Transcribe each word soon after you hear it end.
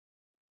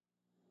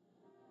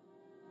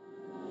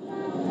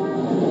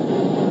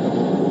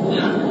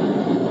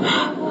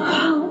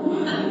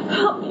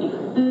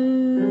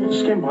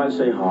by to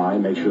say hi,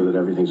 make sure that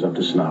everything's up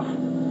to snuff.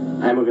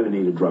 And we're going to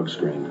need a drug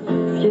screen.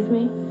 Excuse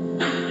me?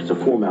 It's a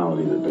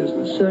formality of the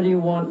business. So do you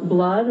want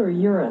blood or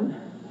urine?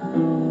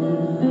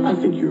 I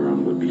think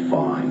urine would be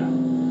fine.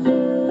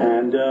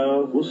 And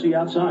we'll see you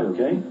outside,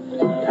 okay?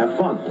 Have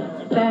fun.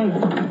 Thanks.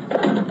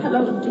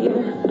 Hello,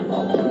 dear.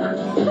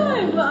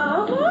 Hi,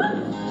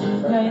 Mama.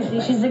 Now, you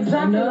see, she's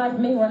exactly like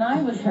me when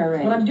I was her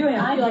age. What I'm doing,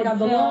 I feel like did I'm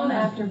film alone.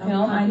 after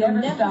film. I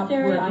never stopped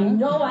working. I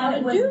know how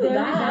to do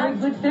that.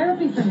 Very good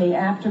therapy for me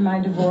after my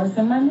divorce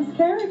and my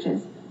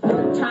miscarriages.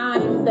 Good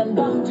times and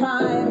dumb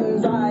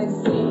times, I've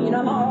seen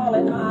them all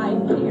in my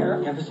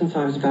career. Ever since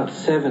I was about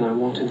 7, I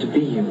wanted to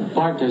be you.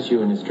 Bart does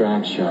you in his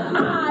drag show.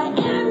 I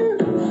am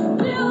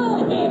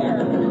still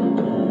here.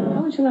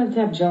 How would you like to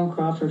have Joan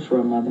Crawford for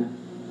a mother?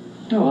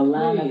 Oh,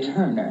 Alana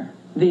Turner.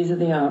 These are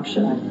the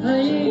options. Are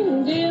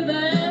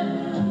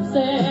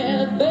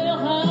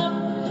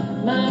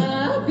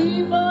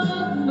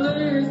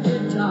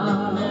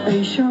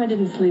you sure I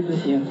didn't sleep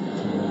with you?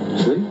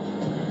 Sleep?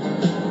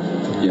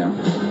 Yeah.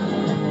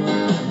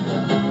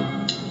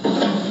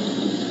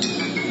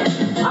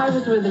 I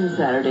was with him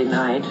Saturday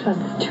night.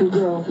 That's 2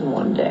 girls in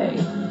one day.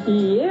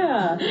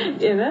 Yeah,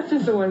 that's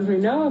just the ones we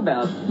know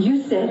about.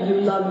 You said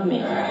you loved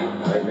me. I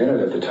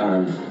admitted at the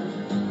time.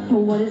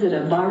 Well, what is it,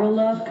 a viral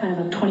love? Kind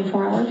of a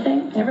 24-hour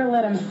thing? Never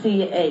let him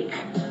see you ache.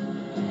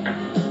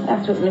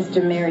 That's what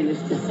Mr. Mayor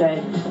used to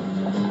say.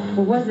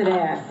 Or was it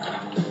ass?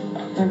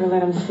 Never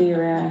let him see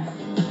your ass.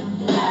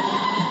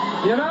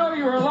 You know,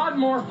 you were a lot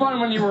more fun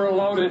when you were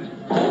loaded.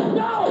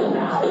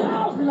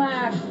 No!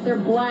 Relax. They're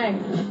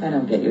blank. I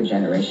don't get your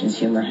generation's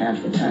humor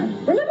half the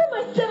time. Remember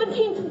my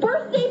 17th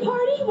birthday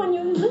party when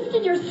you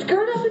lifted your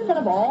skirt up in front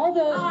of all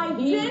the I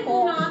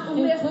people, did not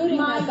lift including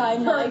my my guy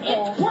skirt.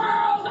 Michael? It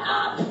twirled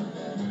up!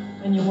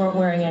 And you weren't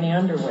wearing any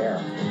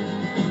underwear.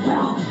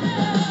 Well,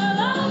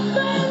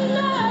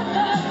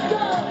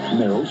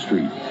 Meryl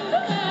Streep,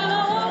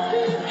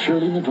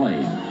 Shirley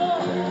MacLaine,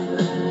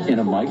 in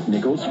a Mike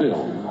Nichols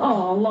film.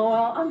 Oh,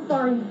 Lowell, I'm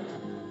sorry.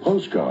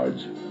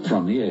 Postcards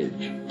from the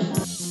Edge.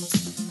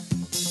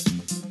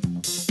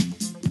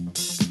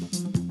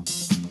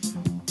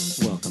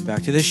 Welcome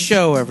back to the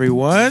show,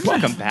 everyone.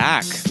 Welcome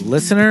back,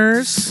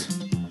 listeners.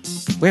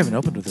 We haven't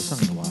opened with a song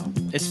in a while.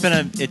 It's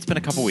been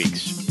a couple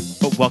weeks,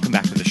 but welcome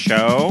back to the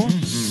show,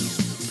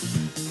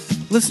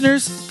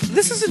 listeners.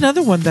 This is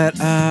another one that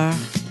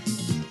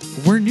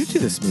we're new to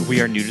this movie.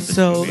 We are new to this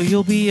so movie.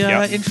 You'll be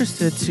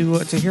interested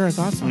to hear our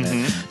thoughts on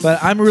it.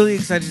 But I'm really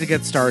excited to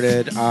get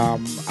started.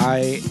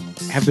 I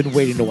have been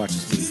waiting to watch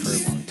this movie for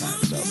a long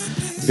time, so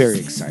very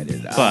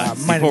excited. But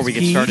before we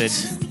get started,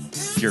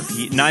 you're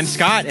Pete and I'm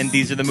Scott, and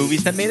these are the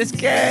movies that made us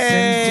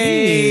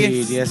gay.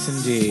 Yes,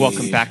 indeed.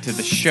 Welcome back to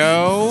the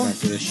show.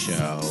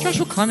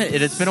 Joshua Clement,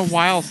 it has been a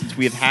while since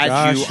we have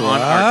had you on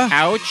our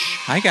couch.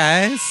 Hi,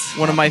 guys.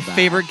 One of my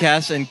favorite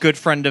guests and good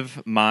friend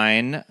of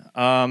mine.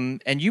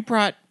 And you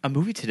brought a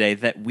movie today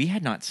that we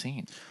had not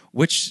seen.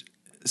 Which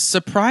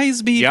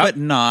surprised me, but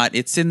not.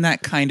 It's in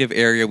that kind of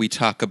area we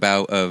talk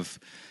about of...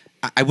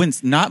 I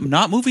wouldn't not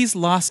movies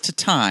lost to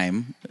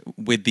time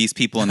with these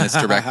people and this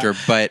director,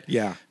 but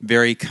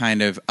very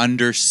kind of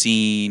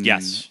underseen.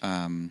 Yes,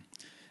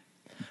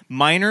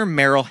 minor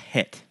Meryl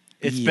hit.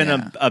 It's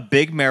been a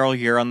big Meryl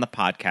year on the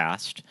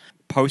podcast.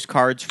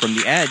 Postcards from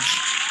the Edge,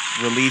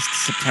 released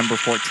September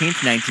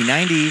 14th,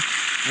 1990,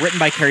 written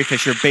by Carrie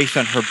Fisher, based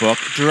on her book,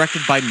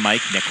 directed by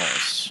Mike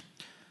Nichols.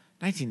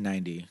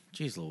 1990.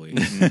 Jeez Louise.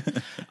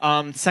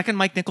 Second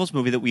Mike Nichols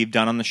movie that we've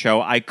done on the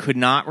show. I could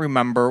not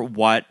remember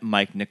what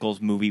Mike Nichols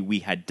movie we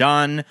had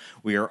done.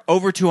 We are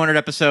over 200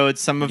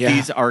 episodes. Some of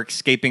these are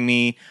escaping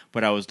me,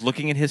 but I was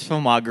looking at his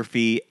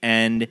filmography,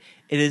 and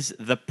it is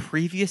the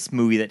previous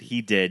movie that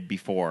he did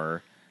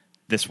before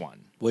this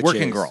one.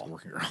 Working Girl.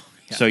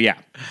 Yeah. So,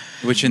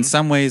 Which in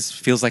some ways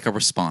feels like a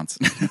response.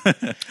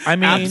 I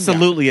mean,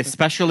 absolutely,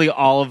 especially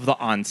all of the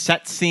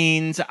on-set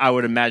scenes. I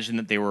would imagine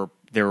that there were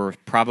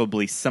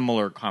probably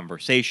similar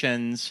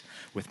conversations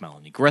with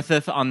Melanie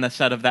Griffith on the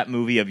set of that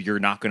movie of "You're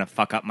not going to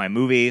fuck up my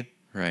movie."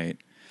 Right.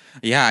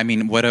 Yeah, I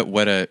mean, what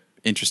a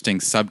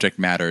interesting subject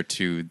matter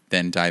to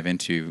then dive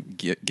into,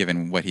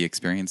 given what he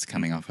experienced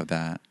coming off of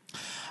that.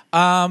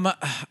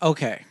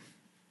 Okay.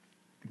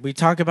 We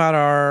talk about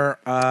our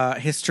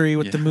history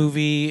with the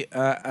movie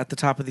at the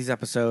top of these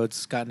episodes.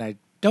 Scott and I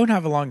don't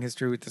have a long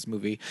history with this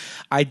movie.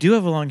 I do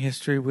have a long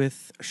history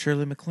with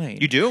Shirley MacLaine.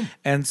 You do?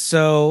 And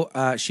so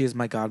she is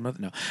my godmother.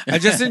 No, I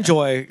just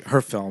enjoy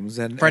her films.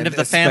 And friend of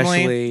the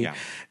family.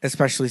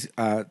 Especially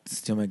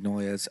Steel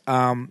Magnolias.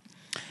 I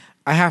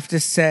have to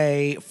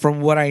say,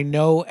 from what I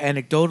know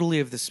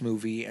anecdotally of this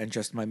movie and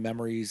just my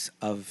memories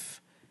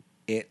of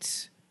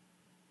it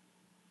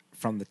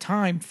from the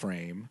time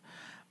frame,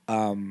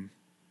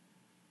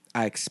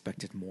 I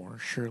expected more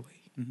Shirley.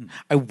 Mm-hmm.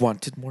 I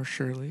wanted more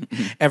Shirley.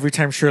 Mm-hmm. Every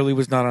time Shirley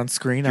was not on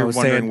screen, I was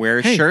saying,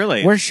 "Where's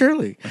Shirley? Where's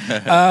Shirley?"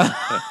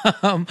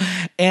 And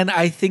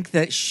I think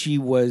that she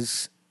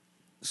was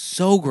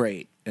so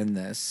great in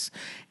this.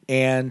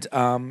 And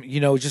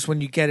just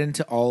when you get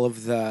into all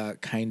of the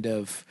kind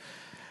of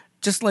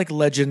just like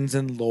legends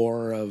and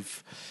lore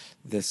of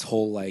this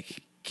whole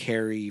like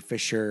Carrie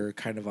Fisher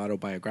kind of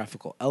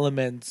autobiographical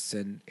elements,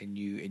 and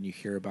you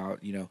hear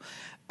about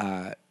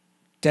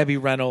Debbie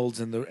Reynolds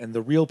and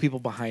the real people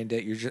behind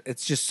it.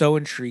 It's just so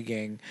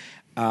intriguing.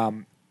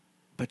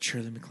 But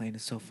Shirley MacLaine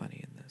is so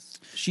funny in this.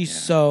 She's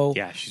she's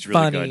really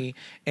funny,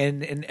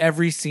 and in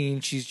every scene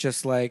she's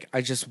just like,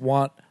 I just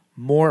want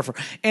more of her.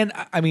 And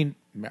I mean,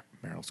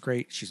 Meryl's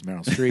great. She's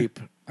Meryl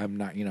Streep. I'm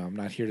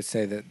not here to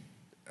say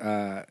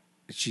that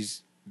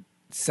she's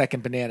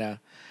second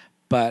banana,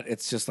 but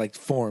it's just like,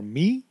 for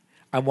me,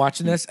 I'm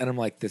watching this and I'm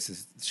like, this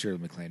is a Shirley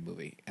MacLaine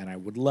movie, and I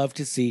would love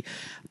to see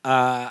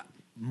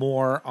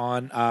more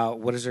on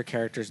what is her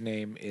character's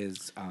name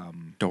is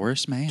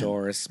Doris Mann.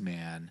 Doris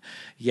Mann.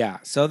 Yeah.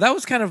 So that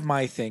was kind of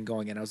my thing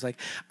going in. I was like,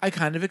 I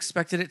kind of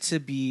expected it to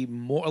be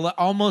more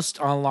almost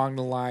along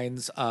the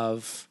lines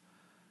of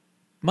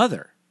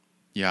Mother.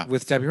 Yeah.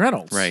 With Debbie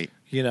Reynolds. Right.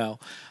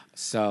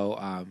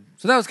 So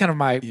that was kind of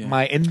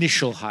my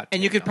initial hot take.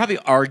 And you could probably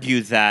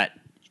argue that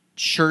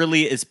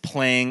Shirley is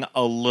playing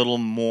a little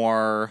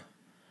more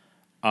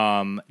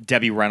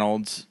Debbie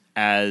Reynolds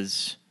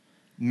as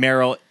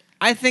Meryl.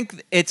 I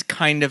think it's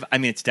kind of,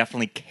 it's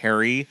definitely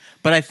Carrie,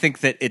 but I think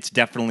that it's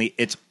definitely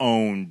its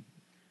own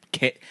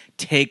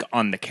take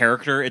on the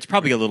character. It's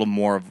probably a little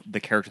more of the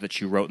character that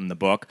she wrote in the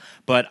book,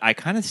 but I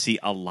kind of see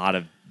a lot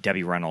of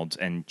Debbie Reynolds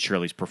and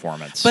Shirley's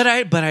performance. But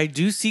I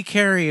do see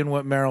Carrie in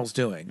what Meryl's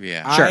doing.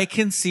 Yeah. Sure. I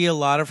can see a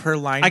lot of her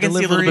line I can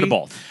delivery. see a little bit of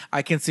both.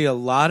 I can see a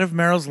lot of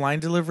Meryl's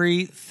line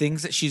delivery,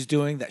 things that she's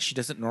doing that she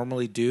doesn't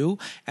normally do,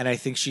 and I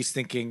think she's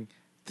thinking,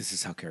 this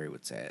is how Carrie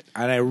would say it.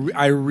 And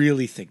I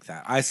really think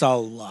that. I saw a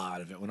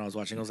lot of it when I was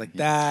watching. I was like,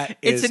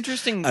 It's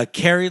interesting. A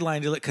Carrie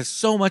line delivery, because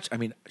so much,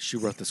 she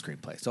wrote the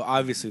screenplay, so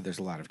obviously there's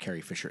a lot of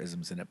Carrie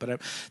Fisher-isms in it,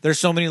 but there's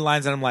so many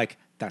lines that I'm like,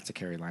 that's a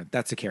Carrie line.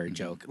 That's a Carrie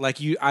joke. Like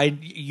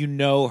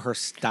her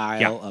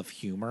style of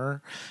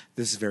humor.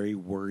 This very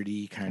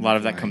wordy kind of. A lot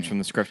of that comes from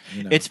the script.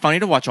 It's funny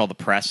to watch all the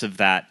press of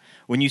that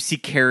when you see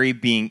Carrie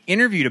being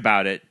interviewed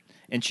about it,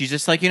 and she's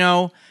just like,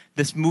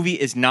 this movie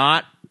is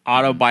not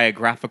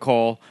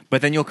autobiographical,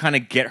 but then you'll kind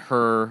of get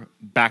her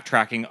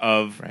backtracking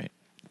of,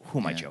 who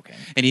am I joking?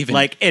 And even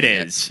like it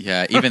is.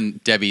 Yeah, even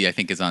Debbie, I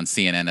think, is on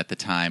CNN at the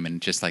time,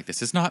 and just like,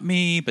 this is not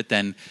me. But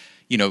then,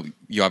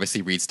 you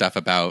obviously read stuff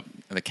about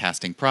the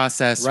casting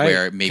process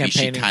where maybe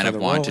she kind of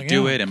wanted to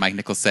do it, and Mike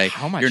Nichols say,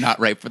 you're not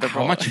right for the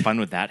role. How much fun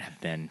would that have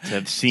been to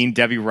have seen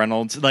Debbie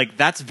Reynolds? Like,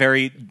 that's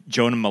very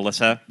Joan and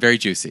Melissa. Very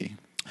juicy.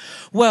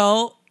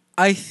 Well,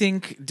 I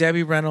think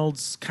Debbie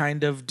Reynolds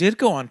kind of did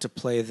go on to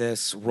play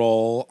this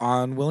role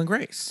on Will and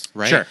Grace.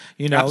 Right. Sure.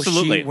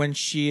 Absolutely. When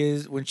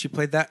she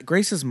played that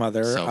Grace's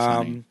mother, So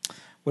funny.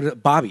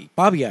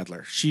 Bobby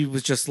Adler. She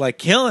was just like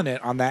killing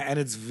it on that, and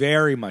it's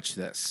very much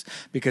this,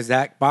 because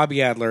that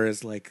Bobby Adler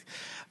is like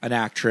an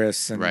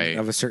actress and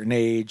of a certain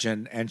age,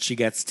 and she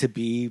gets to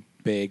be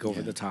big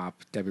over the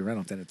top Debbie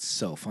Reynolds, and it's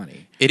so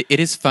funny. It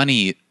is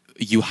funny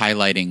you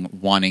highlighting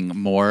wanting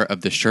more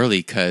of the Shirley,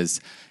 because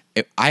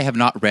I have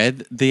not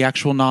read the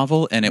actual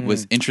novel, and it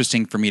was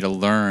interesting for me to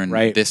learn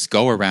this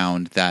go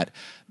around that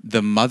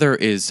the mother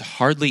is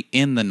hardly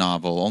in the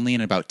novel, only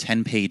in about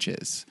 10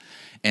 pages.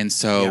 And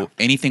so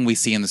anything we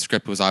see in the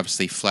script was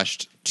obviously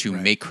fleshed to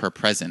make her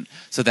present.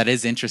 So that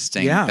is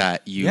interesting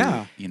that you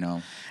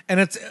know. And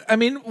it's,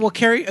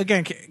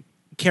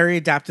 Carrie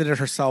adapted it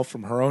herself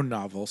from her own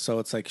novel. So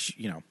it's like,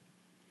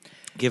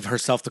 give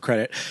herself the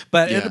credit.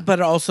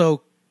 But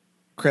also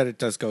credit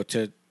does go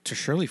to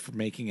Shirley for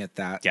making it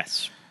that.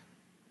 Yes.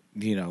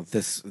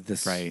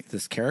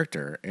 This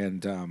character.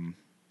 And,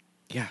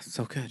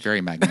 so good.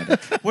 Very magnetic.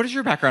 What is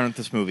your background with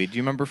this movie? Do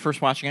you remember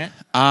first watching it?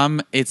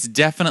 It's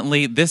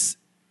definitely, this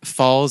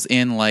falls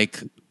in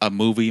like a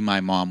movie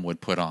my mom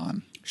would put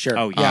on. Sure.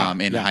 Oh, yeah.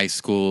 In high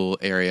school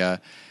area.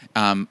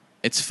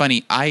 It's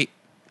funny. I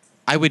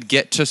would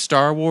get to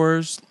Star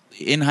Wars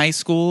in high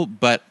school,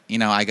 but,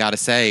 I got to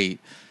say,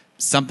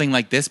 something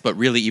like this, but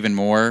really even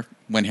more,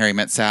 When Harry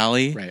Met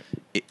Sally,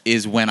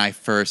 is when I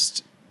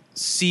first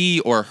see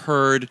or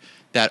heard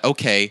that,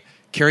 okay,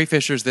 Carrie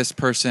Fisher's this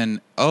person,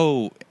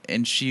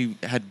 and she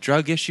had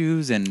drug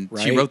issues, and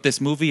she wrote this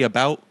movie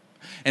about,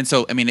 and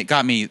so, it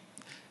got me,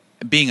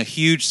 being a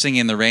huge Singing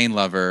in the Rain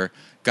lover,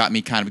 got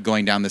me kind of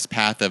going down this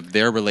path of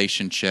their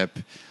relationship.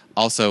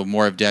 Also,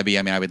 more of Debbie.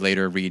 I would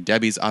later read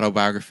Debbie's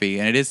autobiography,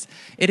 and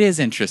it is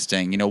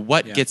interesting.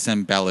 What gets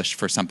embellished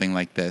for something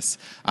like this?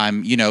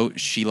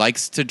 She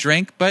likes to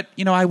drink, but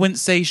I wouldn't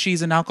say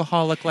she's an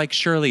alcoholic like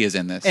Shirley is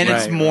in this. And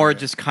it's more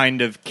just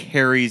kind of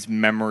Carrie's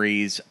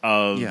memories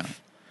of. Yeah.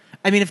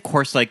 Of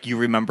course, like you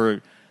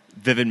remember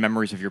vivid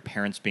memories of your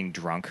parents being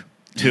drunk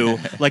too.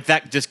 Like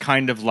that just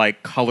kind of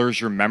like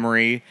colors your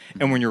memory,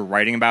 and when you're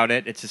writing about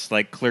it, it's just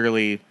like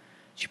clearly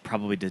she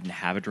probably didn't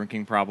have a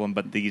drinking problem,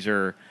 but these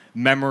are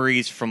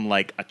memories from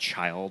like a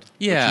child.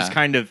 Yeah. Which is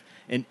kind of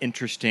an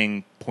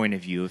interesting point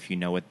of view if you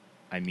know what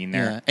I mean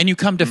there. Yeah. And you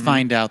come to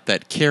find out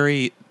that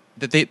Carrie,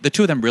 that the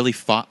two of them really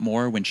fought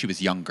more when she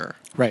was younger.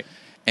 Right.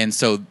 And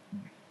so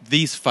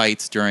these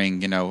fights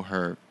during,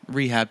 her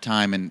rehab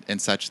time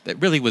and such, that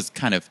really was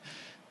kind of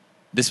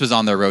this was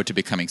on their road to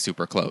becoming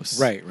super close.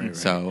 Right.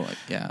 So,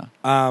 yeah.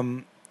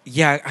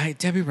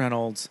 Debbie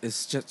Reynolds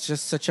is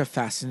just such a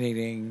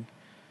fascinating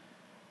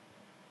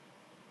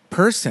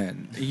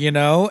person,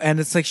 and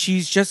it's like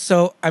she's just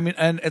so,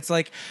 and it's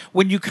like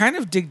when you kind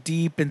of dig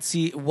deep and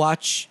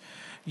watch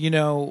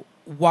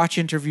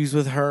interviews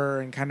with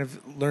her and kind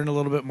of learn a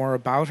little bit more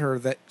about her,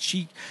 that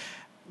she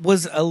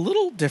was a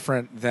little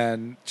different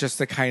than just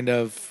the kind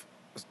of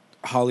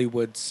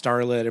Hollywood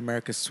starlet,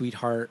 America's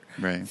sweetheart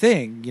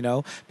thing,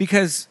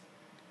 because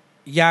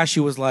she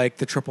was like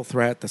the triple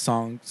threat, the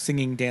song,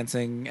 singing,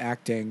 dancing,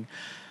 acting,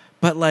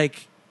 but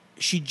like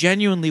she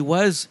genuinely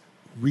was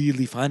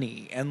really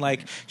funny, and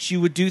like she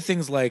would do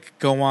things like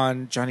go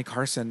on Johnny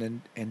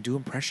Carson and do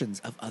impressions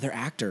of other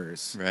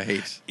actors,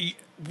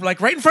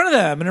 like right in front of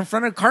them and in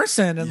front of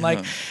Carson, and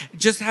like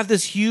just have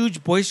this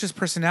huge boisterous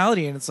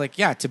personality. And it's like,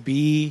 to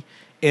be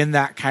in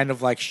that kind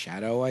of like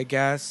shadow, I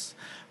guess,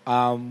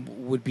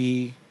 would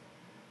be,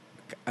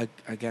 I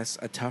guess,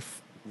 a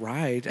tough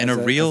ride and a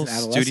real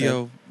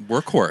studio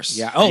workhorse.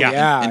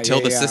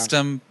 Until the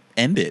system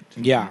ended.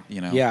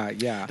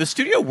 The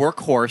studio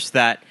workhorse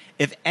that,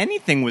 if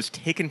anything, was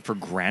taken for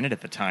granted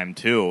at the time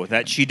too.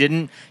 That she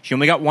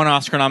only got one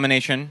Oscar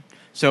nomination.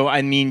 So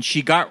I mean,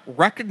 she got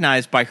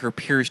recognized by her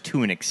peers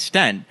to an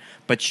extent,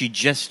 but she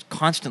just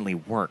constantly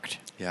worked.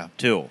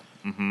 Too.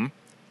 Mm-hmm.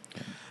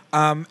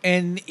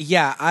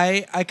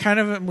 I kind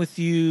of am with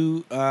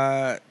you,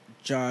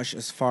 Josh,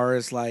 as far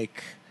as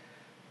like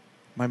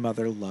my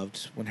mother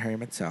loved When Harry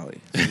Met Sally.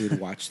 So we'd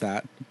watch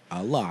that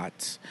a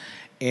lot.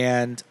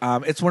 And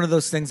it's one of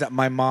those things that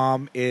my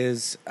mom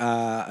is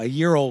a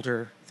year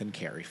older than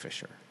Carrie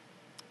Fisher.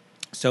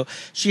 So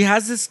she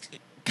has this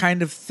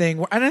kind of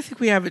thing, and I think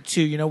we have it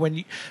too,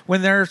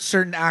 when there are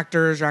certain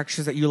actors or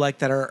actresses that you like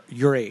that are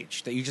your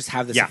age, that you just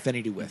have this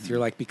affinity with. You're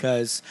like,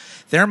 because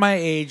they're my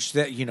age,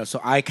 that so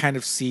I kind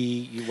of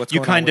see what's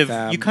going on with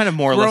them. You kind of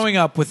more or growing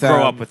less up with them.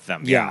 Grow up with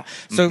them. Yeah.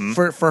 So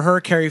for her,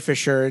 Carrie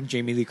Fisher and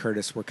Jamie Lee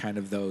Curtis were kind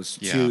of those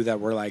two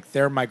that were like,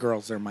 they're my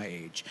girls, they're my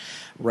age,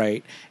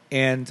 right?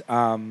 And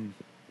I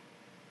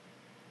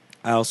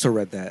also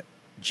read that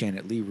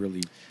Janet Leigh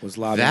really was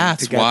lobbying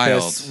to get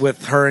this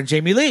with her and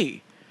Jamie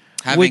Lee.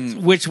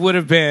 Which would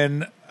have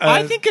been...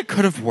 I think it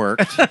could have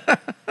worked.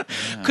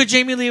 Could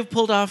Jamie Lee have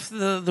pulled off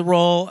the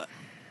role?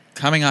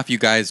 Coming off you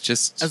guys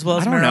just... As well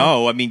as I don't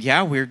know. I mean,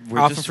 we're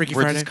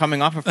just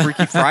coming off of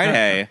Freaky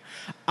Friday.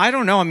 I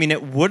don't know. I mean,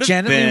 it would have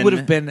been... Janet Leigh would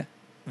have been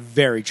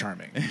very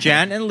charming.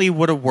 Janet Leigh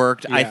would have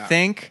worked. I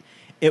think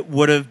it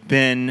would have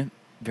been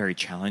very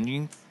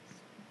challenging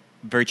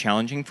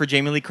for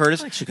Jamie Lee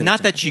Curtis.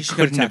 Not that she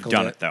couldn't have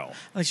done it, though.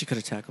 I think she could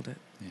have tackled it.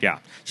 Yeah.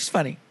 She's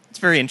funny. It's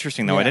very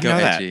interesting, though. I didn't know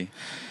that.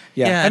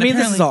 Yeah, I mean,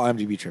 this is all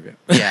IMDb trivia.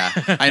 Yeah,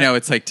 I know.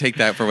 It's like, take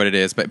that for what it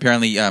is. But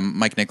apparently,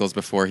 Mike Nichols,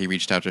 before he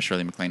reached out to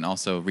Shirley MacLaine,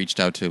 also reached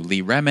out to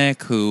Lee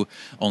Remick, who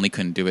only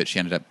couldn't do it. She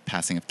ended up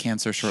passing of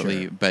cancer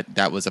shortly, but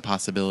that was a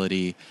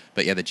possibility.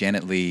 But the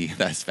Janet Leigh,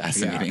 that's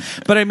fascinating. Yeah.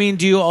 But I mean,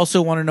 do you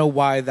also want to know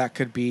why that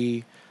could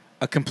be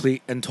a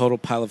complete and total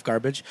pile of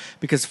garbage?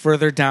 Because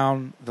further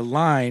down the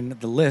line,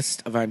 the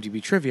list of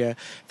IMDb trivia,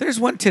 there's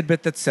one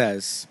tidbit that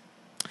says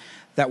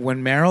that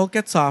when Meryl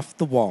gets off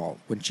the wall,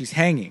 when she's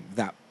hanging,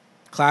 that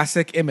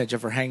classic image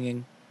of her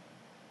hanging,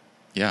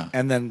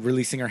 and then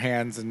releasing her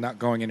hands and not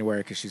going anywhere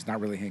because she's not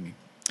really hanging.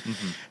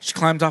 Mm-hmm. She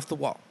climbs off the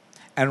wall,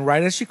 and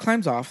right as she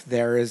climbs off,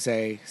 there is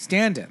a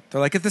stand-in. They're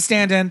like, at the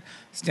stand-in.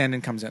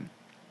 Stand-in comes in.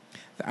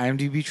 The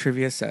IMDb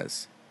trivia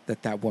says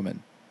that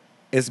woman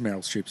is Meryl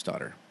Streep's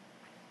daughter,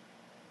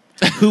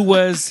 who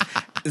was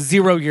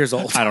 0 years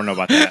old. I don't know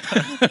about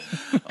that.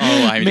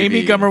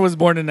 Mamie Gummer was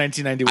born in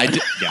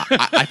 1991.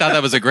 I thought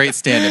that was a great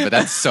stand-in, but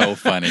that's so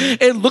funny.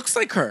 It looks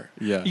like her.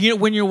 Yeah.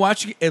 When you're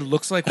watching, it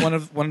looks like one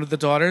of the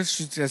daughters.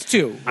 She has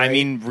two. Right?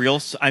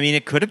 I mean,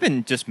 it could have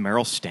been just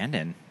Meryl's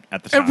stand-in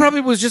at the time. It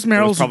probably was just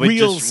Meryl's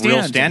real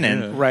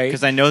stand-in, right?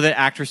 Because I know that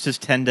actresses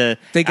tend to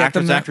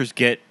actors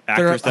get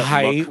actors that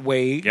height,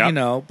 weight,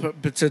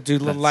 but to do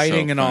the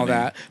lighting and all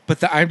that. But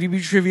the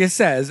IMDb trivia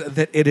says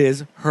that it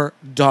is her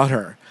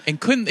daughter. And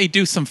couldn't they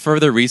do some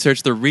further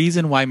research? The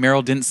reason why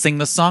Meryl didn't sing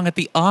the song at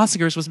the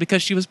Oscars was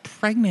because she was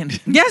pregnant.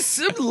 Yes,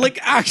 like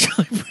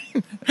actually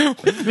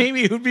pregnant with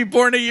Mamie, who'd be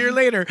born a year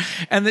later.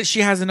 And that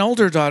she has an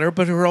older daughter,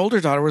 but her older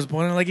daughter was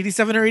born in like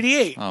 87 or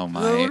 88. Oh,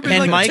 my.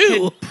 And Mike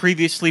had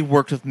previously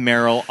worked with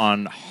Meryl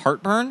on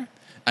Heartburn.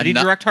 Did he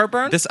direct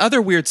Heartburn? This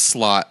other weird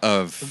slot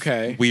of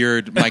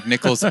weird Mike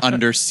Nichols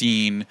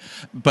underscene,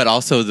 but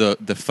also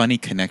the funny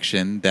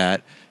connection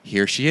that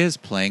here she is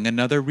playing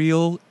another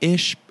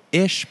real-ish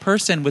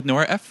person with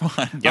Nora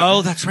Ephron. Yep.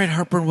 Oh, that's right.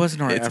 Heartburn was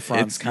Nora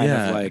Ephron's kind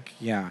of like,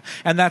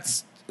 and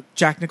that's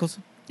Jack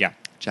Nicholson? Yeah.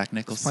 Jack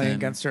Nicholson. Playing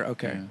against her?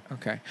 Okay. Yeah.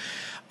 Okay.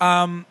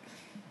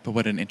 But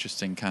what an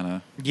interesting kind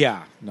of...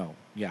 Yeah. No.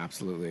 Yeah,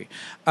 absolutely.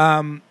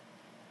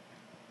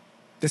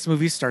 This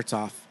movie starts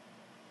off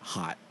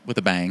hot. With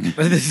a bang.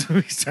 This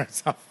movie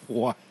starts off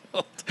wild.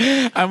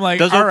 I'm like,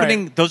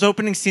 those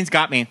opening scenes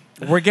got me.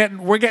 We're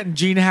getting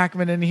Gene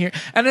Hackman in here,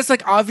 and it's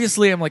like,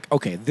 obviously I'm like,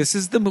 okay, this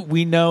is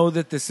we know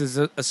that this is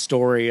a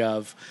story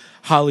of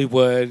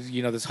Hollywood,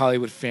 this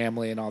Hollywood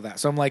family and all that.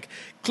 So I'm like,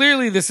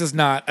 clearly this is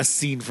not a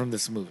scene from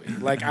this movie.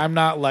 Like, I'm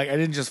not like, I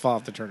didn't just fall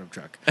off the turnip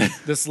truck.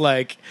 This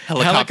like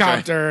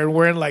helicopter and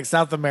we're in like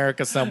South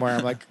America somewhere.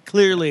 I'm like,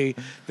 clearly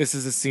this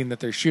is a scene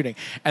that they're shooting.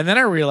 And then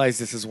I realized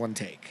this is one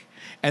take.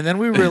 And then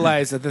we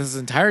realized that this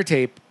entire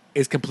tape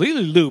is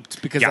completely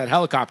looped because that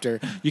helicopter,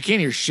 you can't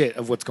hear shit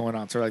of what's going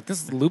on. So we're like,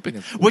 this is looping.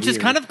 Which is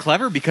kind of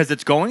clever because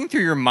it's going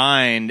through your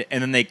mind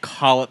and then they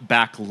call it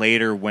back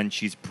later when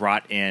she's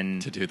brought in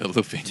to do the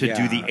looping, to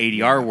do the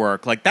ADR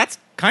work. Like, that's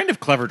kind of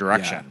clever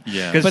direction.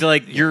 Yeah. Because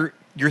like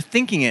you're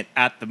thinking it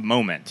at the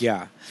moment.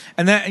 Yeah.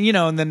 And then,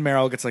 and then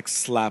Meryl gets like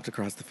slapped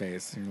across the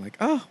face. And you're like,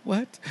 oh,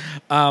 what?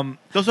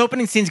 Those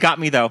opening scenes got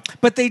me though.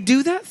 But they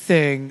do that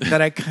thing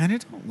that I kind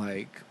of don't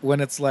like when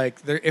it's like,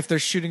 if they're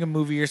shooting a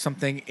movie or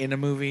something in a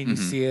movie and you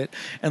see it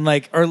and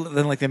like, or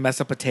then like they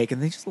mess up a take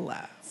and they just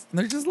laugh. And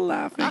they're just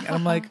laughing. And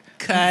I'm like,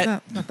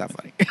 cut. Not that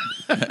funny.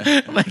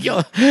 I'm like,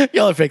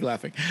 y'all are fake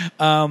laughing.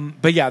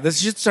 But yeah,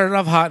 this shit started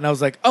off hot and I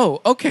was like,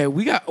 oh, okay,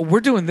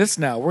 we're doing this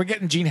now. We're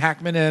getting Gene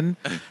Hackman in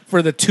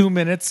for the 2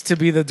 minutes to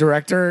be the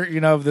director,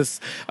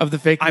 of the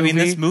fake movie. I mean,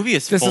 this movie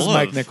is full of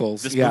Mike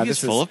Nichols. This movie is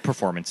full of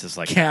performances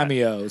like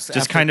cameos. That.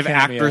 Just kind of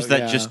actors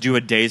that just do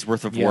a day's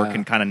worth of work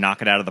and kind of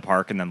knock it out of the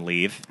park and then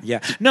leave. Yeah.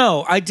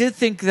 No, I did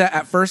think that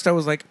at first I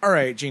was like, all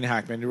right, Gene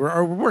Hackman,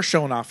 we're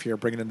showing off here,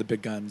 bringing in the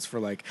big guns for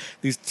like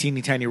these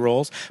teeny tiny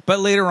roles. But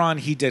later on,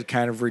 he did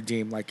kind of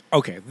redeem, like,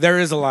 okay, there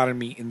is a lot of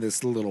meat in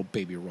this little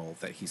baby role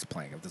that he's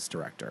playing of this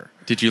director.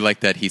 Did you like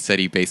that he said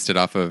he based it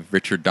off of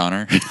Richard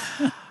Donner?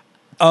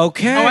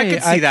 Okay. Oh, I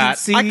can see that.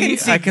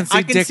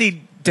 I can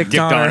see Dick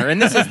Donner.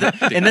 And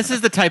this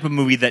is the type of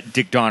movie that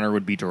Dick Donner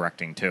would be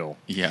directing too.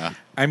 Yeah.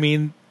 I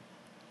mean,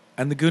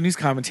 and the Goonies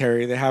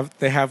commentary, they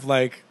have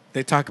like,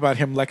 they talk about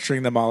him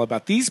lecturing them all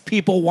about these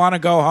people want to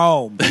go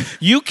home.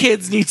 You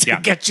kids need to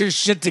get your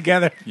shit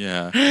together.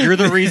 Yeah. You're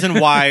the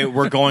reason why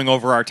we're going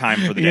over our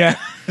time for the day. Yeah.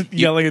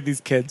 Yelling at these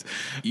kids.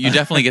 You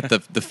definitely get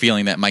the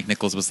feeling that Mike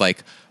Nichols was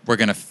like, we're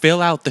going to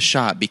fill out the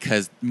shot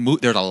because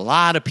there's a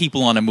lot of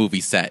people on a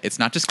movie set. It's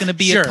not just going to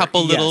be a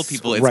couple little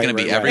people. It's going to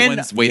be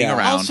everyone's waiting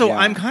around. Also,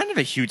 I'm kind of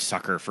a huge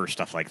sucker for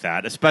stuff like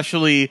that,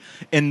 especially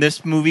in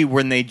this movie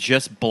when they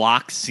just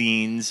block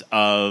scenes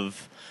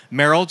of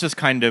Meryl just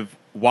kind of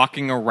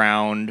walking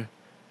around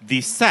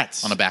these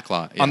sets on a back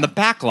lot. On the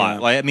back lot. Yeah.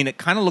 Like, I mean, it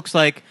kind of looks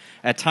like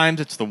at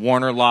times it's the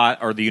Warner lot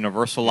or the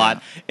Universal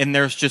lot, and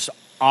there's just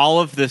all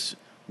of this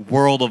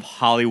world of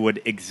Hollywood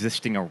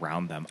existing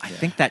around them. I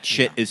think that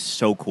shit is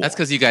so cool. That's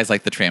because you guys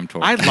like the tram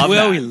tour. I love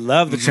that. We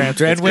love the tram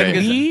tour. And when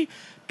we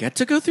get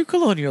to go through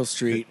Colonial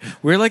Street,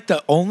 we're like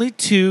the only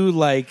two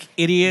like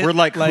idiot. We're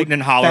like hooting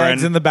and hollering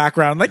fags in the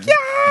background, like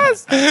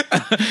yes.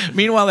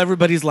 Meanwhile,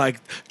 everybody's like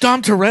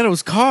Dom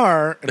Toretto's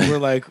car, and we're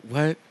like,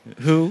 what?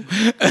 Who?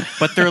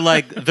 But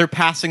they're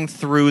passing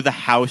through the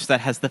house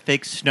that has the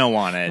fake snow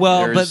on it.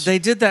 Well, but they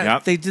did that.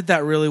 Yep. They did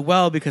that really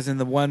well because in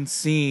the one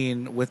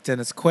scene with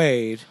Dennis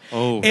Quaid,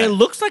 it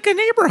looks like a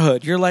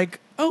neighborhood. You're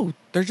like, oh,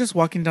 they're just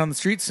walking down the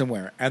street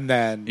somewhere, and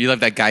then you love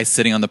that guy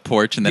sitting on the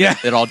porch, and then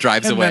it all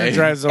drives away. Then it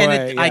drives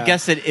away. I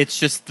guess it's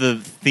just the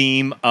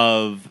theme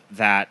of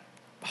that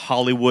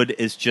Hollywood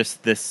is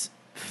just this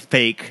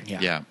fake.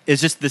 Yeah.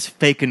 It's just this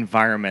fake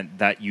environment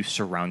that you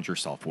surround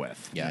yourself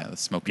with. Yeah, the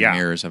smoke and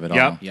mirrors of it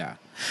all. Yeah.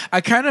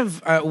 I kind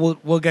of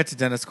we'll get to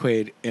Dennis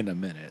Quaid in a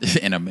minute.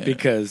 In a minute.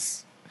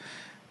 Because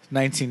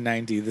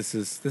 1990, this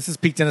is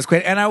peak Dennis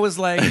Quaid, and I was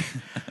like,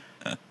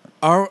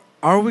 are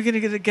we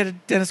going to get a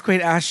Dennis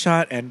Quaid ass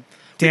shot? And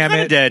damn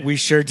it, we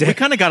sure did. We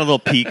kind of got a little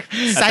peek.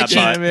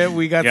 Damn it,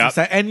 we got some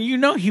side. And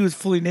he was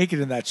fully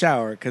naked in that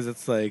shower because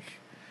it's like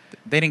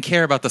they didn't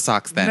care about the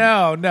socks then.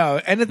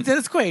 No, and it's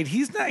Dennis Quaid.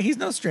 He's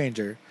no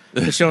stranger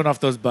to showing off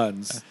those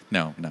buns.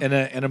 No. In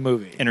a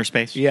movie, Inner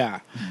Space. Yeah,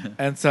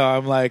 and so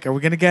I'm like, are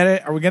we gonna get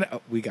it?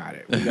 We got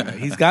it.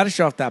 He's got to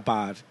show off that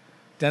bod.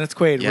 Dennis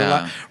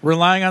Quaid,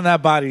 relying on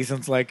that body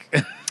since like.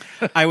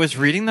 I was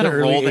reading that a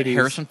role 80s. that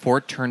Harrison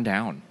Ford turned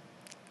down.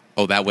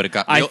 Oh, that would have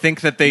got. I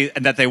think that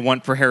they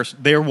went for Harrison.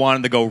 They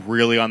wanted to go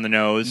really on the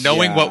nose.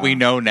 Knowing what we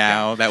know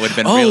now, that would have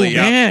been really.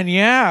 Oh man,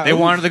 yeah. They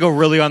wanted to go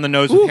really on the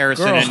nose with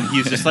Harrison, and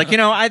he's just like,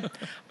 I'm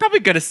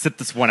probably gonna sit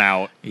this one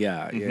out.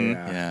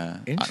 Yeah.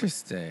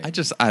 Interesting.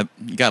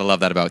 You gotta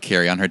love that about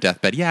Carrie on her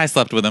deathbed. Yeah, I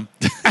slept with him.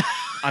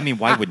 I mean,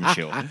 why wouldn't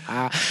you?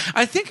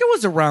 I think it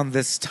was around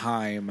this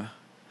time.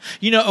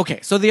 Okay,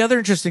 so the other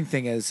interesting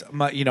thing is,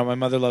 my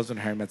mother loves When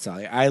Harry Met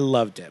Sally. I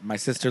loved it. My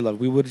sister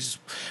loved it.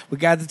 We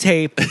got the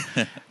tape,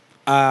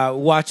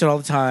 watch it all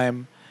the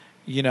time,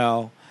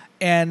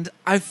 and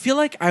I feel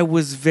like I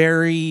was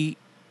very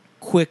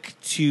quick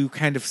to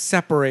kind of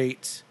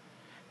separate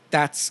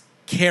that's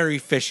Carrie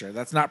Fisher.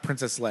 That's not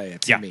Princess Leia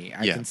to me.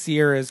 I can see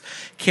her as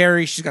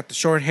Carrie. She's got the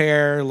short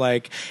hair,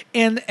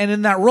 and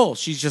in that role,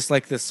 she's just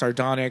like this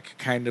sardonic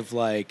kind of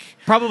like...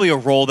 Probably a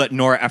role that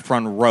Nora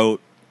Ephron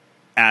wrote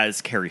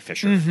as Carrie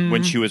Fisher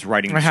when she was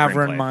writing the screenplay. I have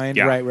her in mind.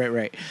 Yeah.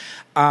 Right.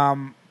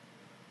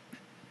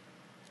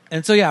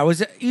 And so, I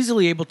was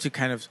easily able to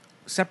kind of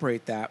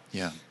separate that.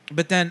 Yeah.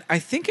 But then I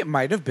think it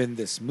might have been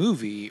this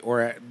movie,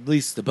 or at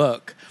least the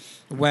book,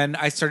 when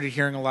I started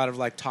hearing a lot of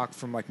like talk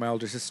from like my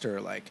older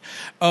sister, like,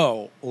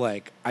 oh,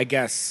 like I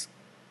guess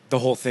the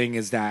whole thing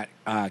is that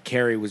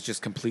Carrie was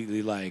just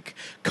completely like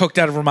coked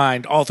out of her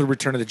mind all through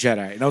Return of the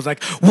Jedi, and I was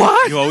like,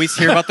 what? You always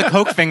hear about the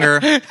coke finger,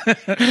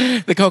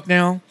 the coke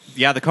nail.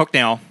 Yeah, the coke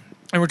nail,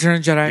 and Return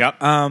of the Jedi.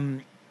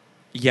 Yep.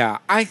 Yeah,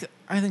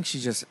 I think she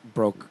just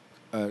broke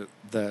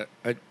the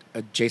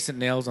adjacent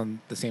nails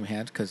on the same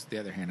hand because the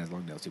other hand has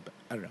long nails too. But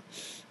I don't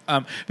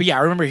know. But yeah,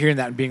 I remember hearing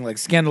that and being like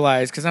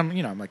scandalized because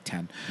I'm like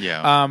 10.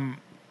 Yeah.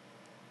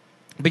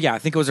 But yeah, I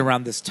think it was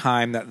around this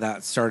time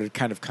that started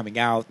kind of coming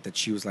out that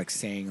she was like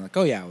saying like,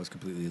 oh yeah, I was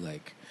completely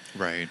like,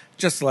 right,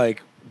 just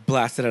like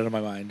blasted out of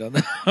my mind on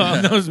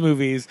on those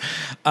movies.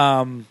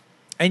 And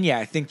yeah,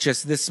 I think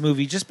just this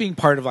movie just being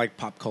part of like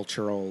pop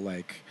cultural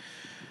like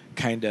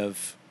kind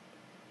of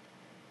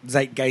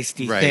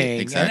zeitgeisty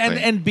thing,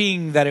 exactly. and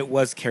being that it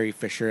was Carrie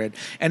Fisher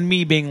and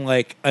me being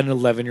like an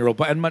 11-year-old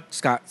boy, and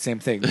Scott, same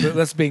thing. But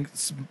us being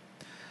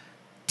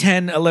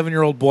 10,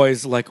 11-year-old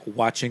boys like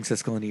watching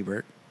Siskel and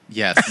Ebert.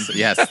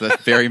 Yes,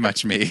 that's very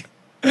much me.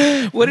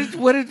 What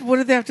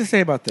did they have to say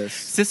about this?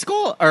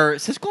 Siskel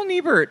and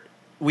Ebert.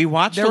 We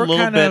watched a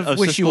little bit of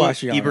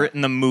Siskel and Ebert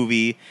in the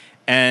movie,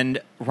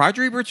 and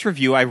Roger Ebert's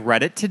review. I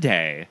read it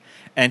today.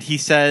 And he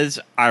says,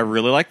 I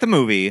really like the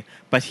movie,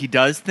 but he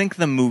does think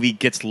the movie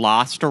gets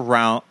lost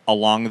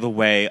along the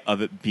way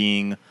of it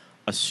being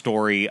a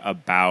story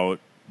about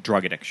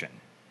drug addiction.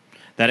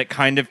 That it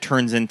kind of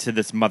turns into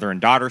this mother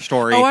and daughter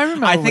story. Oh, I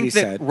remember I what think he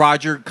that said.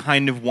 Roger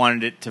kind of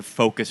wanted it to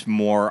focus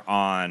more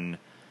on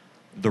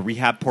the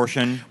rehab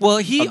portion Well,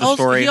 of the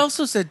story. He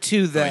also said,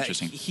 too, that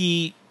interesting.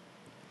 he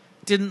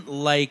didn't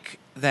like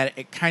that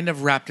it kind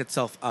of wrapped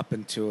itself up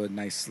into a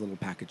nice little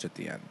package at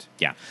the end.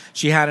 Yeah.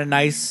 She had a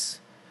nice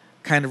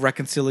kind of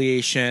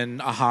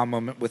reconciliation, aha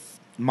moment with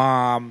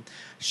mom.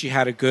 She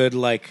had a good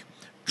like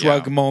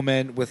drug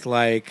moment with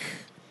like,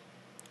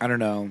 I don't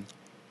know.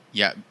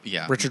 Yeah.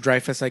 Richard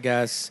Dreyfuss, I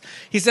guess.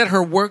 He said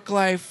her work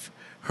life,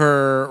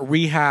 her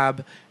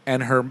rehab,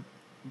 and her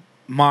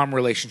mom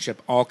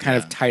relationship all kind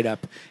of tied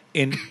up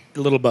in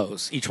little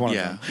bows, each one of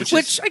them.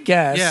 Which I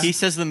guess. Yeah. He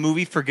says the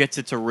movie forgets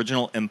its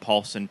original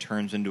impulse and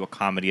turns into a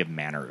comedy of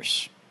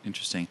manners.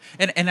 Interesting.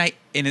 And I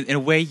in a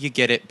way you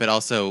get it, but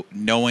also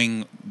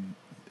knowing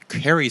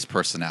Carrie's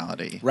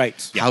personality,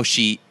 right? How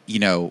she,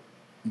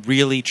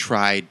 really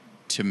tried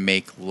to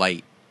make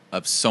light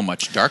of so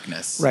much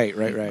darkness, right.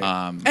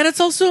 And it's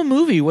also a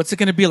movie. What's it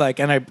going to be like?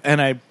 And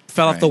I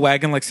fell off the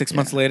wagon like 6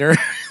 months later.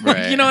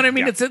 Right. You know what I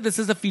mean? This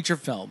is a feature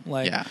film,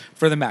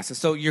 for the masses.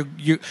 So you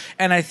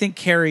and I think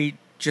Carrie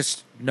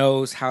just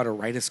knows how to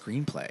write a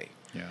screenplay.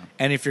 Yeah.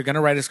 And if you're going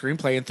to write a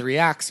screenplay in 3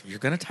 acts, you're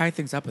going to tie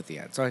things up at the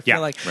end. So I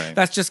feel like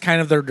that's just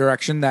kind of the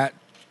direction that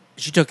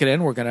she took it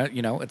in. We're gonna,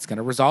 it's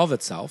gonna resolve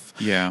itself.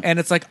 Yeah. And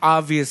it's like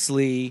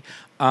obviously,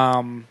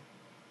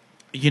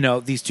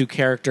 these two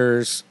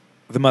characters,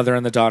 the mother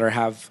and the daughter,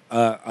 have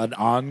an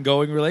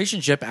ongoing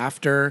relationship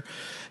after,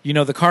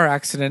 the car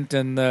accident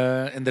and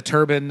the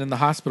turban in the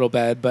hospital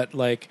bed. But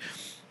like,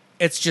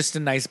 it's just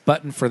a nice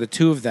button for the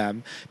two of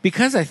them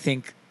because I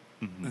think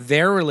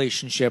their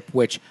relationship,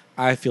 which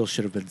I feel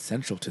should have been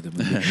central to the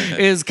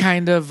movie, is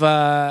kind of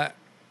a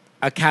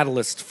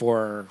catalyst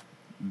for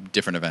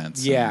different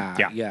events.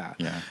 Yeah.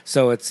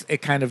 So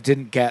it kind of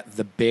didn't get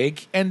the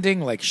big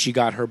ending. Like she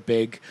got her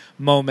big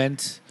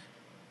moment,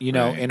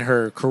 in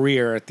her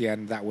career at the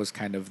end. That was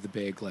kind of the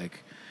big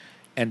like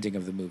ending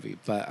of the movie.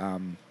 But I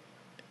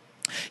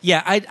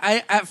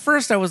at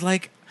first I was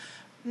like,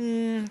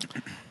 I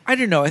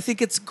don't know. I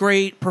think it's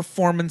great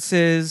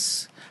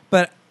performances,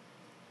 but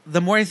the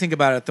more I think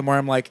about it, the more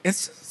I'm like,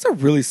 it's a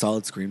really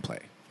solid screenplay.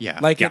 Yeah.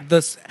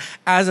 This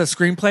as a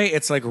screenplay,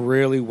 it's like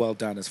really well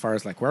done as far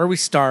as like where we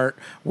start,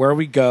 where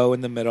we go in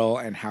the middle,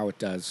 and how it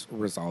does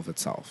resolve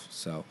itself.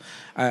 So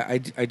I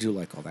do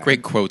like all that.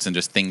 Great quotes and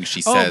just things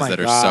she says that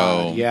are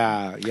so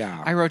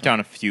I wrote down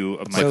a few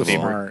of my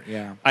favorite.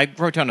 Smart, I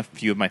wrote down a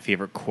few of my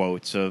favorite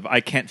quotes of "I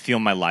can't feel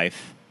my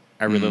life."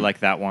 I really like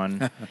that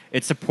one.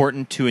 It's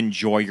important to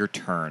enjoy your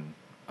turn.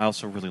 I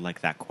also really like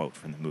that quote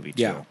from the movie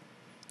too.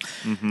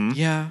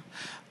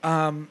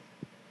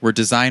 We're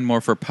designed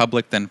more for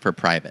public than for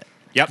private.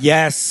 Yep.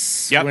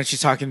 Yes. Yep. When she's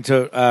talking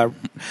to,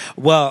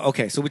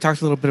 so we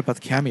talked a little bit about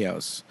the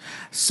cameos.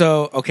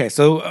 So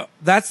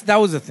that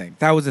was the thing.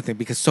 That was the thing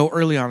because so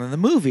early on in the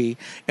movie,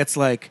 it's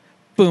like,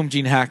 boom,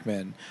 Gene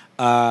Hackman.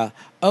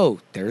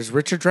 There's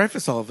Richard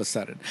Dreyfuss all of a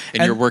sudden.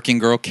 And your working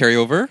girl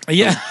carryover?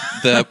 Yeah.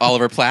 The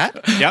Oliver Platt?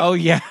 Yep. Oh,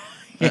 yeah.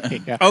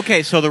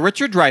 Okay, so the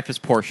Richard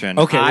Dreyfuss portion.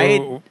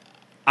 Okay.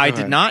 I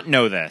did not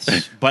know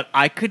this, but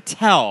I could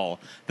tell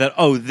that,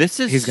 this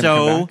is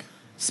so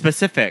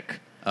specific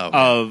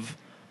of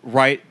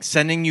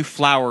sending you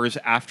flowers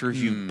after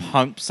you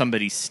pump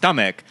somebody's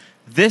stomach.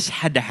 This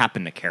had to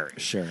happen to Carrie.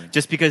 Sure.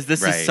 Just because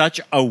this is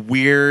such a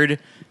weird,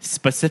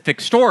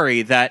 specific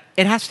story that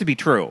it has to be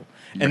true.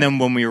 And then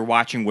when we were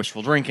watching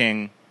Wishful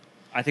Drinking,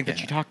 I think that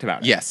she talked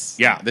about it. Yes.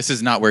 Yeah. This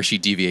is not where she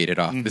deviated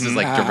off. This is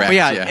like direct.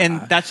 But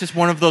and that's just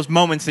one of those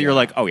moments that you're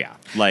like, oh yeah.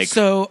 Like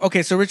so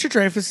Richard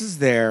Dreyfuss is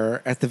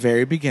there at the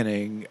very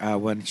beginning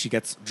when she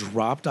gets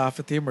dropped off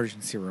at the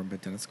emergency room by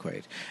Dennis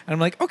Quaid. And I'm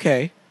like,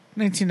 okay,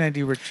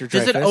 1990 Richard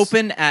Dreyfuss. Does it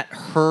open at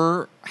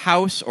her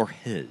house or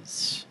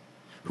his?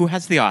 Who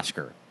has the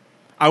Oscar?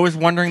 I was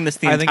wondering this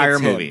the entire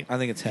movie. I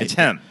think it's him. It's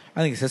him.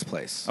 I think it's his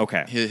place.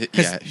 Okay. I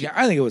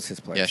think it was his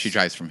place. Yeah, she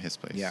drives from his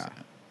place. Yeah.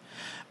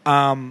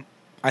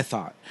 I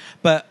thought.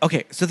 But,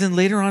 okay, so then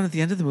later on at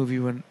the end of the movie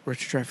when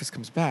Richard Dreyfuss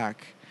comes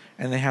back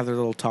and they have their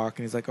little talk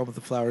and he's like, oh, with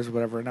the flowers or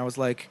whatever. And I was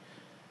like,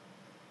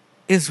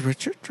 is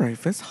Richard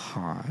Dreyfuss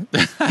hot?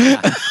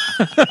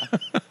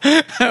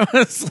 I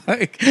was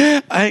like,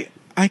 I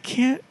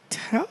can't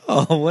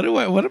tell. What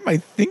am I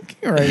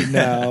thinking right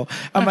now?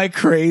 Am I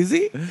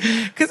crazy?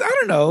 Because I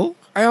don't know.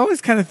 I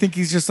always kind of think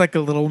he's just like a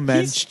little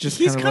mensch.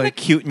 He's kind of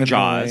cute in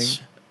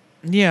Jaws.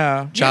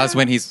 Yeah. Jaws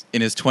when he's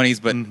in his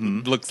 20s, but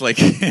looks like...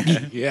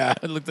 yeah,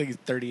 it looks like he's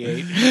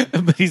 38,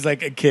 but he's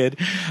like a kid.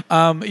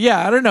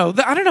 Yeah, I don't know.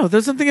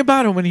 There's something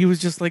about him when he was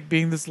just like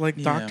being this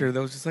like doctor that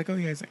was just like, oh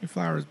yeah, he's like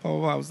flowers, blah, blah,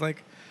 blah. I was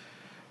like,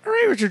 all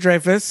right, Richard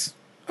Dreyfuss.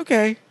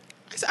 Okay.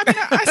 I mean,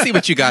 I see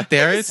what you got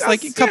there. It's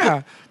like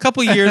a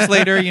couple years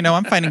later,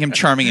 I'm finding him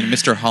charming in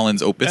Mr.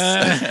 Holland's Opus.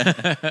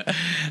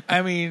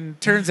 I mean,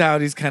 turns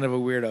out he's kind of a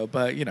weirdo,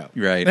 but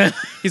Right.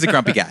 He's a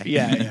grumpy guy.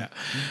 yeah.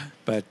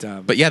 But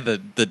yeah,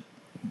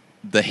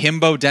 the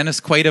himbo Dennis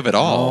Quaid of it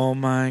all. Oh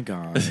my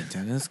God,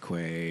 Dennis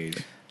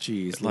Quaid.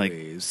 Jeez, like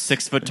Louise.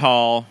 6 foot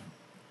tall,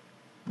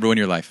 ruin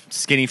your life,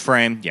 skinny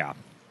frame. Yeah,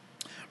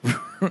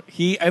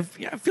 I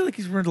feel like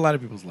he's ruined a lot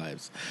of people's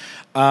lives.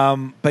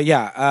 But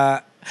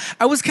yeah,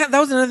 that was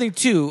another thing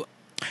too.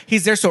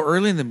 He's there so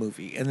early in the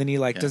movie, and then he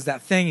does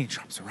that thing. He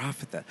drops her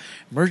off at the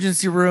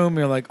emergency room.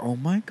 You're like, oh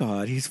my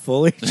God, he's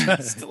fully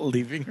just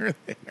leaving her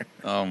there.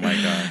 Oh my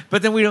God!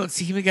 But then we don't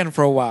see him again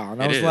for a while,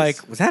 and I was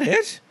like, was that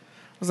it?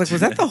 I was like,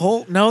 was that the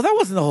whole? No, that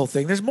wasn't the whole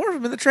thing. There's more of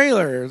him in the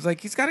trailer. It was like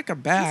he's got to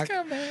come back.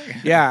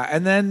 Yeah,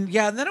 and then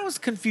I was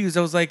confused.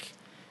 I was like,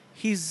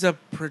 he's a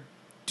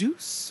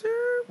producer,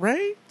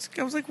 right?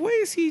 I was like, why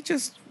is he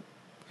just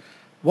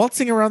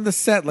waltzing around the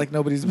set like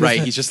nobody's business?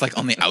 Right? He's just like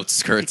on the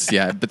outskirts,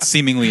 but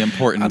seemingly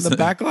important on the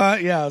back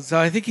lot. Yeah, so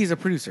I think he's a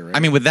producer. Right? I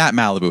mean, with that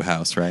Malibu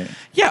house, right?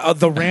 Yeah,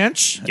 the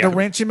ranch, the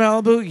ranch in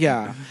Malibu.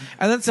 Yeah,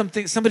 and then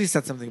somebody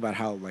said something about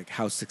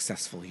how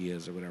successful he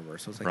is or whatever.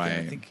 So I was like, right.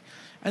 Yeah,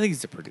 I think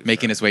he's a producer.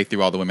 Making his way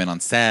through all the women on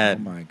set.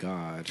 Oh my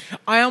God!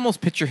 I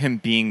almost picture him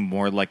being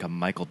more like a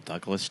Michael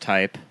Douglas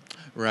type.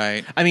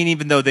 Right. I mean,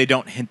 even though they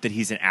don't hint that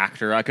he's an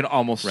actor, I could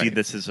almost see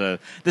this as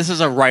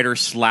a writer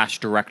 /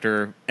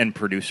 director and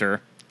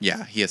producer.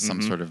 Yeah, he has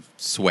some sort of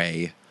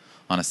sway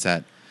on a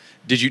set.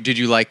 Did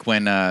you like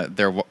when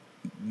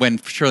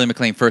Shirley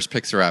MacLaine first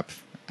picks her up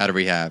out of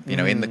rehab,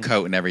 in the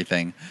coat and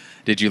everything?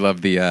 Did you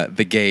love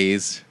the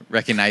gaze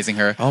recognizing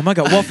her? Oh my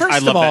God! Well, I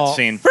love that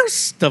scene.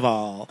 First of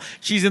all,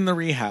 she's in the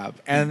rehab,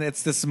 and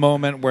it's this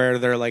moment where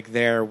they're like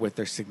there with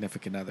their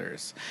significant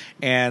others,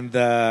 and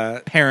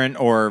the parent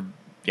or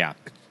yeah,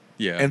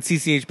 and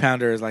CCH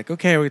Pounder is like,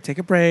 okay, we're gonna take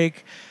a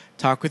break.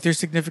 Talk with your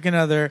significant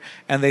other,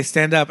 and they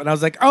stand up, and I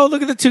was like, "Oh,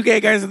 look at the 2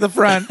 gay guys at the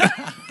front,"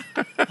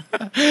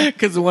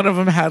 because one of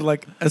them had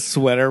like a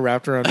sweater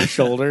wrapped around his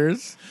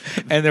shoulders,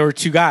 and there were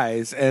 2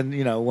 guys, and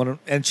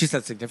and she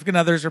said significant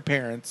others or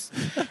parents,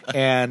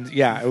 and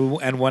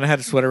and one had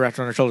a sweater wrapped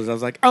around her shoulders. I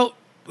was like, "Oh,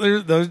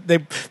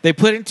 they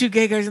put in 2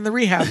 gay guys in the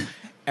rehab."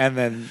 And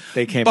then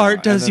they came Bart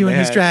out, does you in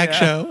his drag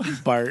show.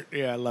 Bart,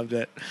 I loved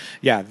it.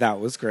 Yeah, that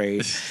was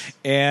great.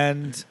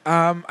 And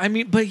I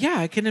mean, but yeah,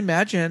 I can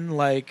imagine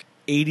like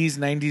 80s,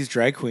 90s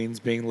drag queens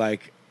being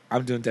like,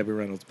 I'm doing Debbie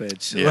Reynolds,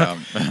 bitch. Yeah.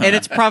 And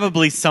it's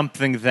probably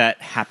something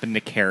that happened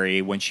to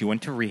Carrie when she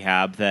went to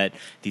rehab, that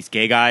these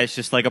gay guys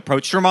just like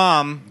approached her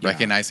mom.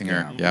 Recognizing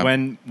her. Yeah.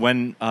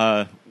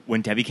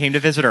 When Debbie came to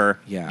visit her.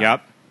 Yeah.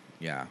 Yep.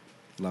 Yeah.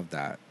 Love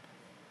that.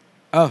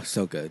 Oh,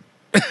 so good.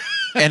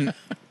 And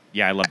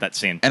yeah, I love that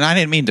scene. And I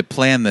didn't mean to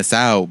plan this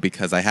out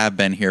because I have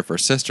been here for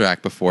Sister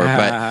Act before,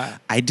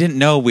 but I didn't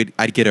know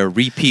I'd get a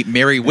repeat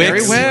Mary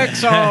Wicks. Mary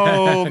Wicks.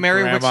 Oh,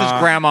 Mary Wicks'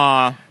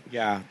 grandma.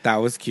 Yeah, that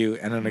was cute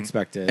and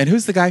unexpected. And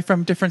who's the guy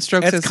from Different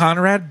Strokes? It's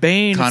Conrad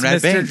Baines,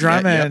 Mr. Baines.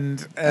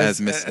 Drummond, as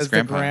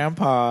the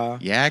grandpa.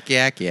 Yak.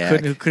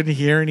 Who couldn't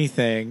hear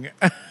anything.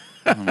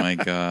 Oh my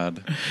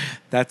God,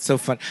 that's so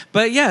fun.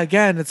 But yeah,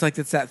 again, it's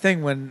that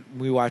thing when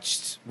we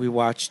watched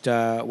what's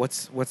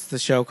the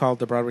show called,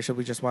 the Broadway show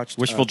we just watched?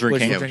 Wishful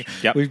Drinking.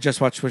 Yep. We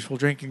just watched Wishful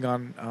Drinking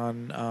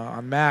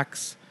on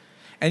Max.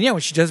 And yeah,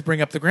 when she does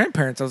bring up the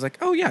grandparents, I was like,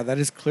 oh yeah, that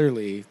is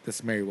clearly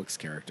this Mary Wicks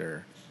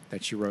character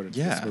that she wrote into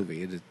this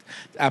movie. It is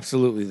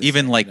absolutely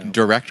even same,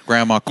 direct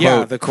grandma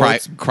quote. The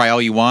cry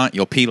all you want,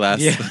 you'll pee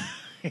less.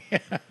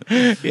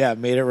 Yeah,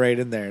 made it right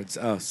in there. It's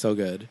so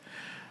good.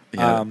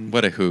 Yeah,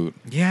 what a hoot.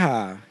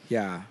 Yeah.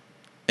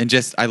 And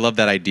just, I love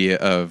that idea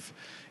of,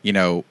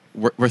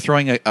 we're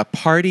throwing a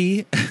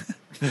party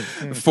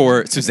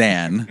for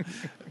Suzanne.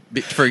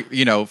 For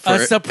a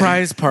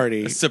surprise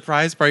party. A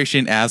surprise party she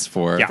didn't ask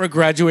for. For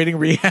graduating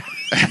rehab.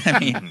 I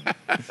mean,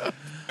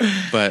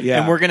 But Yeah.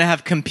 And we're gonna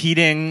have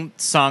competing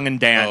song and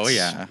dance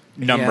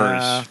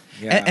numbers.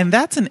 Yeah. And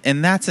that's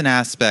an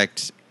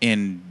aspect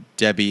in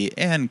Debbie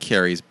and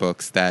Carrie's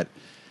books that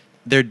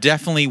there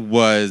definitely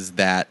was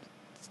that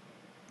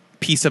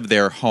piece of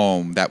their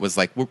home that was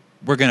like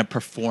we're going to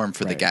perform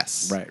for the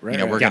guests. Right. You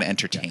know, we're going to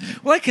entertain. Yeah.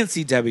 Well, I can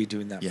see Debbie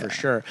doing that for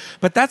sure.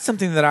 But that's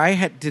something that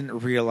I didn't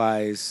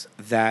realize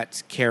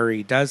that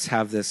Carrie does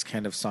have this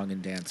kind of song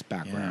and dance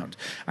background.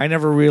 I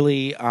never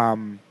really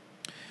kind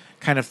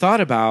of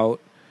thought about,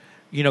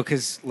 you know,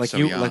 because like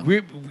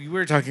we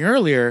were talking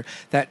earlier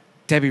that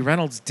Debbie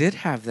Reynolds did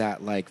have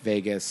that like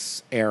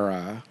Vegas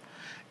era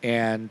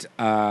and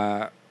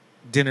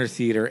dinner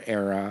theater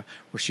era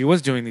where she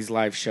was doing these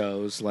live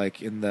shows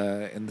like in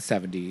the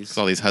 70s.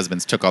 All these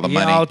husbands took all the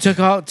money. Took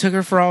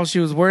her for all she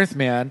was worth,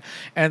 man.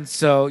 And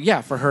so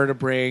for her to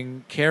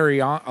bring Carrie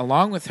on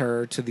along with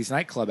her to these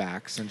nightclub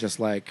acts and just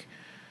like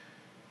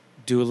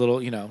do a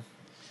little, you know.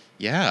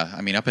 Yeah,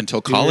 I mean up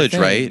until college,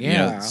 right? Yeah. You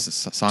know,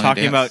 song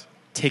Talking and dance. about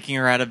taking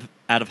her out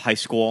of high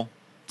school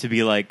to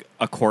be like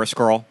a chorus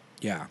girl.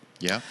 Yeah.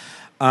 Yeah.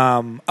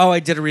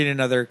 I did read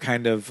another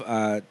kind of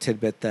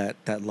tidbit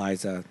that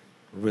Liza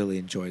really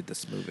enjoyed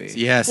this movie.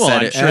 Yes. Well,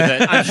 I'm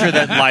sure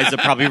that Liza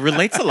probably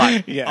relates a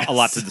lot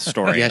to the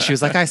story. Yeah, she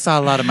was like, I saw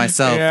a lot of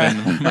myself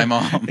in my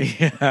mom.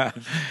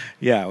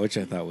 Yeah, which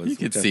I thought was you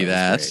could see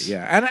that.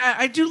 Yeah, and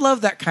I do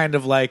love that kind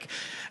of like.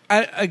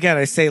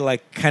 I say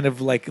like kind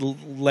of like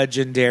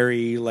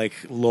legendary like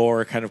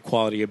lore kind of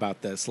quality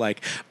about this.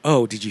 Like,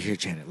 oh, did you hear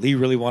Janet Leigh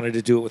really wanted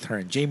to do it with her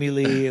and Jamie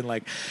Lee and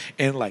like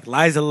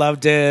Liza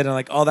loved it and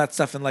like all that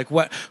stuff and like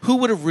who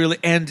would have really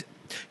and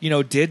you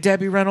know, did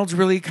Debbie Reynolds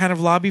really kind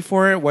of lobby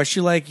for it? Was she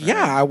like,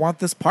 yeah, I want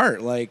this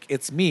part, like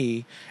it's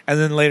me, and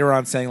then later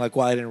on saying like,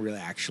 well, I didn't really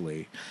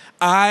actually.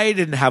 I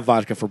didn't have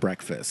vodka for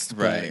breakfast.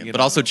 Right. But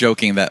also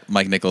joking that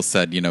Mike Nichols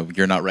said, you know,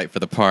 you're not right for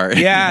the part.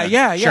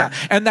 Yeah. Sure.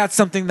 And that's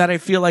something that I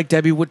feel like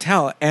Debbie would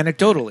tell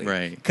anecdotally.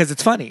 Right. Because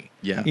it's funny.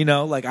 Yeah. You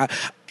know, like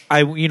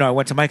I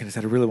went to Mike and I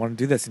said, I really want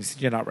to do this. And he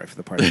said, you're not right for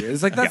the part.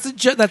 It's like, that's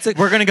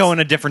we're going to go in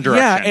a different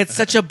direction. Yeah. It's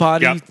such a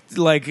body,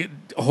 like,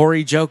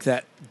 hoary joke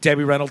that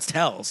Debbie Reynolds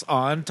tells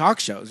on talk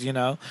shows, you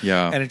know?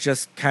 Yeah. And it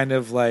just kind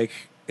of like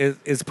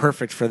is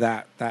perfect for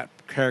that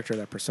character,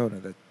 that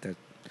persona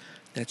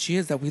that she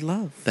is, that we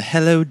love. The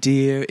hello,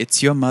 dear.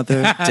 It's your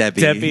mother,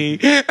 Debbie.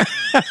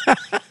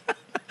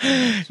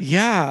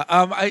 Yeah.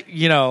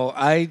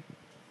 I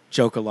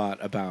joke a lot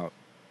about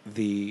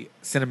the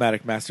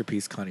cinematic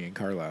masterpiece Connie and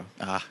Carlo.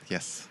 Ah,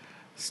 yes.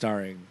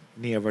 Starring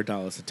Nia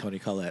Vardalos and Toni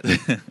Collette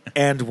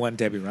and one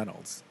Debbie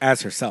Reynolds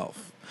as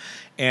herself.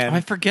 And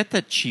I forget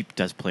that she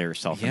does play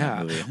herself in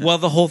that movie. Well,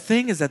 the whole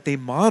thing is that they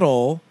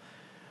model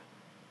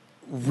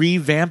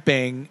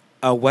revamping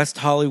a West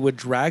Hollywood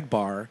drag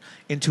bar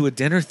into a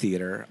dinner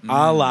theater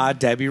a la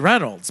Debbie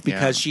Reynolds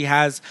because she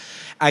had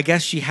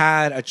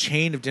a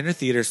chain of dinner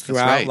theaters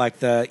throughout like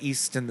the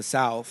East and the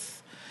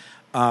South.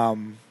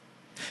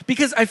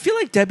 Because I feel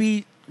like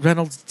Debbie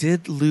Reynolds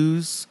did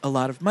lose a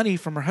lot of money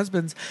from her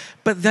husbands,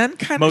 but then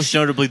most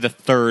notably the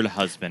third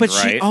husband, but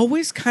right? she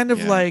always kind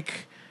of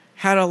like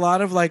had a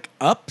lot of like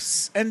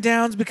ups and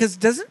downs because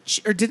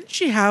didn't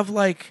she have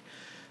like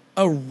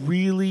a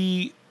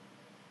really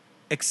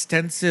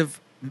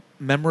extensive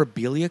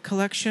memorabilia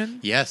collection?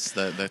 Yes,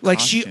 the like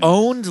costumes. she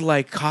owned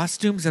like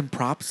costumes and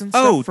props and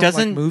stuff from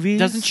like movies.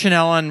 Doesn't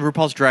Chanel on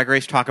RuPaul's Drag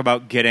Race talk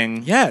about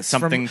getting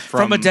something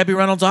from a Debbie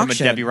Reynolds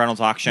auction?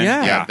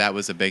 Yeah, that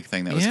was a big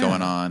thing that was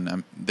going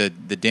on. The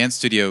dance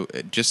studio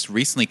just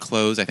recently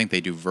closed. I think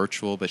they do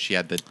virtual, but she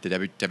had the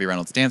Debbie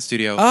Reynolds dance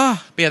studio.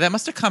 But yeah, that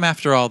must have come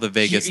after all the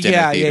Vegas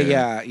dinner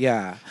theater.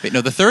 Yeah. But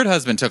no, the third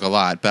husband took a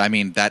lot, but I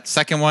mean that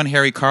second one,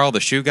 Harry Carl, the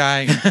shoe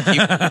guy,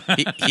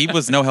 he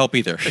was no help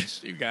either.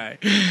 Shoe guy.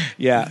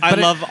 Yeah, I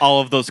love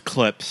all of those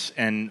clips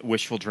and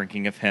wishful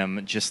drinking of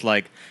him. Just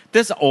like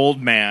this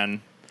old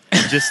man,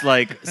 just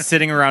like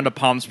sitting around a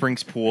Palm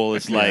Springs pool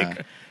is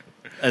like,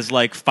 as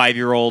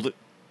 5-year-old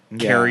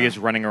Carrie is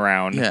running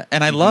around. Yeah,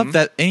 and I love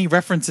that any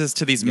references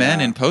to these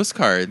men in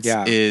Postcards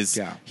is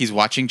he's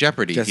watching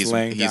Jeopardy. Just he's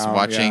down,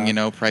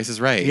 watching, Price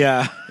is Right.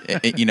 Yeah.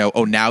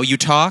 Now you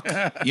talk,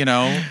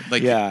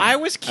 like I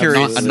was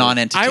curious. A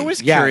non-entity. I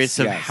was curious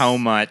of how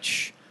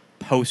much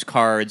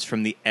Postcards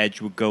from the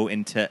Edge would go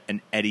into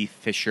an Eddie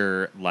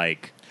Fisher,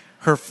 like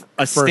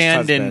a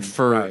stand-in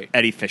for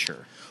Eddie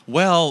Fisher.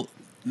 Well,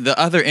 the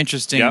other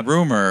interesting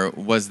rumor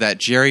was that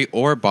Jerry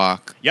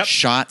Orbach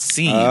shot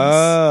scenes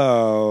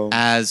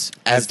as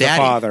the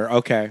Daddy. father.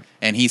 Okay,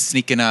 and he's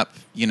sneaking up,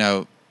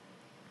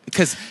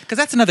 because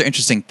that's another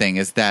interesting thing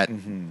is that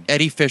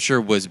Eddie Fisher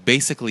was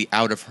basically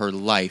out of her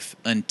life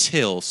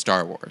until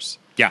Star Wars.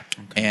 Yeah,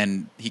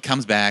 and he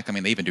comes back. I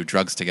mean, they even do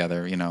drugs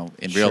together, in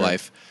real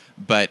life.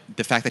 But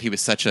the fact that he was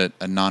such a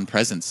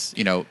non-presence,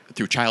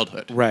 through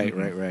childhood. Right.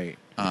 And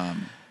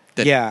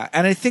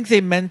I think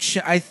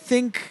I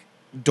think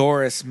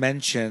Doris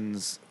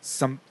mentions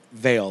some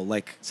veil,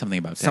 like something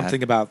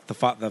about the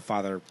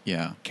father.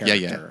 Character.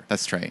 Yeah,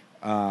 that's right.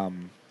 But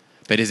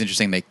it is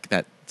interesting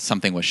that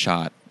something was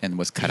shot and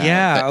was cut out.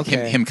 Yeah,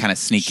 Him kind of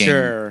sneaking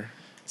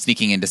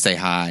sneaking in to say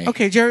hi.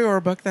 Okay, Jerry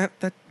Orbach.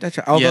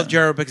 Although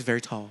Jerry Orbach is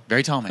very tall.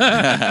 Very tall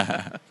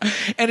man.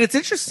 And it's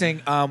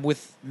interesting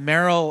with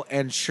Meryl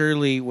and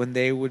Shirley when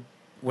they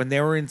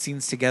were in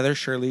scenes together.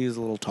 Shirley is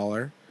a little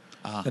taller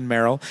than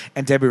Meryl,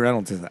 and Debbie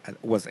Reynolds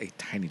was a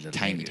tiny little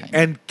tiny.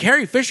 And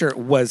Carrie Fisher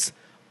was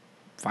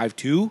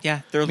 5'2".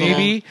 Yeah, they're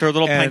maybe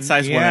little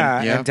pint-sized women.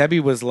 Yeah, and Debbie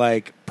was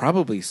like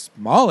probably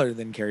smaller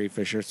than Carrie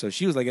Fisher, so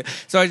she was like.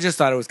 So I just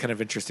thought it was kind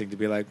of interesting to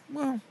be like,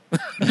 well,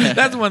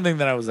 that's one thing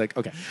that I was like,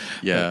 okay,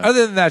 yeah. But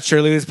other than that,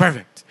 Shirley was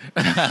perfect.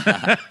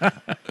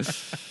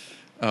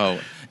 Oh,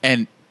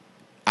 and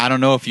I don't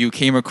know if you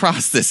came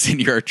across this in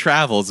your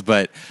travels,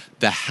 but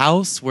the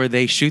house where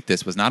they shoot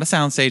this was not a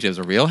soundstage; it was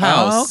a real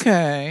house. Oh,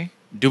 okay.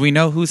 Do we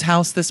know whose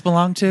house this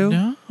belonged to?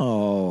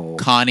 No.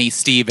 Connie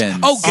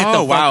Stevens.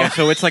 Wow.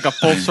 So it's like a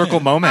full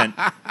circle moment.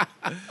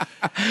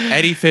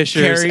 Eddie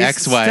Fisher's Carrie's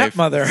ex-wife.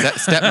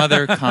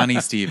 stepmother. Connie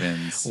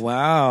Stevens.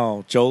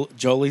 Wow.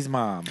 Jolie's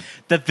mom.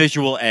 The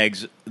visual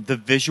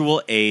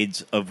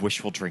aids of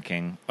wishful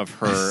drinking of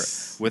her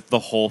with the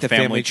whole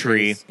family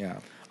tree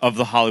of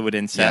the Hollywood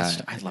incest.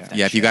 Yeah. I love that.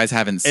 Yeah, if you guys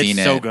haven't seen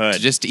it's it, so good.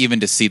 Just even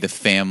to see the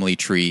family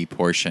tree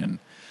portion,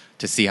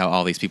 to see how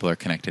all these people are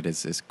connected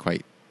is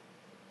quite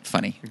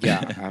funny.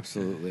 Yeah,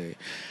 absolutely.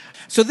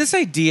 So this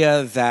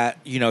idea that,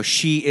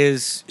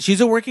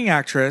 she's a working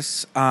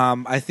actress.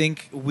 I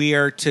think we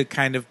are to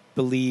kind of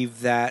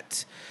believe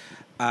that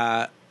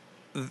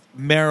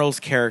Meryl's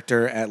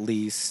character, at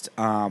least,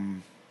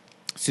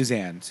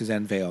 Suzanne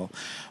Vale,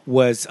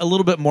 was a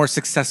little bit more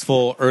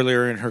successful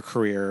earlier in her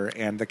career,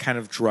 and the kind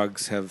of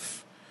drugs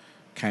have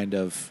kind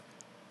of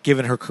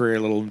given her career a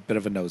little bit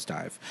of a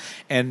nosedive.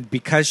 And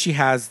because she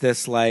has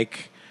this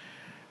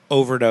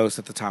overdose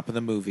at the top of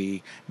the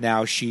movie,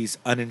 now she's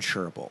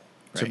uninsurable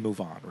to move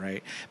on,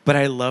 right? But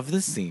I love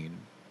the scene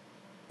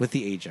with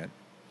the agent,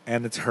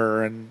 and it's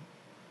her and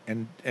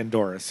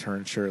Doris, her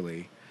and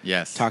Shirley,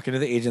 talking to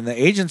the agent. The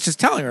agent's just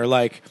telling her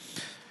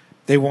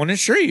they won't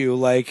insure you,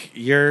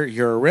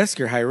 you're a risk,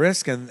 you're high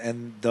risk,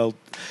 and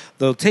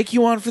they'll take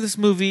you on for this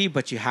movie,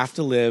 but you have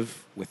to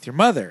live with your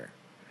mother.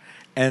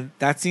 And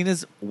that scene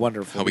is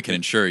wonderful. How we can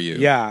insure you.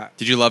 Yeah.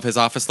 Did you love his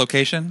office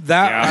location?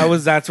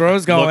 That's where I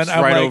was going. Looks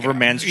right over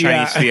Man's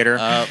Chinese Theater.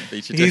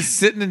 He's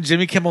sitting in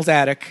Jimmy Kimmel's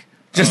attic.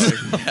 Just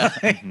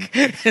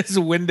his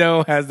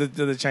window has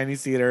the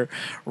Chinese theater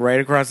right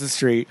across the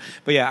street.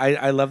 But yeah,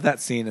 I love that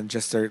scene and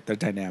just their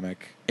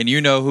dynamic. And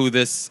you know who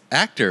this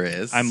actor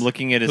is? I'm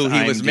looking at his who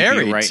he was IMDb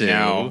married right to.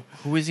 now.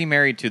 Who is he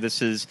married to?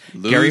 This is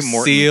Gary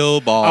Morton.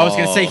 Lucille Ball. I was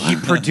going to say he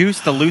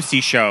produced the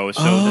Lucy show.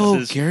 So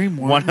this is Gary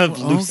Morton. one of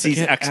Lucy's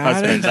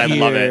ex-husbands. I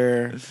love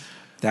it.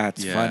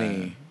 That's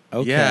funny.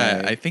 Okay.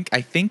 Yeah, I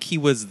think he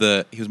was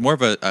more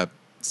of a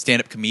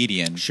stand-up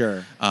comedian.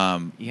 Sure.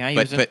 He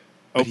was an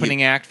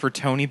opening act for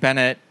Tony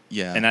Bennett.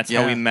 Yeah. And that's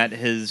how he met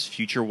his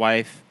future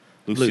wife,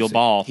 Lucille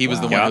Ball. He was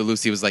the one who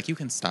Lucy was like, you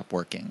can stop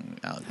working.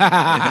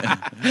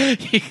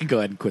 You can go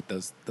ahead and quit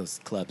those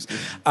clubs.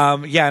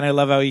 And I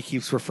love how he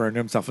keeps referring to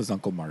himself as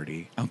Uncle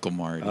Marty. Uncle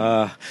Marty.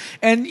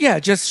 And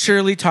just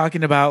Shirley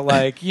talking about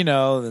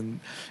and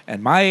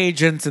my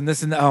agents and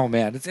this and that. Oh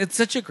man, it's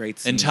such a great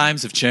scene. And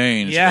times have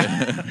changed.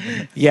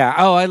 Yeah. Yeah.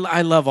 Oh,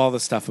 I love all the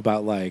stuff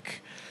about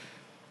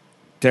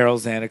Daryl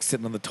Zanuck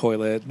sitting on the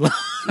toilet.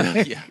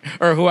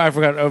 Or who I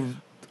forgot,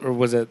 or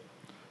was it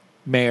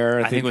Mayor?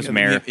 I think it was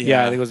Mayor.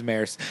 Yeah, I think it was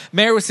Mayor.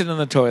 Mayor was sitting on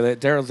the toilet.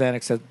 Daryl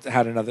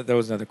Zanuck there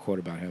was another quote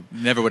about him.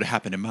 Never would have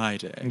happened in my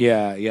day.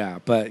 Yeah.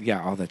 But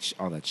yeah, all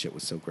that shit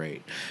was so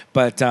great.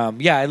 But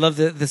I love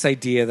this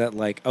idea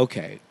that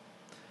okay,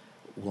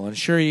 we'll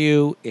insure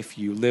you if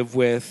you live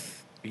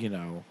with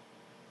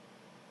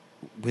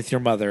with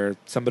your mother,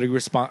 somebody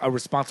a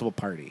responsible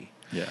party.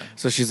 Yeah.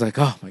 So she's like,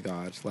 oh my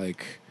God,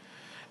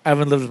 I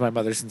haven't lived with my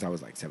mother since I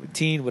was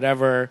 17,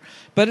 whatever.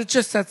 But it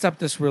just sets up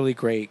this really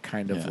great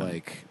kind of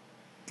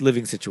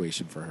living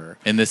situation for her.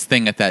 And this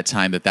thing at that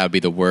time that would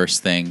be the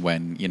worst thing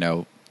when,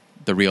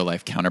 the real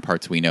life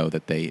counterparts we know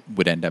that they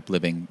would end up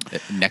living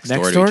next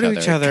door to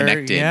each other.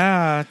 Connected.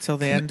 Yeah, till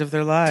the end of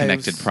their lives.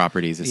 Connected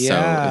proproperties is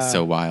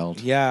so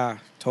wild. Yeah,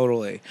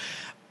 totally.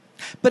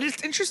 But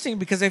it's interesting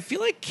because I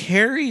feel like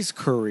Carrie's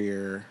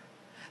career,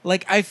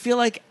 I feel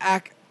like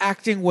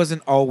acting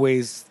wasn't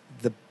always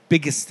the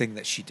biggest thing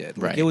that she did.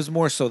 It was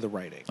more so the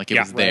writing. It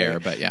was there,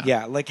 but yeah.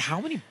 Yeah,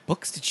 how many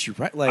books did she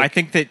write? I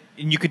think that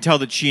you could tell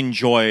that she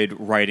enjoyed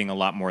writing a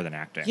lot more than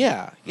acting.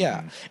 Yeah.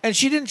 And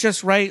she didn't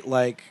just write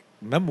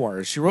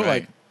memoirs. She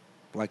wrote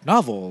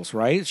novels,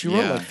 right? She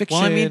wrote fiction.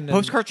 Well, I mean,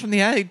 Postcards from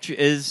the Edge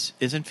is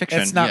in fiction.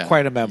 It's not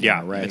quite a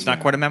memoir, right? It's not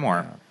quite a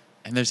memoir. Yeah.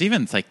 And there's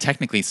even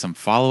technically some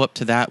follow-up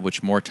to that,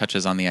 which more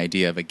touches on the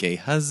idea of a gay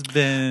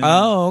husband.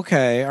 Oh,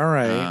 okay. All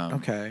right.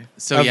 Okay.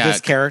 So of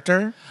this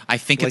character? I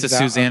think it's a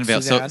Suzanne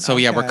Vale. So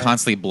okay. We're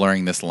constantly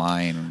blurring this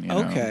line.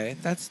 Okay.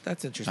 That's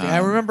interesting. I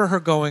remember her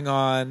going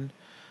on,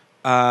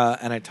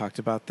 and I talked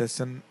about this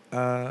in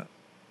our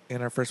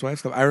First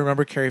Wives Club. I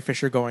remember Carrie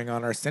Fisher going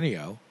on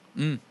Arsenio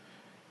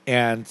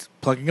and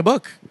plugging a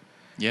book.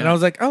 Yeah. And I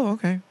was like, oh,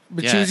 okay.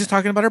 But she was just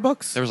talking about her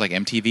books. There was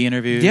MTV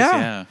interviews.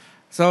 Yeah.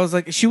 So I was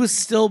like, she was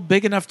still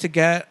big enough to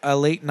get a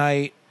late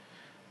night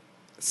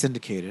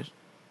syndicated.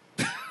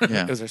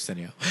 Yeah. It was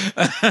Arsenio.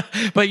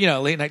 But,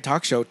 late night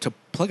talk show to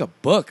plug a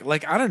book.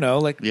 Like, I don't know.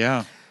 Like,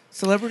 Yeah.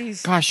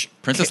 celebrities. Gosh,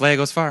 Princess Leia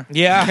goes far.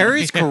 Yeah.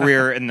 Carrie's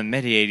career in the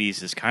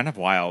mid-'80s is kind of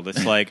wild.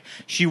 It's like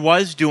she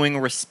was doing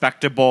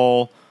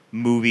respectable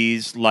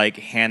movies like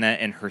Hannah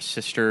and Her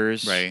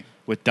Sisters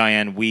with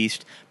Diane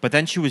Wiest, but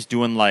then she was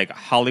doing like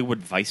Hollywood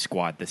Vice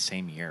Squad the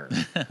same year.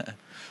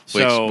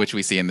 Which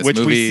we see in this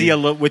movie.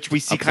 Which we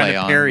see kind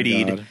of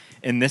parodied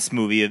in this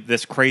movie,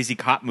 this crazy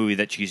cop movie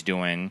that she's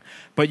doing.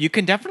 But you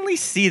can definitely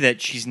see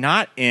that she's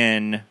not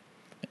in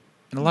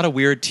a lot of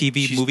weird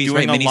TV movies,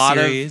 doing right? a lot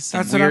of miniseries.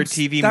 That's weird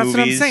TV that's movies.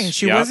 what I'm saying.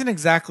 She wasn't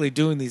exactly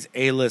doing these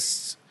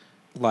A-list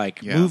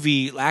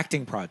movie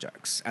acting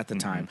projects at the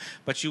time,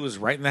 but she was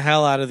writing the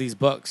hell out of these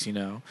books,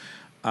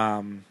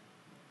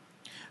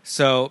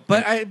 So,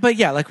 but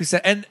yeah, like we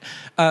said, and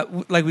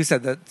like we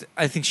said, that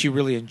I think she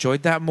really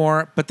enjoyed that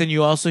more. But then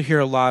you also hear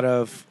a lot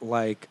of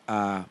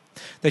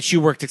that she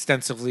worked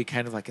extensively,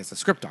 kind of like as a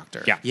script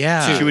doctor.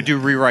 Yeah. So she would do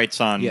rewrites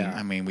on. Yeah.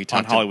 I mean, we on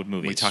talked Hollywood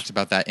movies. We talked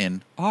about that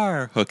in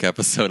our Hook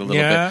episode a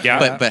little bit.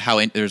 Yeah. But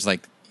how there's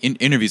like in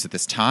interviews at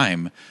this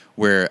time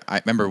where I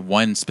remember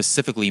one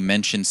specifically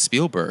mentioned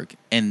Spielberg,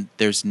 and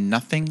there's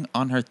nothing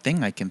on her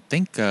thing I can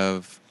think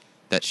of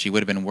that she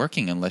would have been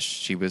working unless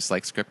she was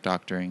like script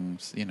doctoring,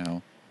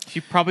 She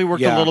probably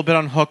worked a little bit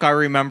on Hook. I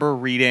remember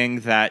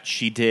reading that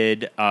she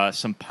did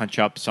some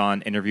punch-ups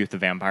on Interview with the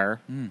Vampire.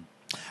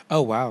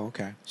 Oh, wow.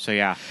 Okay. So,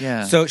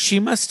 yeah. So she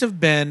must have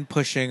been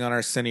pushing on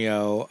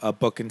Arsenio a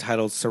book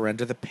entitled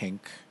Surrender the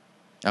Pink.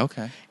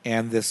 Okay.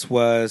 And this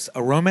was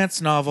a romance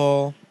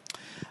novel,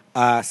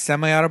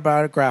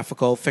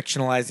 semi-autobiographical,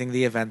 fictionalizing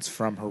the events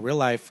from her real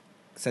life,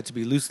 said to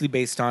be loosely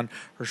based on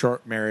her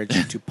short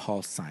marriage to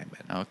Paul Simon.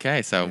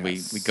 Okay, so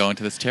we go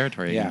into this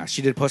territory. Yeah,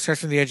 she did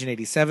Postcards from the Edge in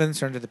 87,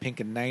 Surrender the Pink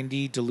in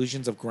 90,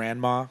 Delusions of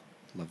Grandma.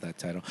 Love that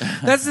title.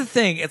 That's the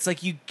thing. It's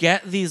like you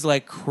get these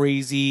like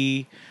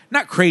crazy,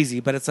 not crazy,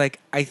 but it's like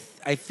I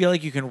feel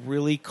like you can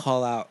really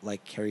call out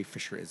like Carrie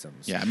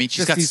Fisher-isms. Yeah, I mean,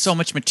 she's got so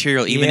much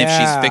material, even if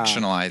she's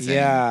fictionalizing.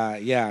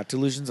 Yeah.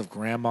 Delusions of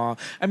Grandma.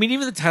 I mean,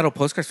 even the title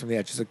Postcards from the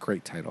Edge is a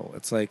great title.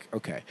 It's like,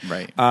 okay.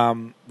 Right.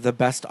 The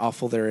Best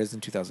Awful There Is in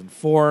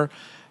 2004.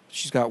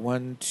 She's got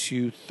 1,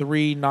 2,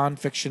 3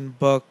 nonfiction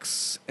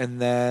books,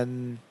 and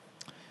then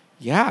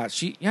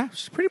she's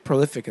pretty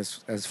prolific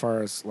as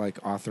far as like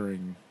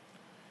authoring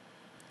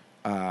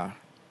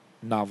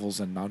novels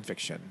and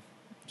nonfiction.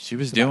 She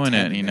was doing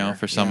it,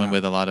 for someone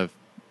with a lot of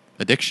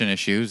addiction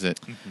issues.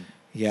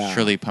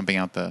 Surely pumping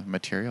out the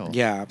material.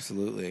 Yeah,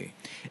 absolutely.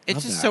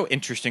 It's just so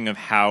interesting of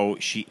how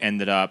she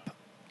ended up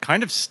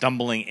kind of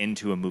stumbling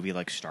into a movie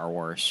like Star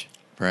Wars.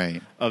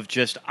 Right. Of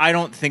just, I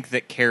don't think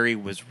that Carrie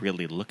was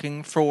really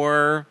looking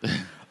for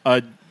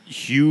a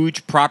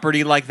huge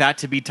property like that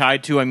to be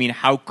tied to. I mean,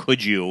 how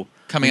could you?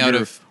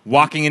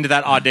 Walking into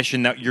that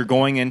audition that you're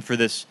going in for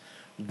this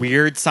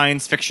weird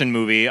science fiction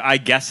movie, I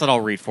guess that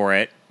I'll read for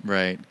it.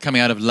 Right.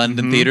 Coming out of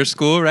London theater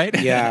school, right?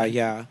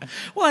 Yeah.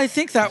 Well, I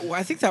think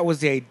that was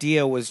the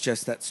idea, was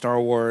just that Star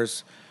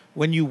Wars,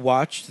 when you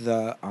watched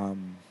the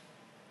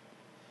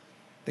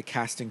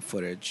casting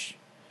footage.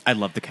 I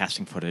love the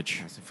casting footage.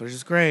 Casting footage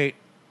is great.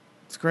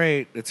 It's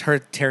great. It's her,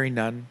 Terry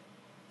Nunn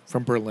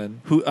from Berlin,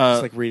 who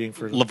it's like reading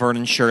for Laverne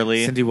and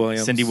Shirley, Cindy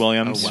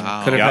Williams. Oh,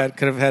 wow.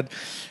 Could have had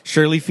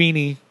Shirley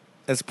Feeney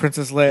as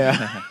Princess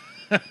Leia.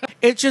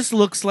 It just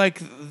looks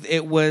like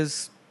it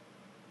was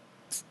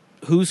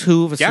who's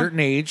who of a certain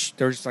age.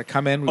 They're just like,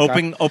 come in.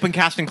 Open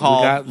casting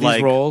call. We got these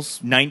like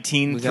roles.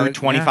 19 through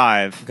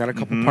 25. We got a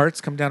couple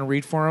parts. Come down and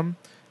read for them.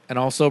 And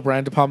also,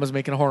 Brian De Palma's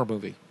making a horror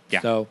movie. Yeah.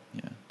 So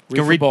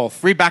read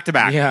both. Read back to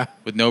back. Yeah.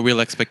 With no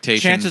real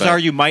expectation. Chances are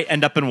you might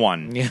end up in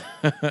one. Yeah.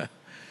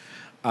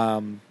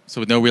 So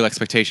with no real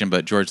expectation,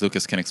 but George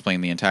Lucas can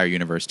explain the entire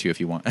universe to you if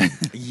you want.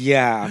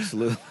 Yeah,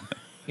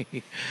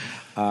 absolutely.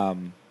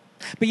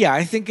 But yeah,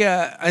 I don't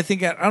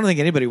think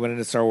anybody went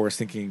into Star Wars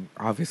thinking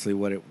obviously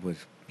what it would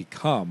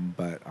become,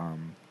 but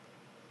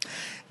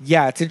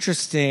yeah, it's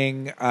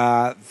interesting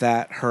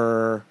that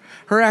her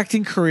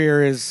acting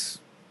career is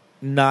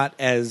not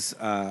as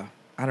I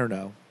don't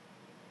know.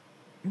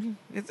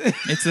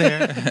 It's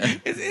there.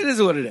 It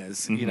is what it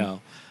is, you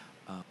know.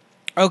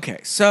 Okay,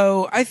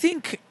 so I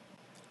think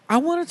I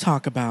want to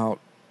talk about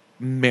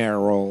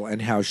Meryl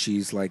and how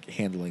she's like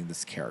handling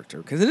this character,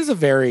 because it is a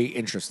very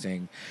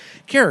interesting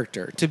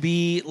character to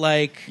be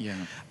like.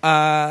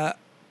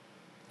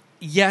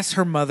 Yes,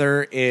 her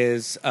mother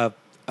is a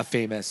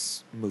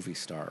famous movie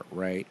star,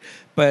 right?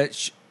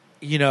 But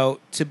I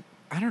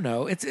don't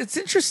know. It's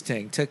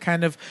interesting to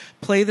kind of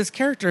play this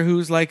character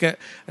who's like an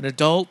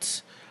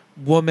adult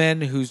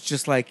woman who's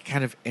just like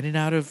kind of in and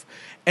out of,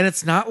 and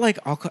it's not like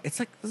alcohol. It's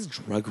like this is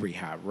drug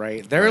rehab,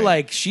 right? They're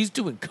like, she's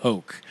doing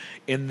coke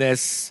in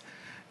this.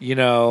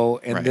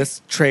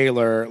 This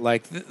trailer,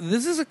 like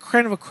this is a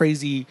kind of a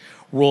crazy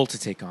role to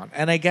take on.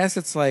 And I guess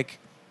it's like,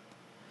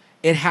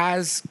 it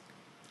has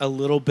a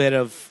little bit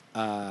of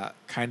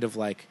kind of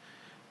like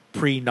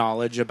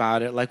pre-knowledge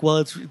about it. Like, well,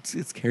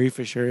 it's Carrie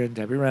Fisher and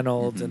Debbie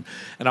Reynolds and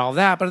all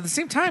that. But at the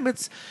same time,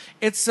 it's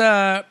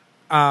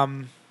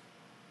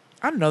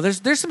I don't know.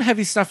 There's some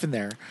heavy stuff in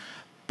there,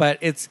 but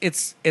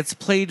it's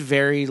played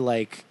very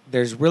like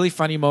there's really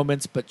funny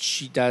moments, but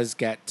she does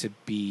get to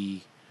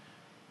be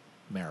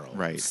Meryl,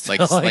 right?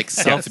 Still, Like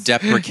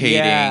self-deprecating,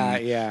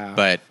 yeah.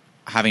 But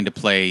having to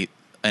play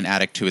an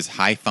addict who is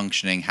high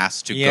functioning,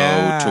 has to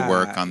go to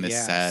work on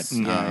this set,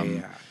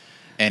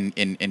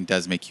 and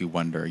does make you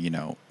wonder. You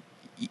know,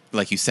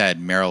 like you said,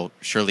 Meryl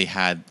surely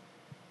had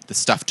the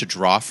stuff to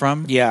draw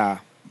from. Yeah,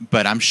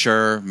 but I'm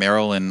sure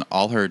Meryl in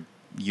all her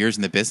years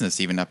in the business,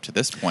 even up to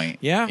this point,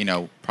 you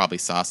know, probably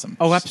saw some.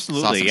 Oh,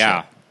 absolutely,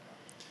 shit.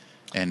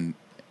 And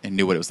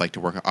knew what it was like to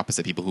work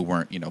opposite people who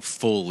weren't, you know,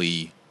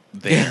 fully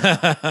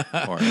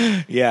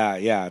there.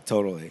 Yeah,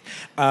 totally.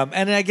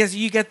 And I guess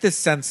you get this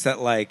sense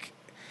that like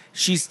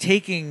she's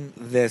taking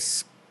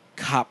this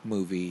cop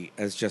movie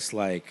as just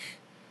like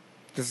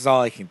this is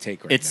all I can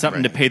take right now. It's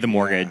something to pay the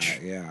mortgage.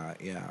 Yeah.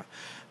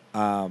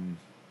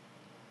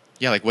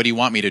 Yeah, like what do you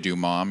want me to do,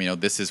 Mom? You know,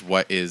 this is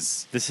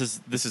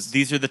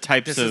these are the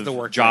types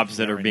of jobs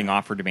that are being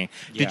offered to me.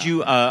 Yeah. Did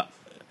you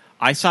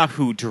I saw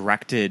who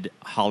directed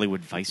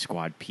Hollywood Vice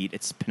Squad, Pete.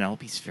 It's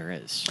Penelope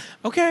Spheres.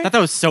 Okay. I thought that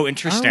was so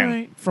interesting. All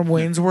right. From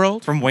Wayne's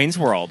World? From Wayne's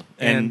World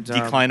and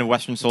Decline of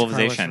Western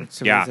Civilization.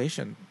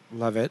 Civilization. Yeah.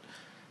 Love it.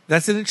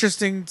 That's an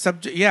interesting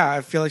subject. Yeah,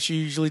 I feel like she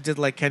usually did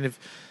like kind of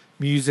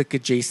music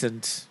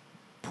adjacent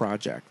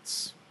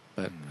projects.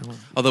 But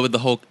although with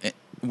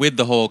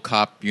the whole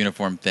cop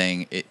uniform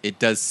thing, it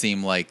does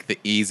seem like the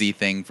easy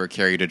thing for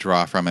Carrie to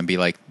draw from and be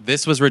like,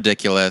 this was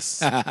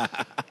ridiculous.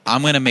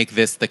 I'm going to make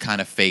this the kind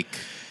of fake,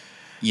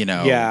 you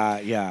know.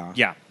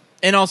 Yeah.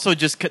 And also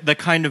just the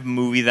kind of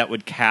movie that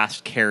would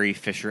cast Carrie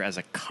Fisher as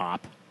a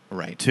cop.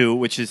 Right. Too,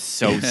 which is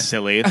so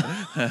silly.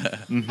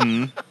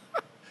 Mm-hmm.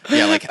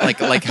 Yeah,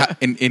 like how,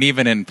 and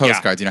even in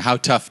Postcards, you know, how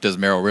tough does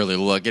Meryl really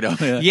look? You know.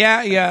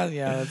 Yeah,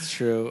 that's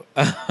true.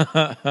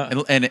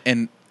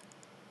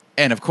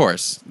 And of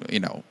course, you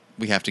know,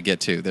 we have to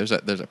get to there's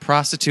a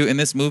prostitute in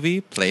this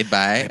movie played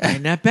by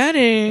Annette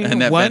Bening.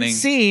 Annette One Bening.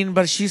 scene,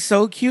 but she's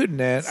so cute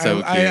in it.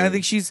 So I cute.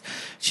 think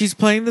she's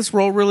playing this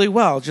role really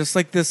well. Just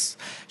like this,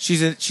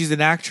 she's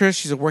an actress.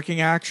 She's a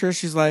working actress.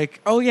 She's like,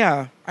 oh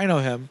yeah, I know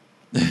him.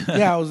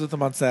 Yeah, I was with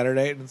him on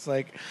Saturday, and it's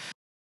like.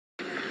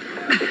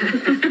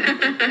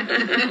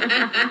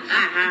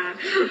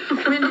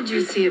 When did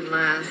you see him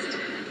last?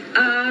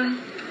 I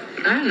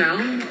don't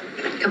know.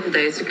 A couple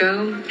days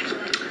ago.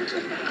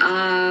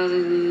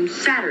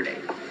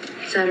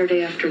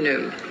 Saturday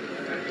afternoon.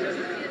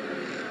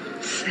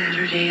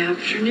 Saturday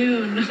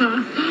afternoon.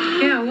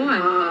 Yeah,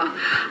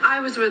 why? I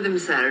was with him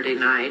Saturday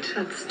night.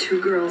 That's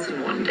 2 girls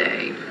in one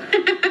day.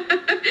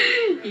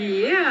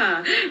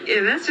 yeah,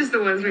 that's just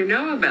the ones we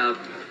know about.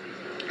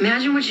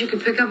 Imagine what you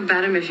could pick up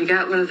about him if you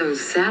got one of those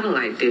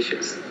satellite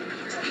dishes.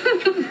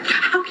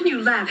 How can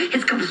you laugh?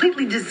 It's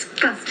completely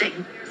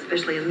disgusting,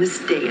 especially in this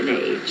day and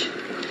age.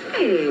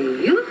 Hey,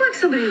 you look like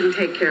somebody who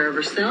can take care of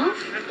herself.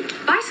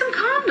 Buy some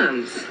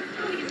condoms.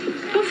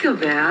 Don't feel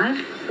bad.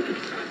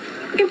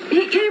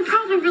 He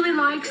probably really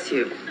likes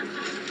you.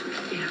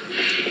 Yeah.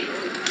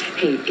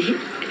 Hey, he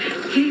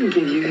didn't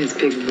give you his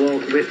big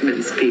Walt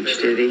Whitman speech,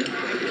 did he?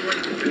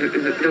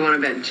 The one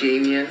about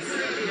genius?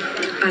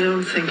 I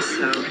don't think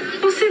so.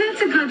 Well, see,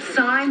 that's a good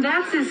sign.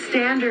 That's his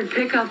standard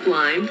pickup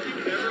line.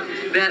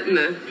 That and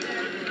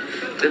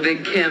the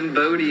big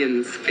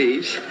Cambodian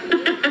speech.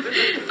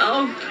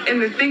 Oh,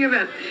 and the thing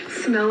about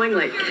smelling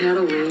like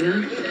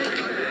Catalina.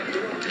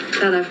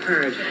 That I've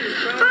heard.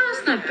 Well,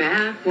 it's not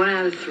bad. 1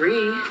 out of 3.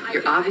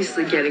 You're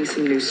obviously getting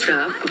some new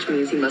stuff, which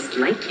means he must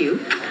like you.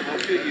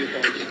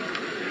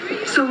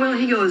 So, well,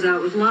 he goes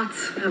out with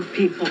lots of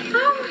people.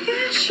 Oh,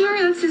 yeah, sure.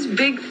 That's his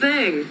big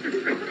thing.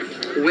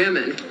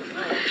 Women.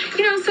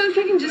 You know, so if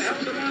you can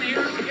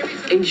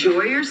just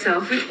enjoy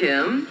yourself with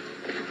him,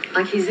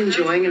 like he's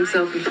enjoying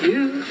himself with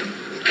you.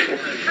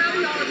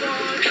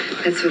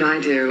 That's what I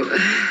do.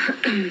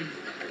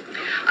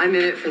 I'm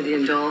in it for the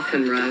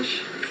endorphin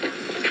rush.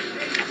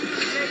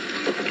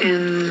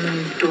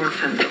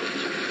 Endorphin.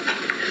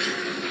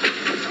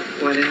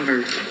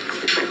 Whatever.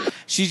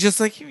 She's just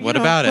like, what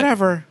about it?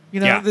 Whatever. You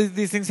know,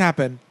 these things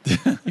happen.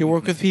 You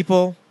work with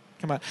people.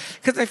 Come on.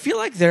 Because I feel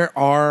like there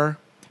are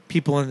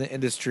people in the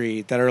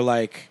industry that are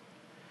like,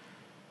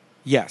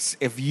 yes,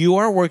 if you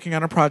are working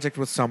on a project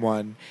with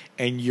someone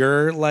and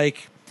you're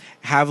like,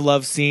 have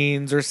love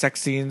scenes or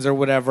sex scenes or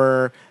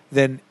whatever,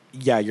 then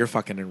yeah, you're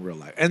fucking in real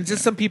life. And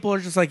just some people are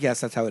just like,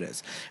 yes, that's how it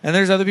is. And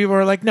there's other people who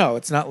are like, no,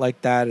 it's not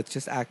like that. It's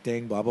just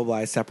acting, blah, blah, blah.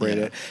 I separate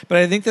it. But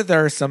I think that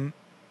there are some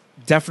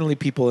definitely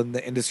people in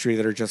the industry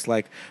that are just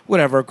like,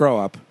 whatever, grow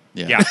up.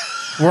 Yeah.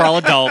 We're all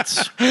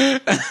adults.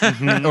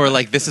 Mm-hmm. Or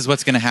like, this is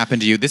what's going to happen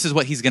to you. This is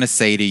what he's going to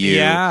say to you.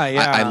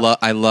 Yeah.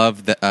 I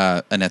love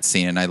the Annette's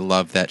scene, and I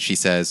love that she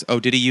says, oh,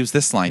 did he use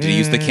this line? Did he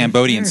use the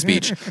Cambodian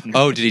speech?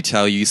 Oh, did he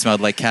tell you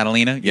smelled like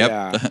Catalina? Yep.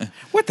 Yeah.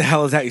 What the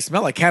hell is that? You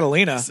smell like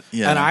Catalina?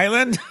 Yeah. An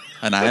island?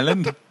 An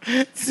island?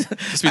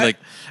 Just be like,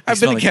 I've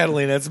been to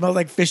Catalina. It smells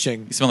like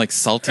fishing. You smell like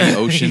salty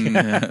ocean.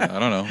 I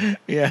don't know.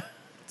 Yeah.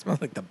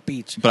 smells like the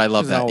beach. But I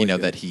love Which is that, always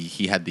good. that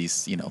he had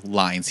these,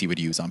 lines he would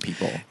use on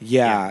people.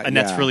 Yeah, and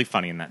that's really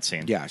funny in that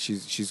scene. Yeah,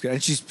 she's good,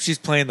 and she's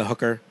playing the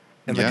hooker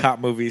in the Yeah. cop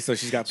movie, so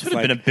she's got this, Would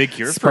have like, been a big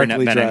year for Annette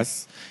sparkly Bening.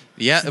 dress.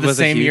 Yeah, It's it the was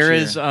same a huge year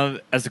year.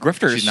 as the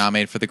Grifters. She's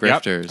nominated for the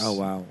Yep. Grifters. Oh,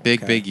 wow. Big,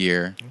 Okay. big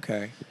year.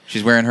 Okay.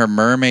 She's wearing her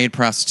mermaid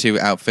prostitute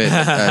outfit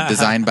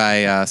designed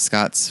by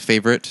Scott's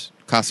favorite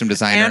costume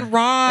designer. Anne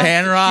Roth.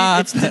 Anne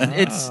Roth.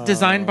 It's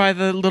designed by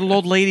the little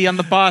old lady on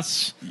the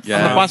bus.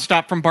 Yeah. On the bus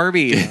stop from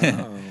Barbie.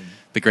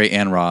 The great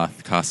Anne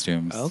Roth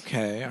costumes.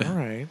 Okay, all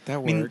right, that I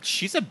works. mean,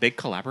 she's a big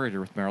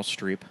collaborator with Meryl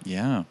Streep.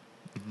 Yeah.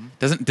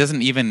 Doesn't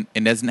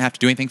have to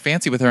do anything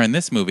fancy with her in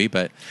this movie,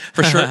 but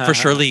for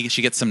Shirley,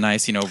 she gets some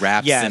nice,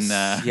 wraps yes,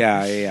 and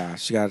yeah.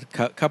 She got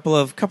a couple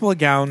of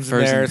gowns in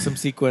Furs there, and- some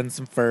sequins,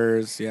 some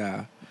furs.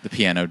 Yeah. the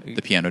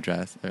piano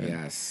dress.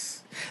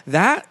 Yes.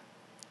 That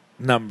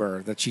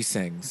number that she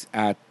sings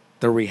at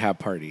the rehab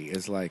party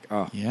is like,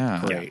 oh,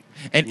 Yeah. great.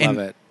 And Love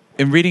it.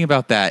 In reading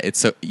about that, it's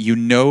so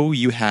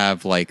you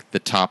have like the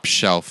top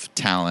shelf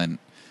talent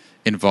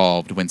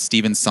involved when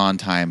Stephen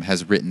Sondheim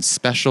has written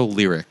special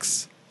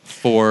lyrics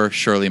for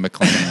Shirley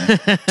MacLaine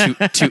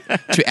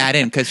to add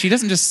in, because she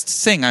doesn't just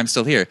sing "I'm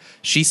Still Here."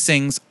 She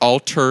sings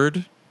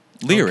altered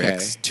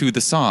lyrics to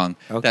the song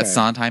that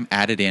Sondheim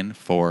added in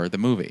for the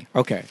movie.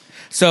 Okay.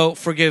 So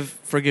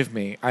forgive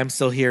me. I'm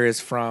Still Here is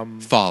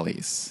from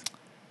Follies.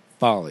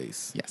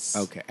 Yes.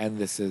 Okay. And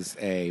this is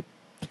a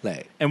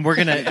play. And we're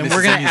gonna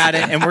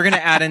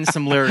add in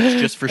some lyrics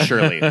just for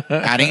Shirley.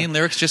 Adding in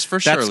lyrics just for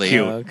That's Shirley.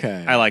 cute.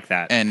 Okay. I like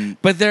that.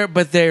 And But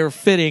they're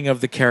fitting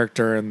of the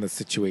character and the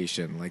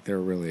situation. Like they're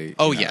really.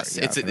 oh yeah, yes,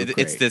 yeah, it's they're it's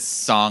great. this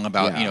song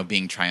about Yeah.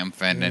 being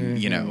triumphant and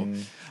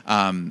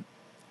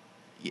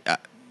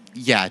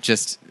yeah,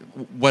 just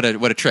what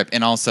a trip.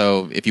 And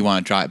also, if you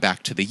want to draw it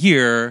back to the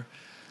year,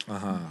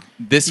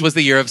 this was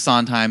the year of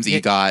Sondheim's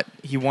EGOT.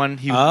 He won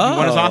his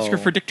Oscar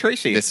for Dick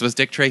Tracy. This was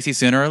Dick Tracy.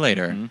 Sooner or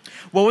later,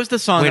 What was the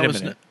song? Wait that a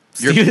was minute.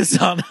 Your- Stephen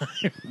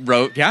Sondheim.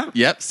 wrote. Yeah.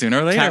 Yep.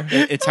 Sooner or later,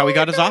 It's how he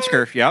got his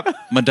Oscar. Yep.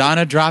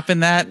 Madonna dropping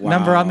that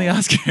number on the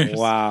Oscars.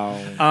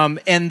 Wow.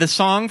 And the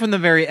song from the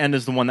very end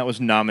is the one that was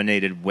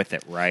nominated with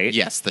it, right?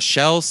 Yes, the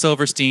Shel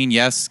Silverstein.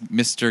 Yes,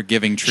 Mr.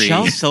 Giving Tree.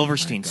 Shel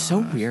Silverstein. So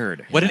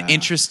weird. What an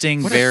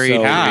interesting, What a varied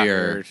so career.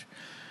 weird.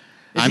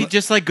 Is he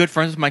just like good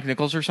friends with Mike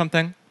Nichols or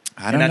something?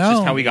 I don't and know. that's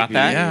just how we got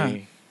that? Yeah.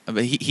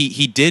 But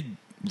he did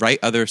write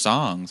other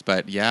songs,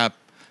 but yeah,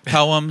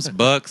 poems,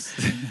 books.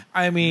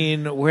 I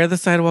mean, Where the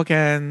Sidewalk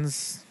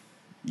Ends,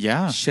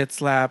 Yeah. shit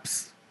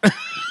slaps.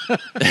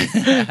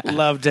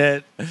 Loved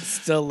it.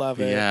 Still love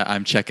it. Yeah,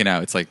 I'm checking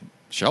out. It's like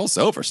Shel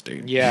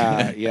Silverstein.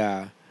 Yeah,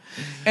 yeah.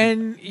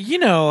 And you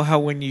know how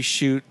when you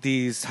shoot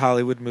these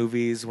Hollywood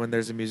movies, when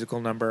there's a musical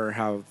number,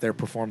 how they're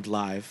performed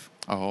live.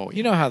 Oh,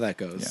 You know how that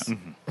goes. Yeah.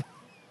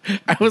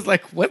 I was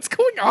like, what's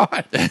going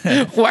on?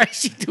 Why is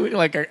she doing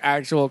like an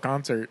actual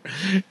concert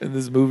in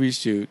this movie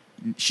shoot?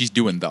 she's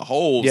doing the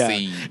whole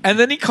scene. And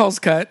then he calls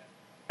cut,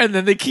 and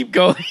then they keep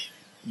going.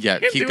 Yeah,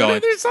 and keep do going.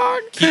 another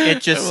song.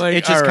 It just I'm like,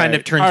 it just all kind right,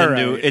 of turns all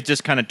into right. it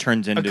just kind of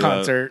turns into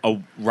concert. a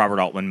Robert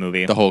Altman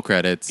movie. The whole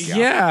credits.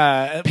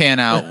 Yeah. Pan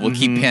out. We'll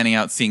keep panning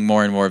out, seeing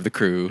more and more of the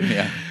crew.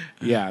 Yeah.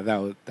 Yeah, that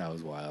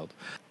was wild.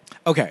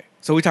 Okay,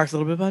 so we talked a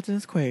little bit about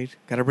Dennis Quaid.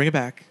 Got to bring it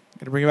back.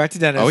 Got to bring it back to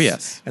Dennis. Oh,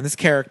 yes. And this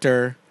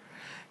character,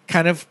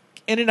 kind of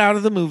in and out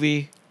of the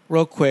movie,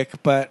 real quick.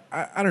 But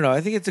I don't know.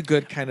 I think it's a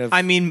good kind of.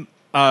 I mean,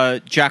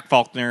 Jack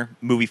Faulkner,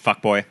 movie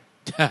fuckboy.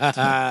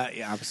 Yeah,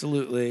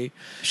 absolutely.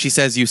 She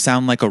says you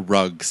sound like a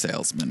rug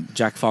salesman.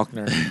 Jack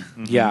Faulkner.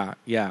 Yeah,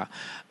 yeah.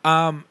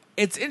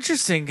 It's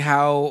interesting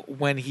how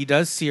when he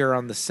does see her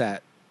on the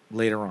set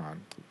later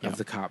on of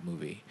the cop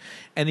movie,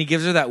 and he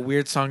gives her that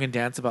weird song and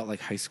dance about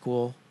like high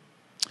school.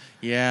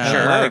 Yeah. And,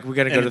 Sure. like, we're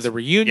gonna go And to it's- the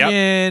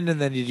reunion, and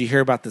then did you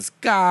hear about this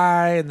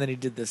guy? And then he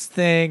did this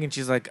thing, and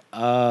she's like,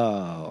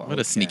 "Oh, What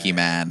a sneaky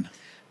man.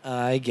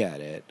 I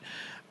get it."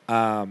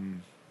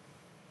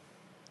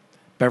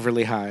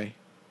 Beverly High.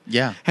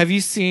 Yeah. Have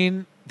you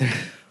seen?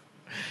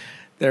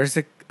 There's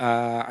a.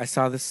 I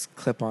saw this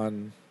clip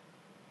on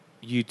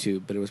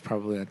YouTube, but it was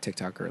probably on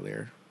TikTok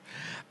earlier.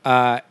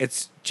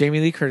 It's Jamie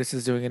Lee Curtis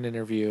is doing an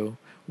interview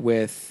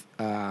with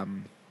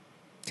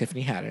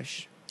Tiffany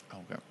Haddish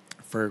Okay.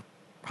 for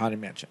Haunted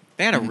Mansion.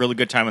 They had a really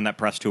good time on that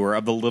press tour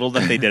of the little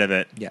that they did of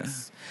it.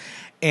 Yes.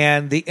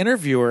 And the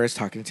interviewer is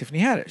talking to Tiffany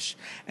Haddish.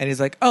 And he's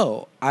like,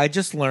 oh, I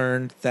just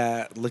learned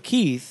that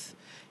Lakeith,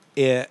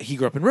 he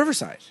grew up in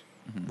Riverside,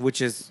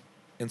 which is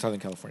in Southern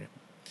California.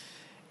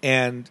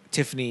 And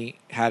Tiffany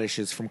Haddish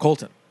is from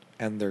Colton.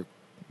 And they're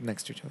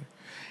next to each other.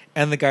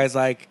 And the guy's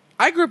like,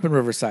 I grew up in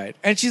Riverside.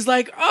 And she's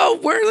like, oh,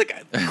 where? Like,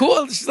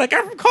 cool. She's like,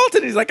 I'm from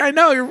Colton. He's like, I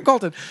know, you're from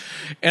Colton.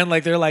 And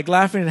like, they're like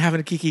laughing and having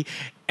a kiki.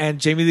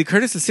 And Jamie Lee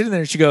Curtis is sitting there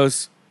and she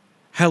goes,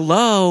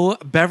 hello,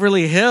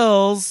 Beverly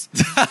Hills.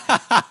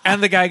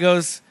 And the guy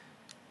goes,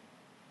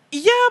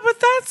 yeah, but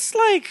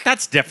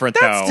that's different,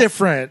 that's though.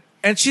 different.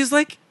 And she's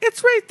like,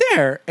 it's right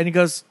there. And he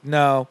goes,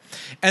 no.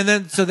 And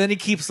then, so then he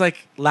keeps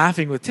like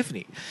laughing with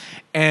Tiffany.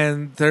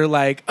 And they're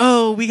like,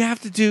 oh, we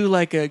have to do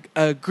like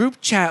a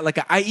group chat, like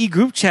an IE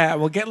group chat.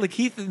 We'll get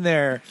Lakeith in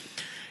there.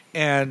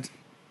 And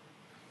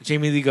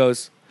Jamie Lee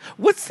goes,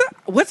 what's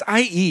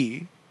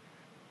IE?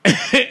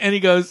 And he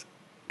goes,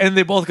 and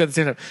they both go at the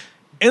same time,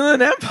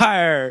 Inland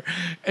Empire.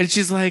 And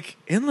she's like,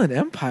 Inland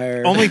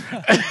Empire? Only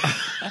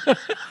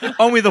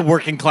the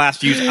working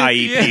class use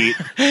IE, Pete.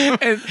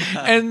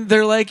 And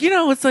they're like,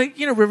 it's like,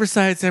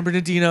 Riverside, San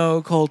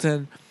Bernardino,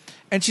 Colton.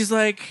 And she's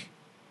like,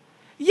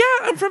 yeah,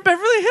 I'm from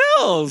Beverly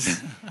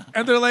Hills.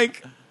 And they're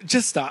like,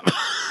 just stop.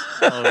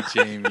 Oh,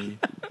 Jamie.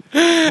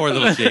 Poor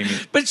little Jamie.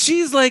 But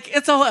she's like,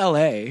 it's all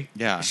LA.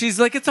 Yeah. She's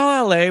like, it's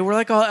all LA. We're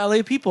like all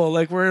LA people.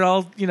 Like, we're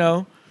all,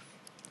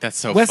 That's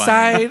so West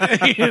funny.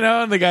 Side,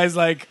 and the guy's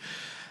like,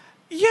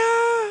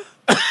 yeah.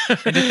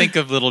 And to think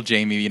of little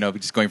Jamie,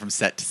 just going from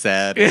set to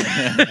set.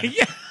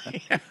 Yeah,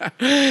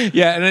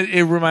 and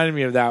it reminded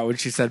me of that when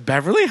she said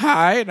Beverly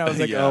High, and I was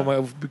like, oh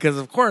my, because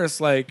of course,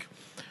 like,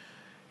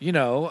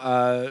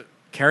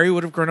 Carrie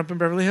would have grown up in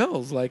Beverly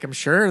Hills. Like, I'm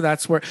sure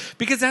that's where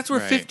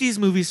 50s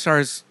movie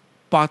stars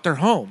bought their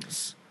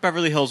homes.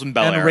 Beverly Hills and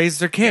Bel Air. And raised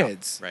their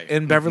kids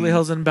in Beverly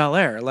Hills and Bel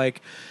Air.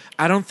 Like,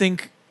 I don't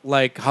think,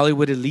 like,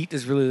 Hollywood elite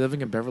is really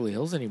living in Beverly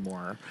Hills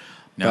anymore.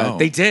 No. But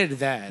they did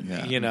then,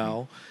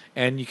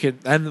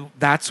 and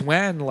that's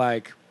when,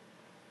 like,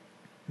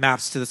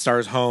 maps to the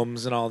stars'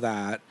 homes and all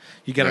that.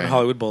 You get on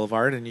Hollywood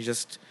Boulevard and you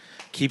just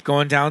keep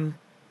going down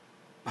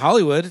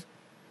Hollywood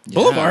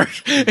Boulevard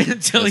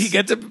until you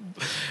get to,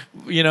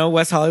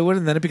 West Hollywood,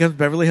 and then it becomes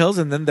Beverly Hills,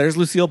 and then there's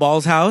Lucille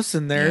Ball's house,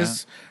 and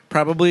there's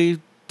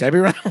probably Debbie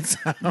Reynolds'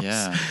 house.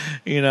 Yeah.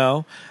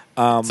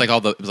 It's like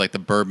it was like the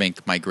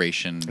Burbank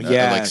migration,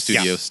 like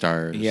studio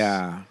stars.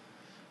 Yeah.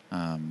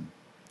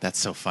 That's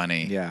so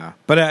funny. Yeah.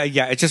 But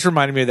it just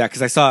reminded me of that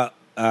because I saw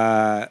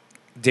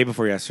day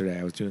before yesterday,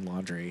 I was doing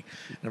laundry,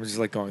 and I was just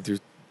like going through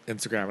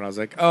Instagram, and I was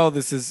like, oh,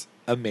 this is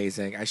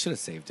amazing. I should have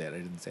saved it. I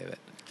didn't save it.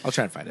 I'll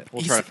try and find it.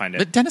 We'll try to find it.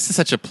 But Dennis is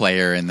such a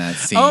player in that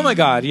scene. Oh my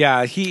God,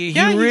 yeah, he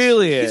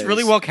really is. He's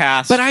really well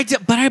cast. But I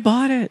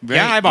bought it.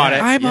 Yeah, I bought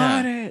it. I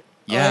bought it.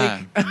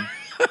 Yeah.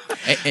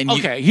 And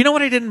okay, you know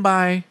what I didn't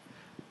buy?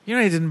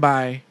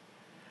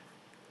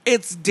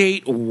 It's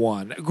date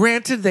one.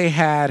 Granted, they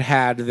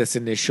had this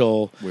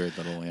initial weird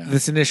little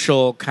this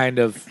initial kind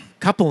of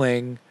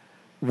coupling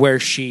where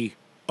she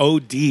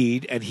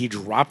OD'd and he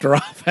dropped her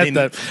off at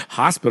the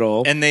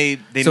hospital, and they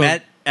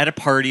met at a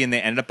party, and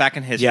they ended up back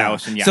in his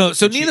house. And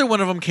so neither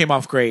one of them came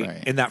off great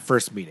in that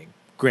first meeting.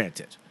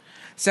 Granted,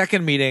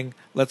 second meeting,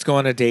 let's go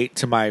on a date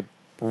to my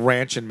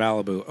ranch in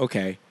Malibu.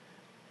 Okay,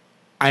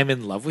 I'm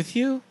in love with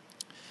you.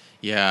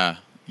 Yeah.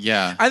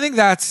 I think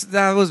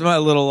that was my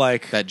little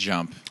like that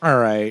jump. All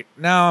right,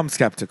 now I'm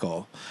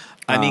skeptical.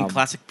 I mean,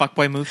 classic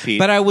fuckboy move, Pete.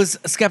 But I was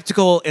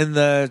skeptical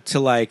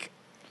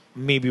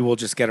maybe we'll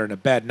just get her in a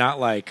bed, not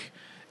like.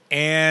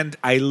 And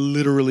I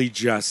literally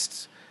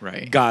just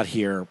got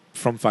here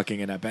from fucking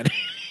in a bed.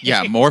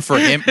 Yeah, more for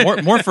him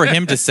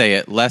to say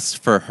it, less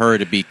for her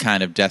to be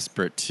kind of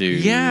desperate to.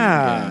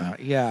 Yeah.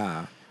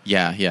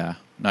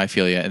 No, I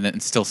feel you, and then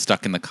still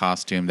stuck in the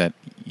costume that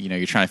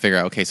you're trying to figure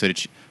out. Okay, so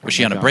was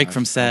she on a break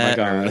from set?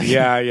 Oh my God.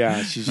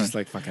 Yeah. She's just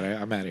like, fuck it,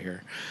 I'm out of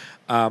here.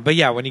 But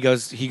yeah, when he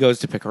goes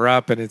to pick her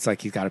up, and it's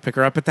like he's got to pick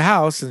her up at the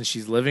house, and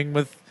she's living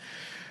with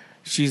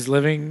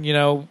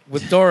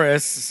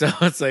Doris. So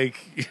it's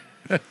like,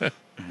 oh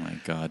my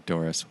God,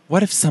 Doris!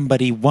 What if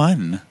somebody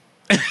won?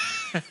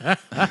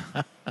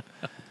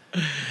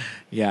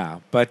 Yeah,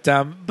 but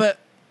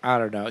I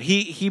don't know.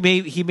 He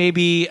may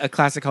be a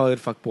classic Hollywood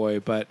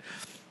fuckboy, but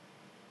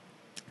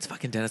it's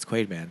fucking Dennis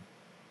Quaid, man.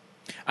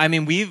 I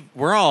mean,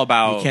 we're all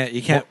about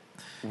you can't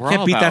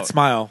beat that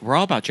smile. We're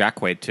all about Jack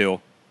Quaid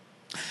too.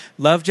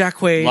 Love Jack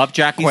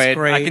Quaid. He's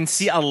great. I can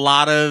see a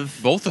lot of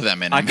both of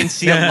them in him. I can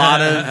see a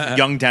lot of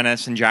young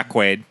Dennis and Jack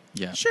Quaid.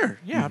 Yeah, sure.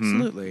 Yeah,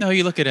 absolutely. No,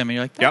 you look at him and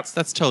you're like,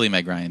 that's totally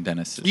Meg Ryan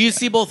Dennis. You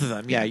see both of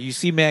them. Yeah, you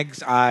see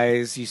Meg's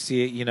eyes. You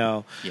see it.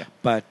 Yeah.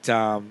 But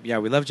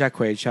we love Jack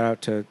Quaid. Shout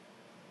out to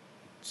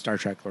Star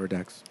Trek Lower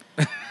Decks.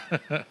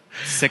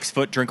 6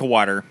 foot drink of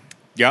water.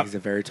 Yep. He's a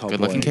very tall,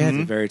 good-looking kid.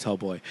 He's a very tall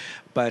boy.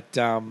 But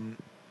I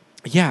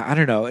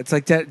don't know. It's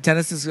like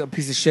Dennis is a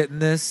piece of shit in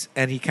this,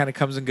 and he kind of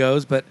comes and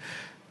goes, but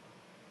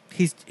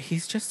he's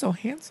just so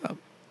handsome.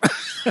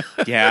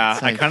 Yeah,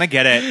 I kind of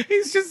get it.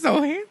 He's just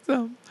so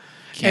handsome.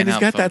 And he's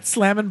got that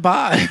slamming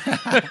bod.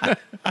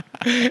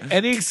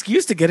 Any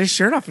excuse to get his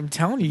shirt off. I'm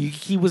telling you,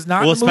 he was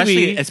not in the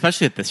movie.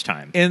 Especially at this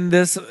time. In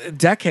this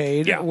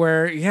decade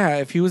where,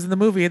 if he was in the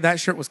movie, that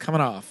shirt was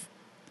coming off.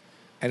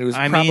 And it was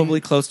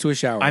probably close to a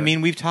shower. I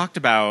mean, we've talked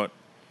about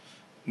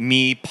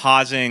me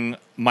pausing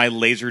my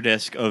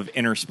Laserdisc of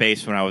Inner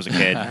Space when I was a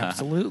kid.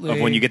 Absolutely. Of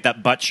when you get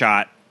that butt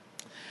shot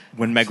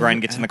when Meg Ryan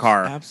gets in the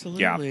car.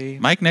 Absolutely. Yeah.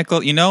 Mike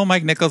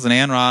Nichols and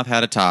Ann Roth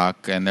had a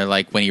talk, and they're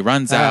like, when he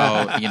runs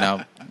out,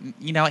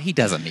 he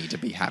doesn't need to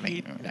be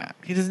having that.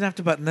 He doesn't have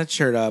to button that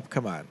shirt up.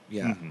 Come on.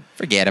 Yeah. Mm-hmm.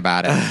 Forget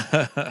about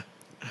it.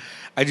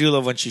 I do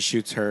love when she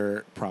shoots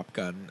her prop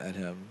gun at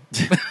him.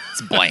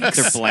 It's blanks.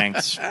 They're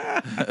blanks.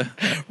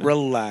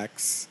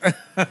 Relax.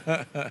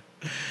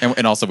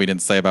 And also, we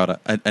didn't say about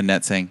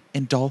Annette saying,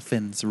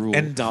 endorphins rule.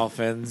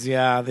 Endorphins,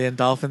 yeah. The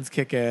endorphins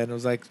kick in. I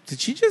was like, did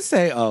she just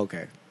say, oh,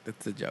 okay.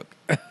 It's a joke.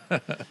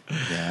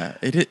 Yeah,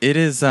 it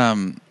is.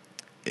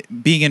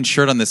 Being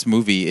insured on this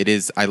movie, it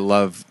is. I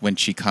love when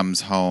she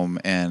comes home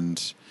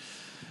and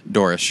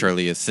Doris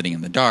Shirley is sitting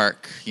in the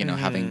dark,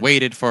 having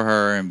waited for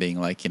her and being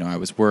like, I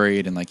was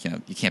worried and like,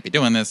 you can't be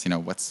doing this.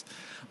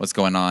 What's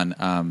going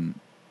on?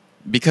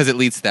 Because it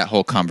leads to that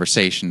whole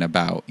conversation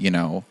about,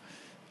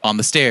 on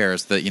the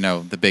stairs,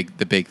 the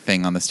big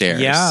thing on the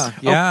stairs. Yeah,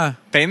 yeah.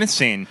 Oh, famous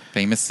scene.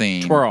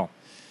 Twirl.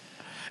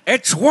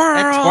 It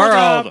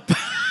twirled. Up.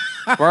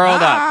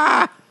 Twirled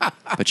up.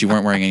 But you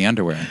weren't wearing any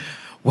underwear.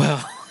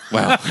 Well.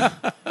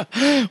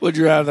 Would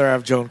you rather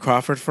have Joan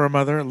Crawford for a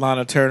mother,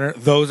 Lana Turner?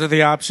 Those are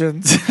the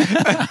options.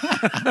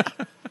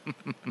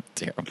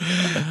 Terrible.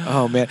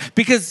 Oh man,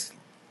 because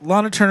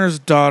Lana Turner's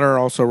daughter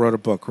also wrote a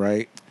book,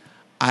 right?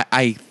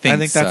 I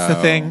think that's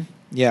the thing.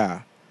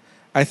 Yeah,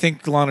 I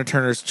think Lana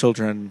Turner's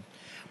children.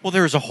 Well,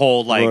 there was a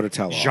whole wrote a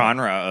tell-all.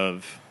 genre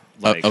of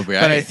like, right,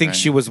 but I think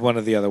she was one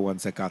of the other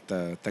ones that got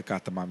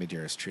the Mommy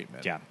Dearest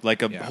treatment. Yeah,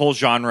 like a whole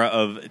genre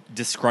of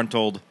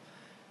disgruntled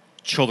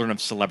children of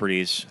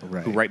celebrities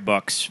right. who write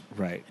books.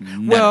 Right.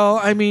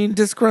 Well, I mean,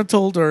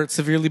 disgruntled or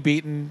severely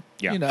beaten.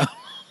 Yeah.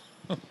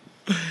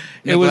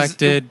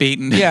 Neglected,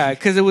 beaten. Yeah,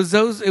 because it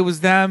was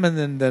them,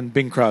 and then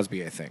Bing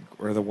Crosby, I think,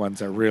 were the ones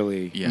that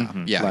really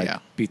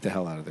beat the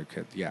hell out of their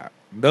kids. Yeah,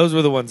 those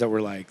were the ones that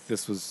were like,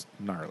 this was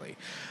gnarly.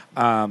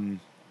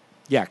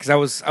 Yeah, because I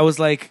was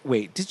like,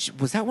 wait,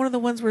 was that one of the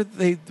ones where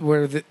they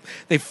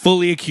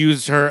fully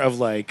accused her of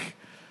like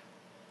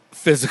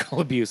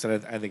physical abuse?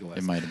 And I think it was.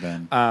 It might have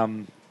been.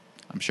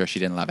 I'm sure she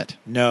didn't love it.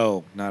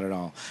 No, not at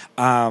all.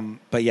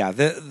 But yeah,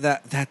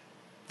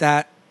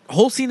 that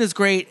whole scene is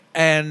great,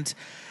 and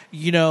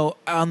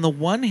on the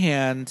one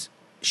hand,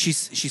 she's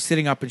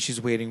sitting up and she's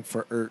waiting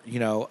for,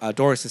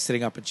 Doris is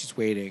sitting up and she's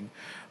waiting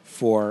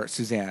for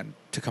Suzanne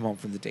to come home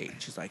from the date.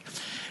 She's like,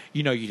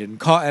 you didn't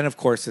call, and of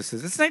course it's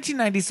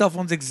 1990, cell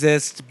phones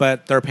exist,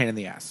 but they're a pain in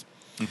the ass.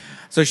 Mm-hmm.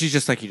 So she's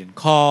just like, you didn't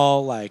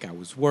call, like I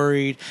was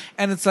worried,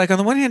 and it's like on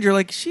the one hand you're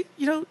like, she's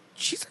a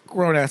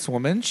grown ass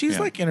woman, she's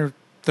like in her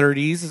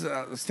 30s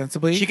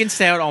ostensibly, she can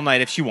stay out all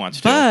night if she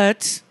wants to,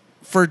 but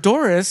for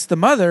Doris, the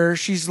mother,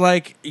 she's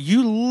like,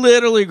 you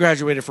literally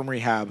graduated from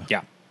rehab.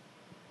 Yeah.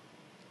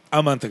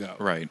 A month ago.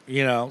 Right.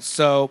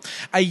 So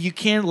you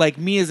can, like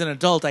me as an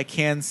adult, I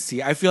can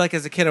see. I feel like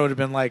as a kid, I would have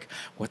been like,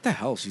 what the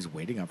hell? She's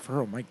waiting up for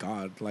her. Oh my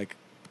God. Like,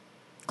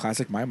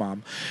 classic my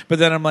mom. But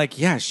then I'm like,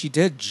 yeah, she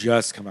did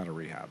just come out of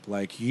rehab.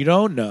 Like, you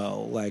don't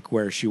know, like,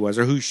 where she was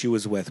or who she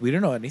was with. We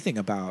don't know anything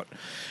about,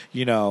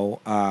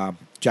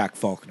 Jack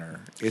Faulkner.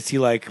 Is he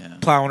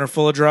plowing her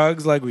full of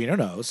drugs? Like, we don't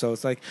know. So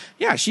it's like,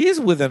 yeah, she is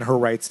within her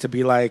rights to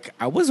be like,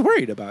 I was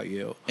worried about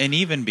you. And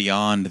even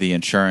beyond the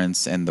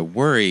insurance and the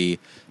worry,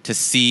 to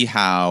see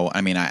how,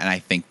 and I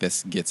think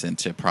this gets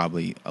into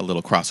probably a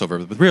little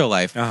crossover with real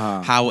life,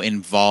 how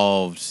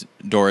involved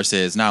Doris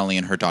is not only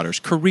in her daughter's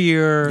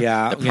career,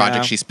 the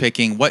project she's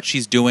picking, what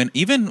she's doing,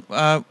 even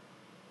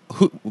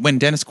when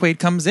Dennis Quaid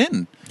comes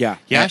in. Yeah.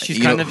 Yeah, she's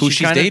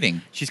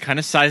dating. She's kind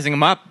of sizing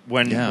him up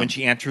when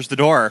she enters the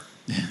door.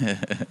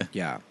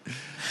 Yeah.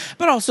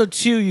 But also,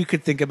 too, you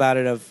could think about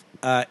it of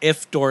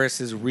if Doris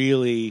is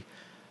really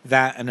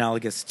that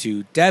analogous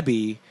to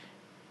Debbie,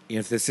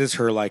 if this is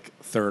her like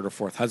third or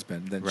fourth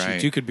husband, then she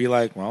too could be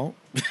like, well,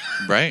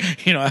 right,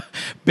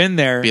 been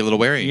there, be a little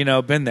wary,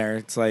 been there.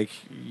 It's like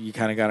you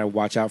kind of got to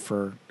watch out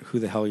for who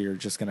the hell you're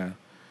just gonna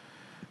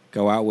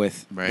go out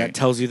with. Right. That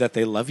tells you that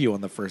they love you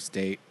on the first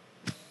date.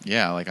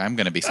 Yeah, like I am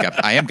going to be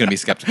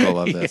skeptical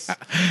of this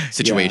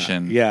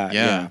situation.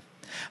 Yeah.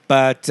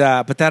 But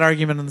that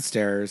argument on the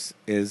stairs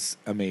is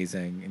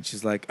amazing, and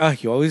she's like, "Oh,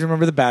 you always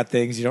remember the bad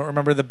things. You don't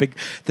remember the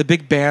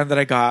big band that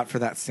I got for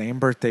that same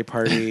birthday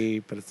party."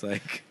 But it's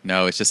like,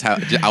 no, it's just how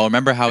I'll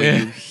remember how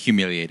you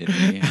humiliated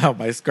me, how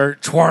my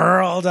skirt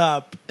twirled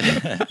up,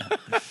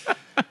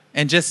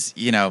 and just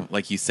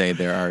like you say,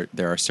 there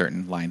are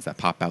certain lines that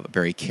pop out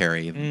very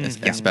Carrie,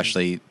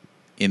 especially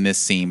in this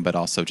scene, but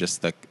also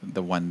just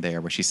the one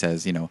there where she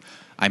says,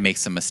 I make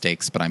some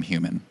mistakes, but I'm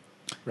human.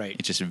 Right.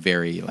 It's just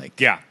very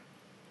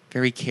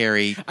very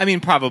Carrie. I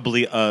mean,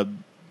 probably a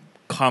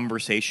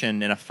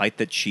conversation in a fight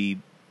that she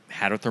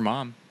had with her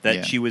mom.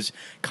 That she was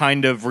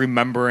kind of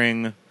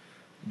remembering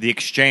the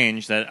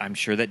exchange that I'm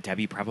sure that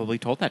Debbie probably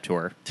told that to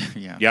her.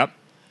 Yeah. Yep.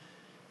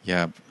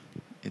 Yeah.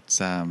 It's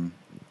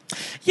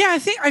Yeah,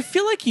 I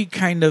feel like you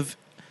kind of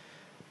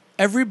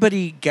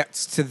everybody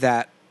gets to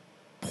that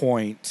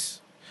point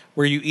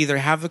where you either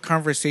have the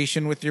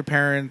conversation with your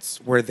parents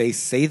where they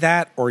say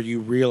that, or you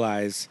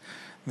realize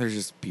they're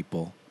just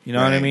people. You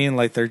know what I mean?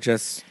 Like they're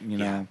just,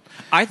 know.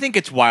 I think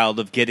it's wild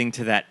of getting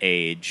to that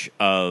age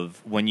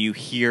of when you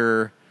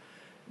hear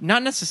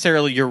not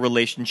necessarily your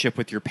relationship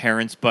with your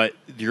parents, but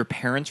your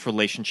parents'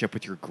 relationship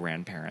with your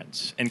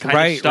grandparents and kind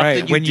of stuff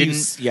that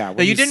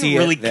you didn't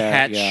really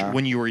catch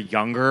when you were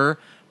younger.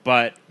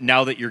 But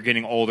now that you're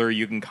getting older,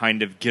 you can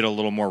kind of get a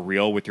little more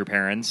real with your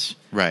parents.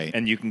 Right.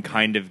 And you can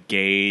kind of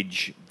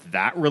gauge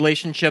that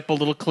relationship a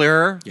little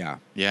clearer. Yeah.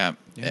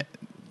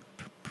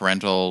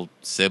 parental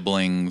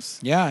siblings.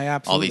 Yeah,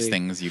 absolutely. All these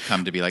things you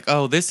come to be like,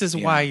 oh, this is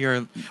why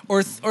you're...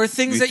 Or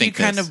things that you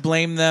kind of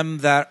blame them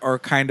that are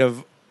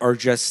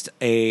just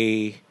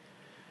a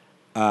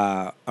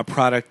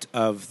product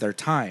of their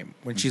time.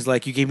 When she's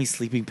like, you gave me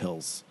sleeping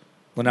pills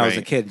when I was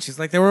a kid. And she's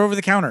like, they were over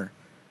the counter.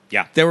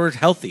 Yeah. They were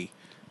healthy.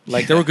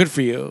 Like, they were good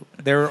for you.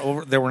 They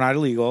were not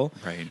illegal.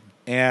 Right.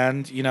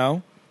 And,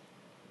 you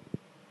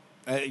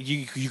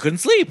couldn't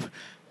sleep.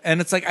 And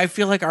it's like, I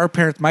feel like our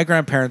parents, my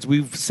grandparents,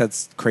 we've said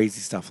crazy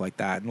stuff like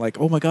that. And like,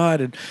 oh my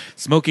God, and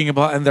smoking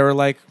and they were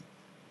like,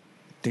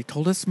 they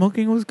told us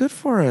smoking was good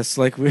for us.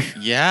 Like,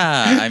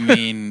 yeah, I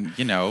mean,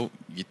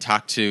 you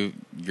talk to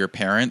your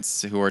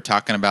parents who are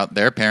talking about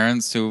their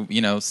parents who,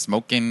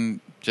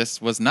 smoking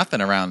just was nothing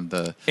around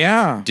the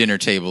dinner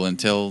table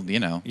until,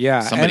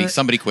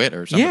 somebody quit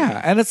or something.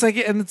 Yeah, and it's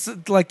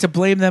like to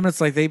blame them, it's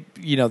like they,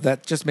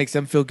 that just makes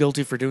them feel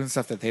guilty for doing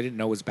stuff that they didn't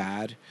know was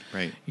bad.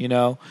 Right.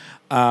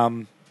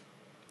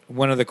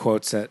 One of the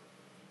quotes that,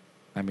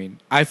 I mean,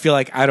 I feel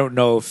like I don't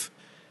know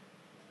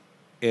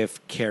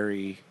if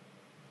Carrie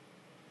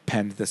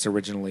penned this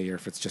originally or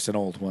if it's just an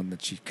old one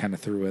that she kind of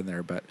threw in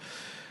there, but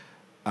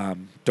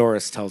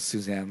Doris tells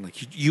Suzanne,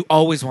 like, you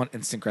always want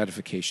instant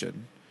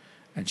gratification.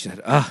 And she said,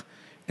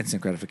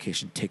 instant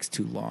gratification takes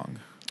too long.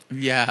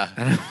 Yeah.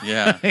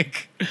 Yeah.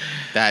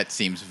 That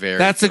seems very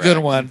That's correct. a good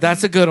one.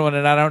 That's a good one.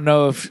 And I don't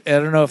know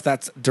if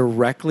that's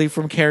directly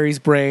from Carrie's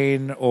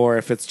brain or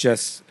if it's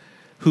just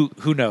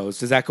who knows.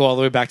 Does that go all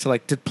the way back to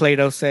like, did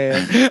Plato say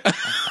it?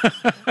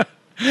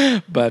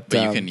 But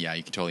you can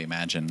totally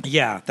imagine.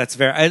 Yeah, it's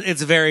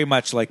very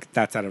much like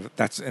that's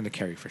in a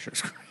Carrie Fisher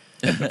script.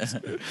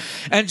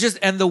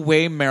 and the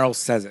way Meryl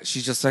says it,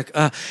 she's just like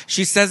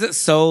she says it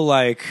so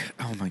like,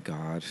 oh my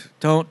God,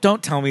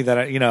 don't tell me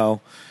that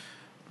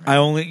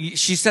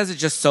she says it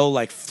just so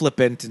like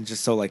flippant and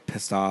just so like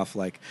pissed off,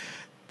 like,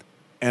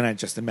 and I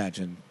just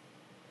imagine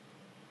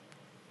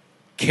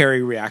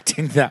Carrie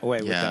reacting that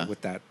way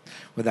with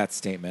that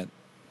statement.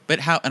 But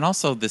and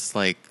also this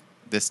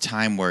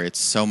time where it's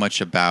so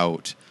much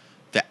about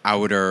the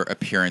outer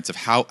appearance of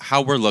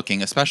how we're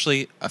looking,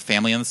 especially a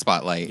family in the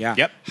spotlight. Yeah.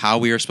 Yep. How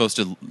we are supposed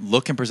to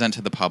look and present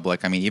to the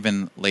public. I mean,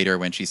 even later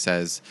when she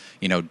says,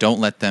 don't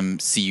let them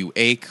see you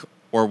ache,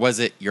 or was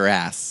it your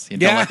ass?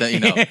 Don't let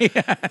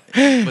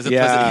them, Was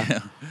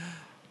it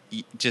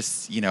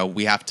just,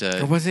 we have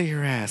to. Or was it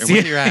your ass? Or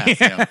was it your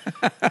ass?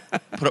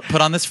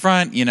 Put on this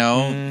front,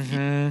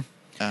 Mm-hmm.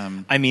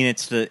 I mean,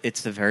 it's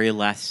the very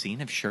last scene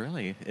of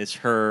Shirley. It's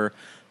her.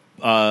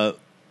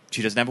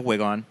 She doesn't have a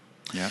wig on.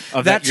 Yeah.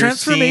 That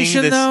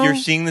transformation, though, you're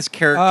seeing this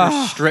character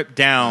stripped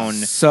down,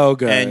 so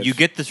good, and you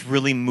get this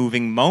really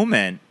moving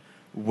moment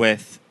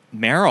with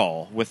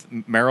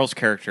Meryl's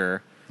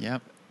character,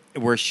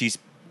 where she's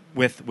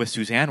with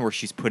Suzanne, where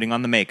she's putting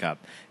on the makeup,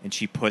 and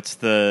she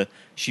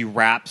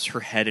wraps her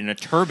head in a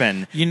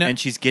turban, and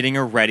she's getting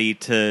her ready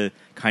to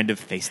kind of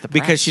face the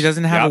press. Because she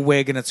doesn't have a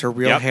wig, and it's her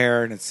real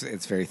hair, and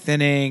it's very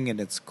thinning, and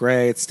it's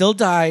gray. It's still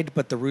dyed,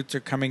 but the roots are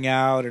coming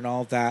out, and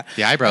all that.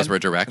 The eyebrows were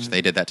direct.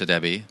 They did that to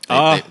Debbie.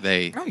 But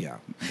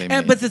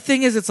the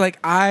thing is, it's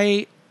like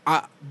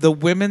the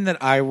women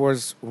that I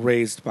was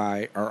raised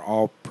by are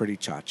all pretty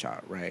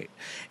cha-cha, right?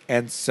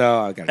 And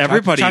so I got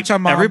everybody cha-cha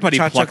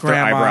plucked their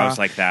eyebrows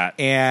like that.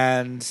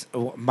 And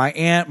my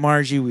Aunt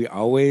Margie,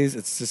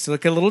 it's just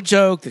like a little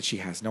joke that she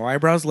has no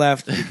eyebrows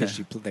left because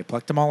they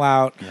plucked them all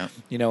out,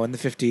 in the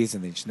 50s,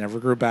 and they just never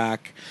grew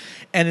back.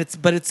 And it's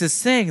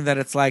this thing that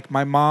it's like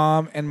my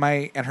mom and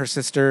her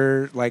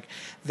sister, like,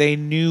 they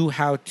knew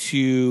how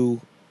to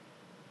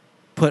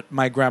put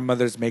my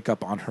grandmother's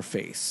makeup on her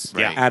face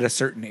at a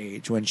certain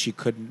age when she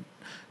couldn't,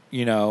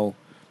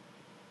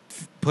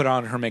 put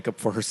on her makeup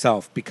for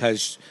herself,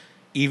 because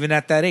even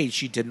at that age,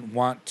 she didn't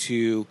want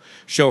to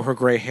show her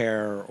gray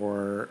hair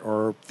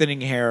or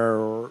thinning hair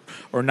or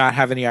not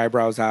have any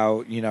eyebrows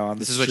out, on the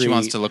This is street. what she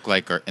wants to look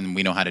like, and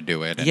we know how to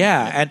do it.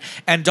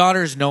 And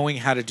daughters knowing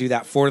how to do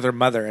that for their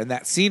mother. And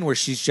that scene where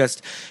she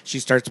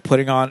starts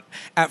putting on,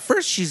 at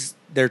first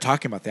they're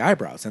talking about the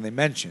eyebrows, and they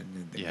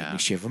mention, we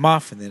shave them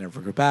off, and they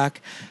never go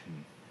back.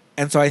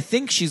 And so I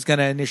think she's going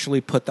to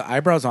initially put the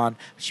eyebrows on.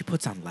 She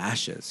puts on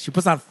lashes. She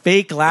puts on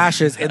fake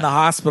lashes in the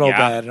hospital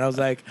bed. And I was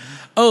like,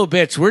 oh,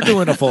 bitch, we're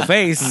doing a full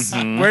face.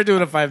 We're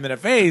doing a 5-minute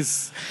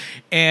face.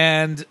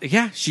 And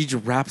she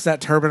wraps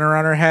that turban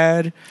around her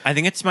head. I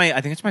think it's my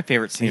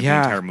favorite scene of the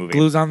entire movie.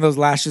 Glues on those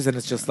lashes, and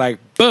it's just like,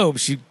 boom.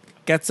 She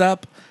gets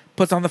up,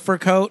 puts on the fur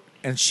coat,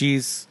 and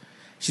she's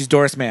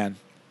Doris Mann.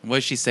 What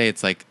does she say?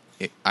 It's like,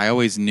 I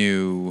always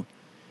knew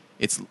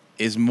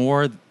is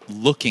more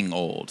looking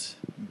old.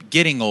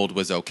 Getting old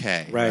was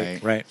okay.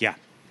 Right. Yeah.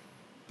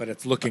 But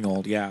it's looking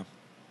old, yeah.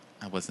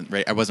 I wasn't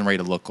ready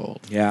to look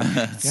old.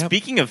 Yeah.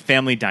 Speaking of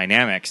family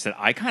dynamics that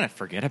I kind of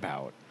forget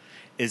about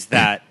is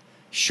that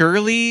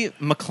Shirley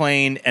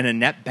MacLaine and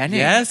Annette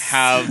Bening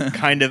have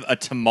kind of a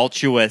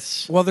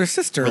tumultuous they're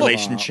sister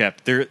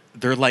relationship.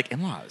 They're like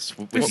in-laws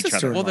with each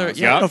other. Well, I don't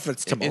know if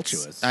it's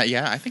tumultuous.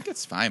 I think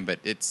it's fine, but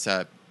it's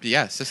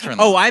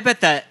sister-in-law. Oh, I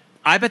bet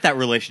that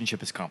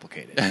relationship is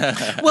complicated.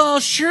 Well,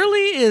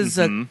 Shirley is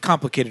a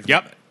complicated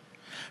woman.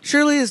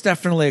 Shirley is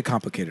definitely a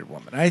complicated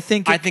woman. I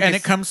think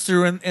it comes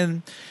through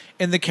in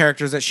the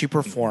characters that she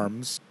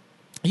performs.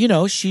 You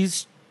know,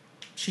 she's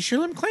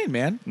Shirley MacLaine,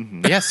 man.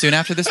 Mm-hmm. Yeah, soon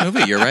after this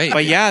movie, you're right.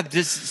 But yeah,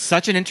 just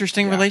such an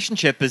interesting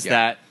relationship is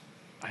that.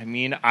 I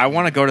mean, I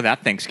want to go to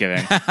that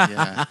Thanksgiving.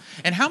 Yeah.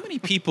 And how many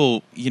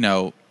people, you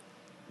know,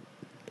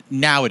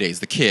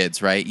 nowadays, the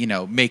kids, right, you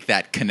know, make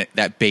that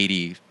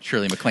Beatty,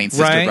 Shirley MacLaine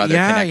sister-brother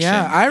connection.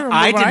 Yeah, I remember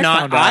I did not.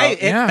 found out.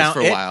 It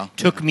for a while. It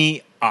took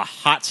me a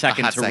hot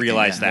second to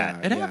realize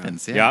that. It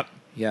happens, yeah.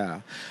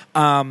 Yep.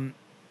 Yeah.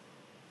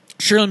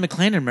 Shirley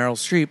MacLaine and Meryl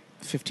Streep,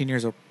 15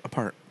 years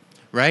apart.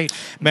 Right.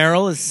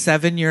 Meryl is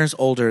 7 years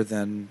older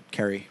than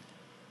Carrie.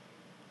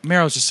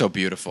 Meryl's just so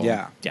beautiful.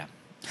 Yeah. Yeah.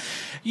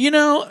 You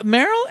know,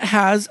 Meryl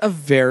has a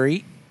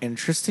very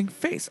interesting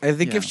face. I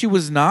think if she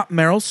was not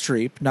Meryl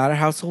Streep, not a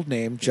household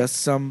name, just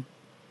some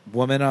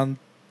woman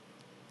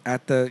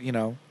at the, you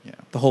know,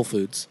 the Whole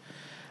Foods,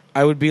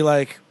 I would be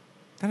like,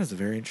 that is a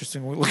very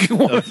interesting looking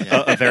woman.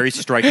 A very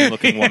striking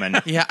looking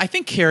woman. Yeah, I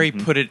think Carrie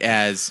put it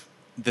as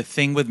the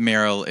thing with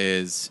Meryl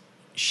is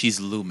she's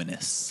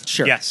luminous.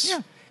 Sure. Yes.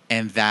 Yeah.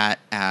 And that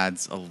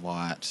adds a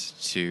lot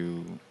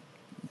to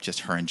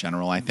just her in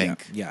general, I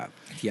think. Yeah.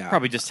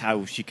 Probably just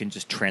how she can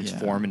just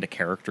transform into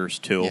characters,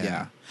 too.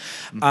 Yeah.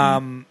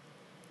 Mm-hmm.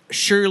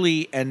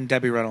 Shirley and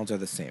Debbie Reynolds are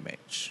the same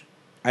age.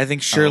 I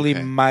think Shirley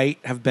might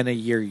have been a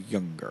year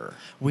younger.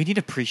 We need to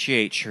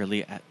appreciate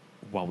Shirley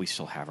while we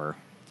still have her.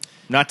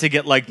 Not to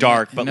get like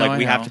dark, but like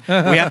we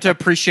have to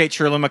appreciate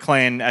Shirley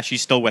MacLaine as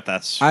she's still with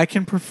us. I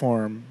can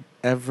perform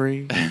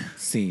every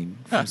scene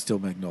from Steel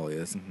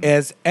Magnolias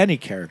as any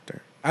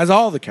character. As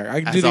all the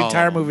characters. I can do the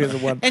entire movie as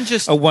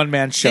a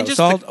one-man show.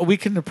 So we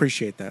can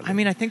appreciate that. I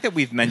mean, I think that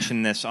we've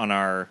mentioned this on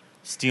our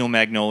Steel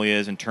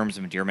Magnolias in terms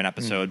of endearment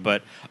episode,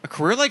 but a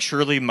career like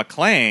Shirley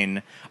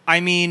MacLaine,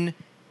 I mean,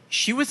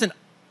 she was an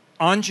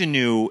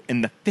ingenue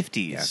in the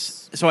 50s.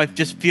 Yes. So I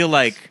just feel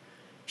like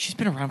she's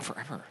been around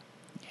forever.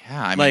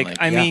 Yeah,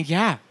 I mean,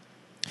 yeah,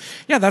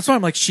 that's why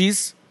I'm like,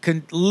 she's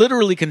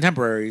literally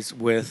contemporaries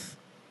with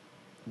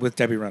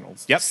Debbie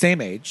Reynolds. Yep.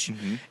 Same age.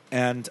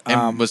 And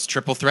was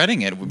triple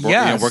threading it.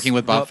 Working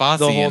with Bob Fosse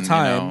the whole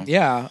time. You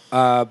know.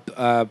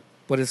 Yeah.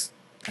 What is...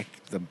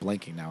 I'm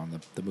blanking now on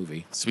the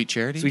movie. Sweet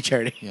Charity? Sweet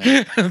Charity.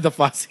 Yeah. The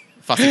Fosse.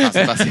 Fosse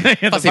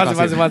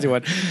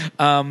one.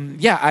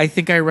 Yeah, I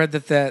think I read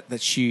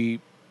that she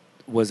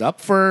was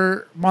up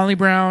for Molly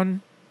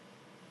Brown,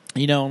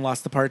 you know, and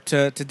lost the part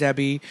to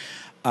Debbie.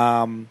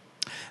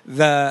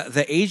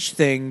 The age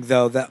thing,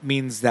 though, that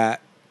means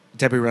that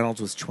Debbie Reynolds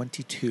was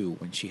 22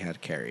 when she had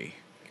Carrie.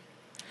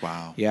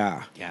 Wow.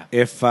 Yeah. Yeah.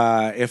 If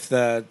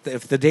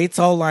the dates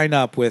all line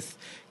up with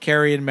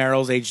Carrie and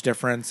Meryl's age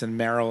difference and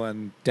Meryl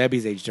and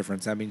Debbie's age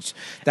difference, I mean,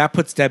 that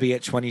puts Debbie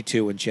at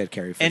 22 when she had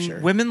Carrie Fisher.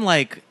 And women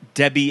like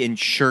Debbie and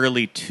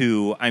Shirley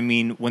too. I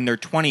mean, when they're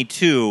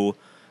 22,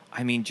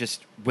 I mean,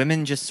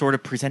 women just sort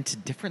of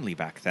presented differently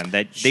back then.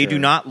 That they do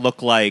not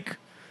look like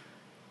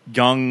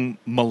young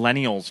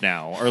millennials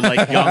now, or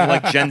like young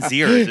like Gen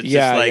Zers. It's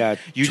just like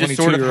you just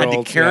sort of had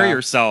to carry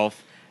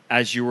yourself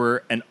as you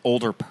were an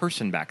older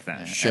person back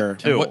then. Sure.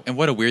 And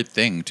what a weird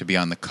thing to be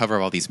on the cover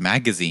of all these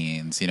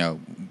magazines, you know,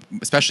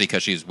 especially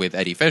because she's with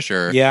Eddie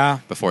Fisher. Yeah.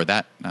 Before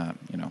that,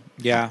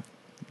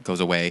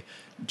 goes away.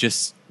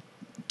 Just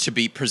to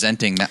be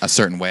presenting a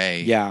certain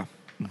way. Yeah.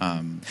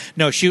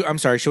 No, I'm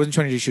sorry. She wasn't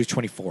 22. She was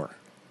 24.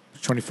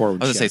 24. I was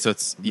going to say, so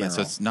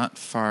it's not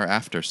far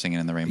after Singing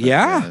in the Rainbow.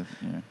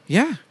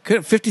 Yeah.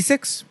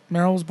 56.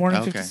 Meryl was born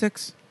in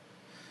 56.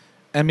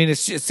 I mean, it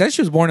says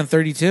she was born in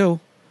 32.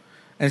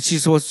 And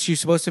she's supposed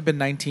to have been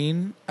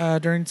 19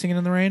 during Singing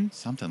in the Rain?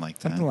 Something like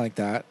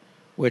that.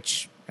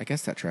 Which, I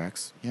guess that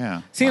tracks.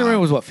 Yeah. Singing in the Rain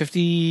was what,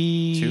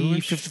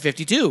 52?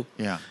 52.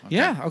 Yeah. Okay.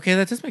 Yeah, okay,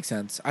 that does make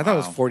sense. I thought it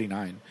was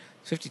 49.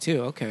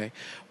 52, okay.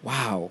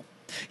 Wow.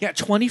 Yeah,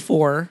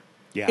 24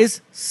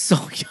 is so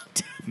young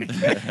to me.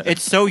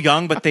 It's so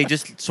young, but they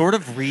just sort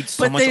of read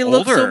so much older. But they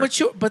look so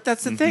much. But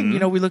that's the thing. You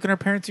know, we look at our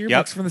parents'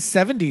 yearbooks from the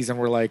 70s and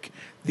we're like,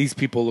 these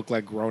people look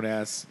like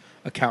grown-ass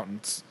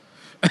accountants.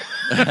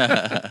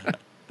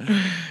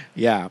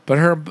 Yeah, but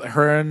her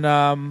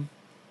and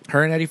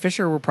Eddie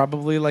Fisher were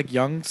probably like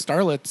young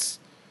starlets.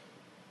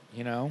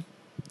 You know,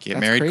 get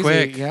married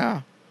quick.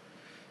 Yeah,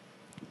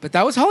 but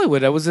that was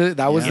Hollywood. That was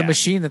the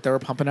machine that they were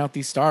pumping out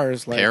these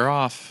stars. Like, pair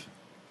off.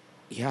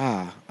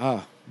 Yeah.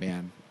 Oh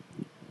man,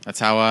 that's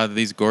how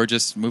these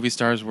gorgeous movie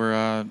stars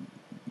were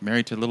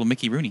married to little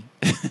Mickey Rooney.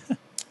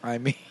 I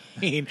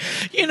mean,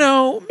 you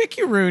know,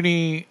 Mickey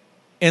Rooney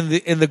in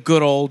the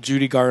good old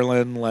Judy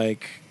Garland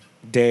like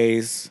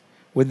days.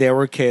 When they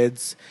were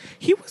kids,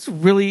 he was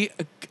really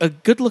a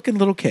good-looking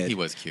little kid. He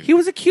was cute. He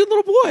was a cute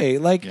little boy.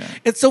 Like,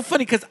 it's so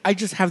funny because I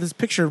just have this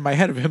picture in my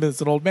head of him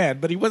as an old man,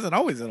 but he wasn't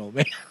always an old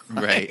man.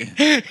 Right.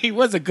 He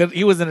was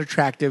an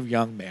attractive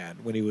young man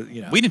when he was,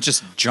 you know. We didn't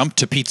just jump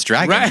to Pete's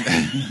Dragon.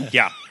 Right.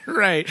 Yeah.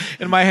 Right.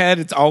 In my head,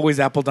 it's always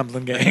Apple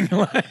Dumpling Gang.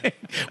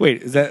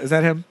 Wait, is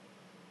that him?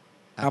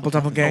 Apple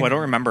Dumpling Gang? Oh, I don't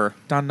remember.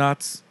 Don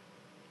Knotts.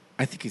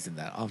 I think he's in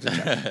that. I'll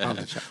have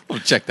to check. We'll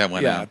check that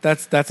one out. Yeah,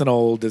 that's an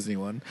old Disney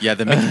one. Yeah,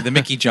 the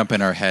Mickey jump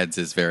in our heads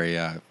is very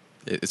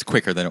it's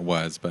quicker than it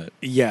was, but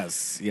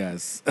yes. he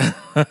was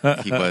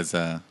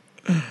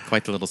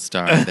quite the little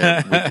star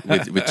there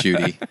with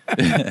Judy.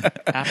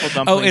 Apple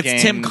Dumpling Oh, it's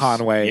Games. Tim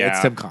Conway. Yeah.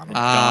 It's Tim Conway.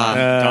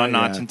 Don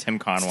Knotts and Tim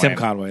Conway. It's Tim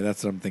Conway.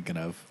 That's what I'm thinking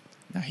of.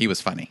 No, he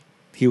was funny.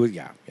 He was,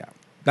 yeah.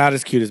 Not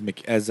as cute as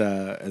Mickey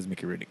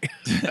Mickey Rooney.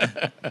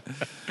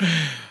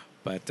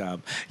 But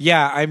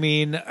I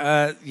mean,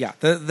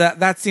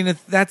 that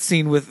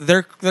scene with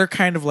they're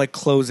kind of like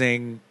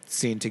closing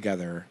scene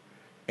together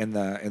in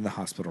the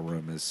hospital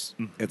room is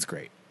it's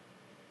great.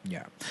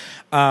 Yeah.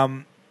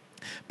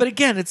 But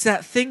again, it's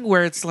that thing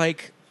where it's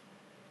like,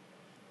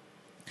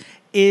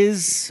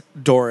 is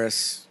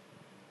Doris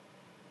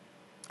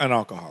an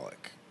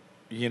alcoholic?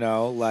 You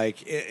know,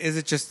 like, is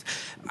it just?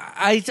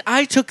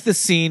 I took the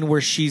scene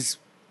where she's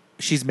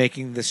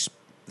making this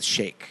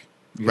shake.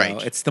 Right. Know?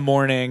 It's the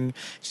morning.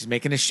 She's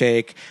making a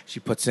shake. She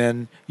puts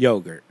in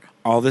yogurt,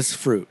 all this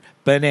fruit,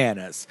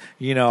 bananas,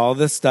 all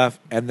this stuff,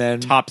 and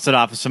then tops it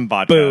off with some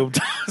vodka. Boom,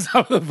 tops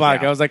off with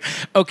vodka. Yeah. I was like,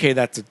 okay,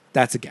 that's a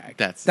gag.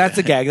 That's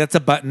a gag. That's a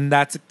button.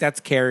 That's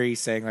Carrie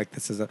saying like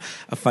this is a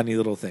funny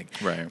little thing.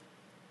 Right.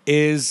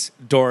 Is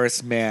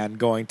Doris Mann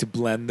going to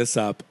blend this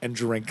up and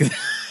drink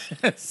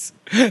this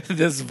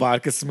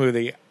vodka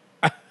smoothie?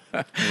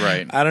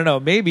 Right. I don't know.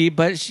 Maybe,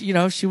 but she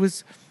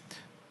was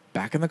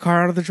back in the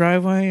car out of the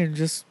driveway and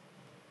just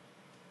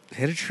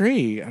hit a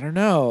tree. I don't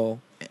know.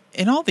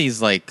 In all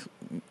these, like,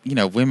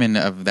 women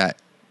of that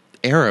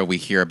era we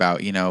hear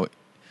about,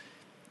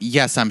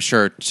 yes, I'm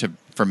sure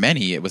for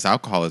many it was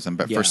alcoholism,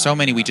 but for so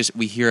many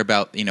we hear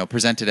about,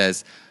 presented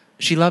as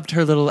she loved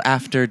her little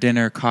after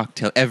dinner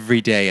cocktail every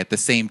day at the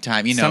same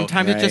time.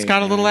 Sometimes it just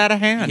got a little out of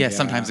hand. Yeah,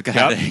 sometimes it got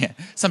out of hand.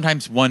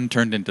 Sometimes one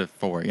turned into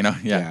four.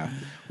 Yeah.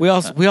 We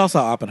all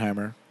saw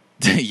Oppenheimer.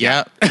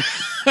 Yeah.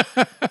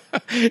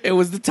 It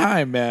was the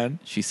time, man.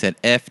 She said,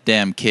 F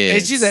them kids.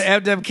 And she said,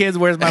 F them kids,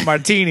 where's my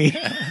martini?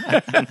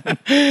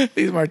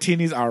 These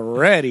martinis are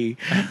ready.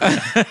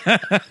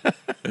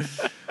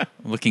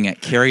 Looking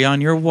at Carrie on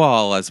Your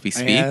Wall as we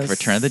speak. Yes,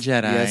 Return of the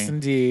Jedi. Yes,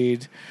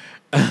 indeed.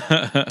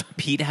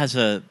 Pete has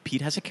a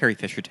Carrie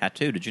Fisher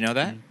tattoo. Did you know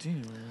that?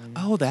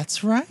 Oh,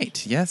 that's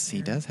right. Yes,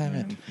 he does have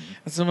it.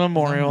 It's a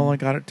memorial. I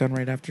got it done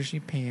right after she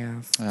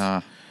passed.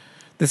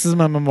 This is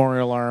my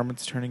memorial arm.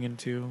 It's turning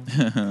into.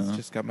 It's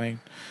just got my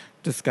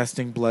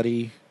disgusting,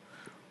 bloody,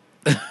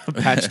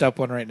 patched up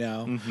one right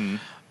now.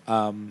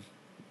 Mm-hmm.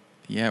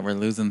 Yeah, we're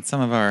losing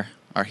some of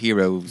our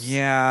heroes.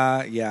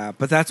 Yeah.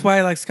 But that's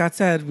why, like Scott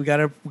said, we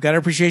gotta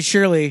appreciate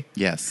Shirley.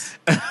 Yes.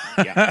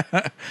 Yeah.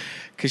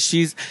 Because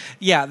she's.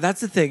 Yeah, that's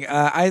the thing.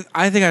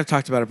 I think I've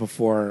talked about it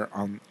before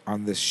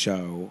on this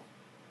show.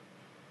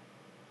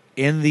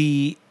 In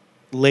the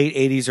late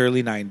 80s,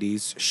 early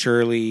 90s,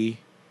 Shirley.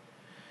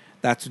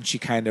 That's when she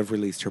kind of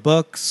released her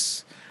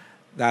books.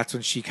 That's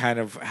when she kind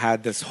of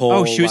had this whole.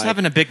 Oh, she was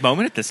having a big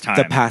moment at this time.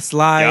 The past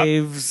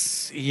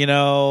lives,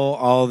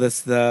 all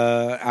this,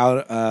 the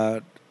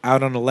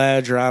out on a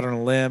ledge or out on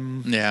a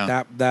limb.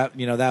 Yeah,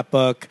 that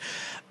book.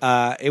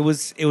 It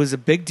was a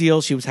big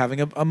deal. She was having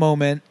a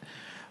moment,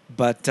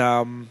 but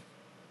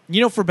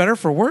for better or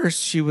for worse,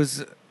 she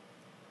was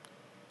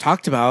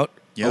talked about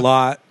a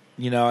lot.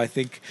 I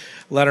think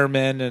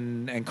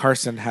Letterman and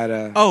Carson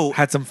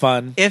had some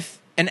fun. If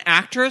an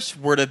actress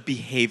were to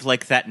behave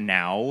like that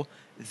now,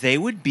 they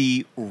would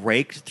be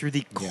raked through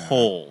the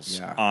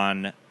coals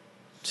on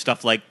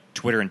stuff like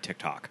Twitter and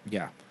TikTok.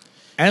 Yeah.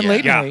 And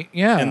late night.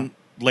 Yeah. And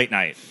late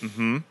night.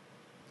 Mm-hmm.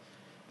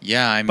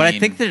 Yeah, But I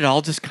think that it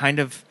all just kind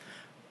of,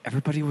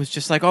 everybody was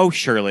just like, oh,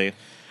 Shirley.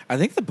 I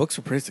think the books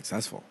were pretty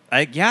successful.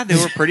 They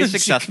were pretty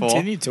successful. She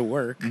continued to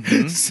work.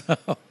 Mm-hmm. So.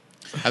 I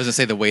was going to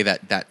say the way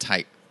that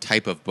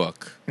type of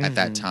book at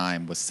that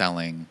time was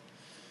selling,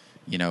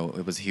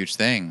 it was a huge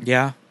thing.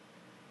 Yeah.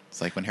 It's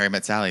like when Harry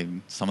Met Sally,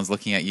 someone's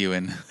looking at you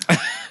in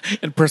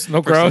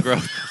personal growth.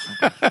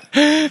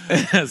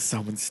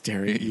 Someone's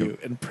staring at you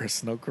in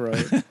personal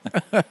growth.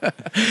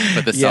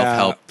 But the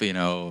self-help,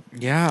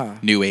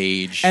 new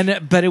age.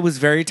 But it was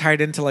very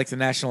tied into like the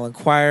National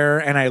Enquirer,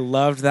 and I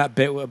loved that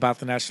bit about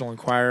the National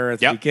Enquirer at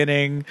the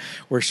beginning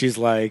where she's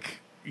like,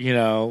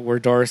 where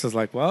Doris is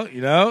like, well,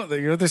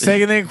 they're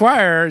saying in the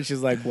Enquirer, and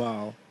she's like,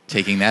 well.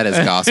 Taking that as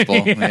gospel.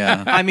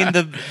 Yeah. I mean,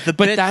 but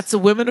that's a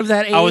women of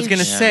that age. I was going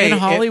to say in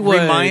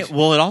Hollywood.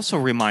 It also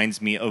reminds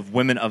me of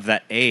women of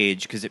that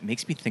age because it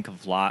makes me think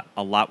of a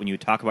lot when you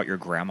talk about your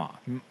grandma.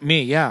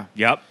 Me, yeah.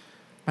 Yep.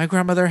 My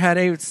grandmother had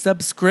a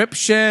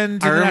subscription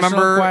to the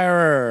National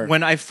Enquirer.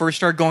 When I first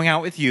started going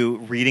out with you,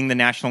 reading the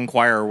National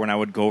Enquirer when I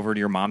would go over to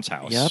your mom's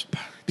house. Yep.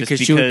 Because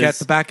she would get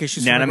the back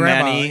issues from her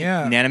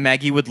grandma. Nana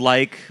Maggie would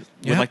like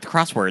the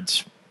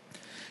crosswords.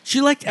 She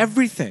liked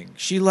everything.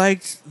 She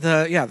liked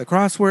the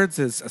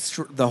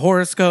crosswords, the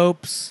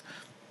horoscopes.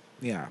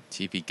 Yeah,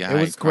 TV Guide.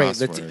 It was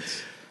great.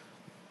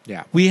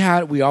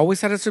 We always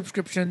had a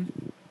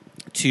subscription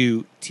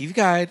to TV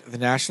Guide, the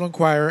National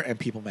Enquirer, and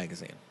People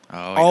Magazine.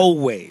 Oh, yeah.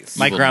 Always.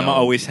 My grandma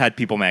always had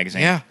People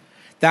Magazine. Yeah,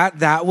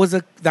 that was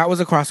a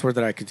crossword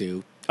that I could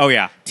do. Oh,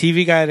 yeah.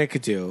 TV Guide I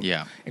could do.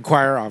 Yeah.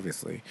 Inquirer,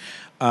 obviously.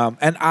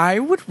 And I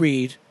would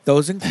read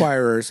those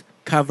Inquirers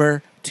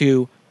cover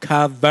to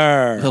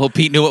cover. Little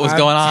Pete knew what was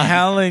going on. I'm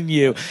telling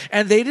you.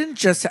 And they didn't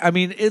just, I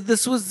mean,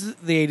 this was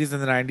the 80s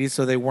and the 90s,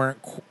 so they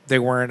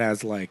weren't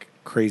as, like,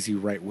 crazy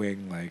right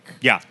wing, like.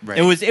 Yeah. Right.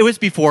 It was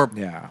before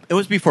Yeah. It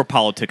was before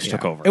politics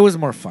took over. It was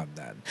more fun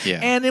then. Yeah.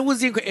 And it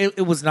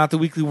was not the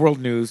Weekly World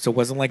News, so it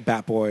wasn't like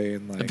Batboy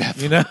and like,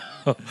 you know,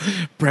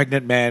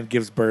 pregnant man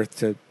gives birth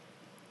to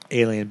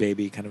alien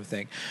baby kind of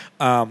thing.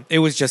 It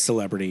was just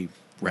celebrity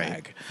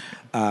rag.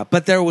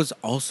 But there was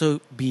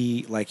also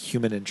be like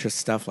human interest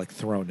stuff like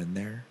thrown in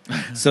there.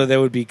 So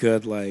there would be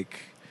good like,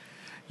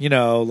 you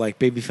know, like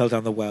baby fell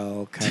down the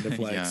well kind of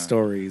like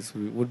stories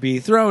would be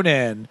thrown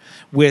in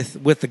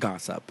with the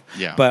gossip.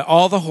 Yeah. But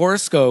all the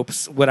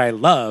horoscopes, what I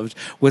loved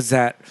was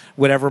that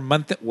whatever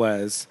month it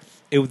was,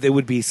 it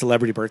would be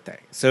celebrity birthday.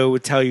 So it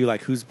would tell you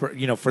like who's,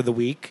 you know, for the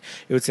week,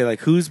 it would say like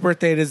whose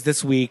birthday it is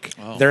this week,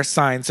 their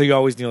sign. So you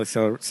always knew like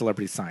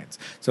celebrity signs.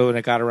 So when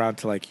it got around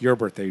to like your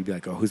birthday, you'd be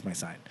like, oh, who's my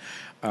sign?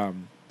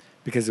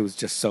 Because it was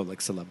just so like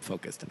celeb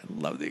focused, and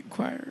I love the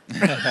Inquirer.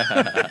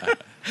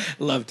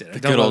 Loved it. I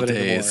don't good love old it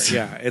anymore. days.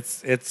 Yeah,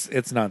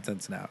 it's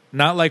nonsense now.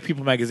 Not like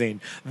People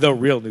Magazine, the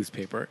real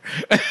newspaper.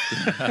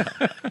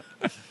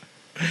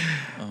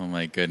 Oh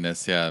my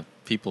goodness, yeah.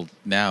 People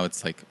now,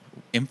 it's like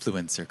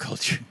influencer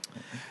culture.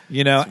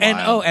 You know, It's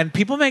wild. and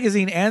People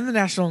Magazine and the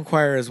National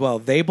Enquirer as well.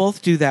 They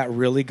both do that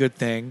really good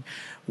thing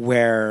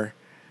where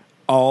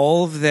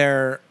all of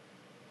their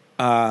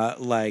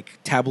like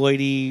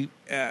tabloidy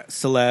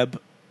celeb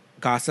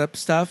gossip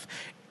stuff,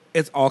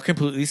 it's all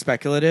completely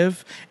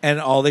speculative, and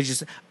all they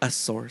just a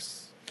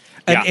source,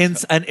 an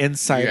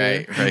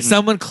insider, right.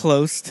 someone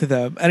close to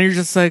them, and you're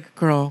just like,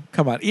 girl,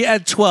 come on. Yeah,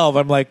 at 12,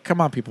 I'm like,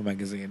 come on, People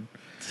Magazine,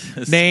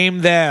 name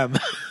them.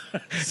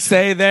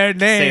 Say their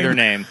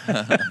name.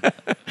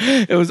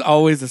 It was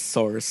always a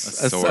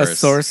source. A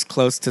source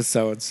close to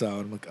so and so.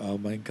 I'm like, oh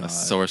my god. A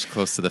source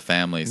close to the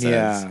family says.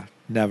 Yeah,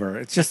 never.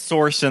 It's just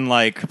source in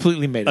like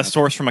completely made a up.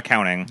 source from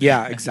accounting.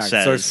 Yeah, exactly.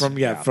 Says, Source from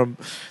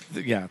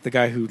the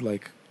guy who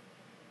like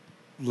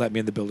let me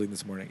in the building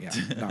this morning. Yeah,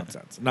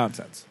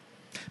 nonsense.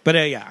 But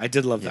yeah, I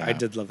did love that. I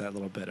did love that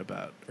little bit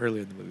about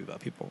earlier in the movie about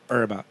people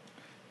or about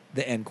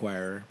the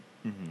Enquirer.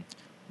 Mm-hmm.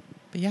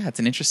 But yeah, it's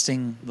an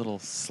interesting little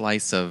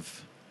slice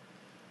of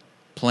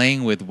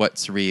playing with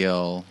what's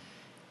real.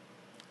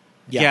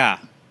 Yeah.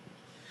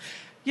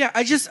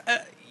 I just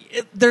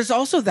there's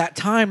also that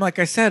time, like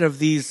I said, of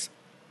these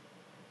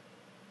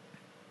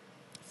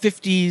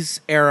 50s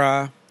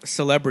era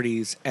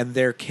celebrities and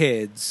their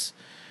kids.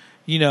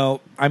 You know,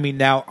 I mean,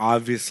 now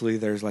obviously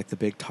there's like the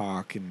big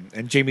talk,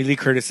 and Jamie Lee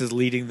Curtis is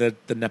leading the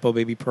Nepo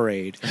Baby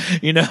parade.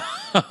 You know,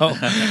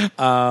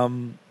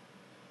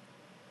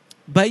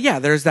 but yeah,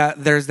 there's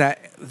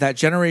that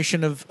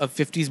generation of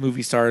 50s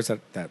movie stars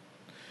that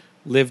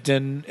lived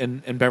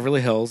in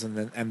Beverly Hills,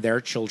 and their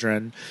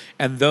children,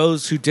 and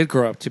those who did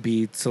grow up to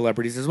be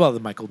celebrities as well. The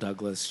Michael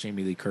Douglas,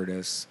 Jamie Lee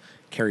Curtis,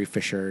 Carrie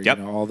Fisher, you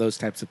know, all those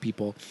types of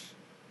people.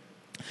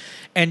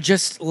 And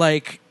just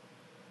like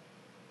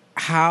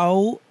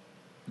how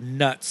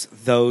nuts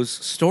those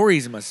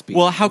stories must be.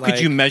 Well, how could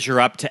you measure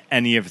up to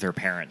any of their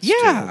parents?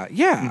 Yeah.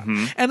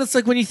 Mm-hmm. And it's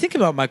like when you think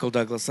about Michael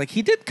Douglas, like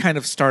he did kind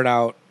of start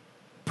out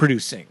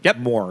producing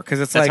more, because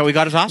That's like, how he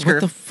got his Oscar.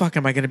 What the fuck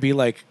am I going to be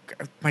like?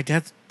 My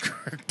dad's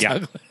Kirk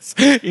Douglas.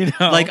 You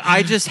know, like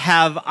I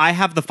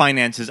have the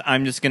finances.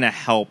 I'm just going to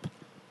help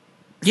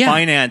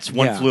finance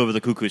One Flew Over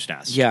the Cuckoo's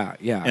Nest. Yeah.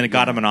 And it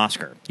got him an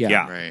Oscar.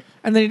 Yeah. Right.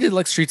 And then he did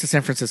like Streets of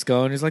San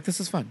Francisco, and he's like, this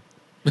is fun.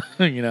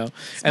 You know,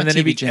 and then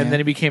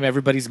he became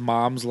everybody's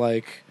mom's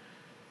like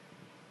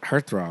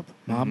heartthrob.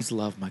 Moms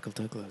love Michael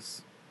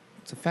Douglas.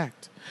 It's a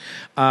fact.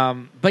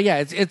 But yeah,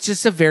 it's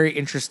just a very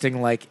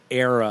interesting like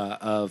era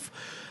of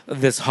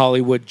this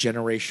Hollywood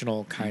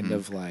generational kind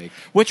of like,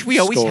 which we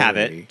always story. have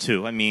it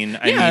too. I mean,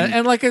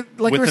 and like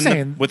we were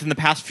saying, within the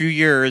past few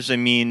years, I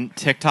mean,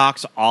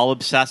 TikTok's all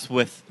obsessed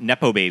with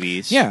Nepo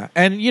babies. Yeah,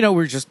 and you know,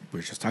 we're just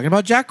talking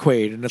about Jack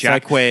Quaid, and it's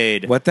Jack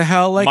Quaid. What the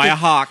hell, like Maya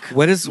Hawke.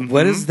 What is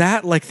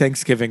that like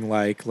Thanksgiving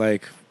like?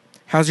 Like,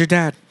 how's your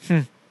dad?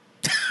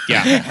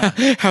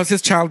 Yeah. How's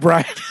his child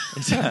bride?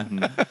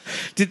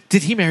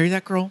 Did he marry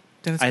that girl?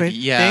 Dennis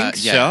Quaid? I think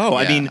so.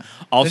 I mean,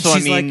 also,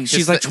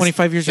 she's like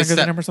 25 years younger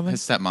than him or something.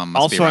 His stepmom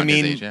must be around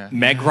his age, yeah.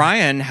 Meg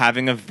Ryan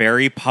having a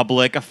very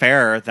public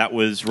affair that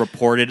was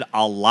reported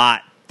a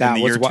lot in the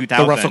year 2000.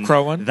 The Russell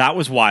Crowe one? That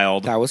was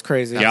wild. That was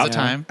crazy. At the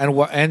time.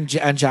 And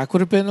Jack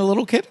would have been a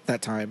little kid at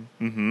that time.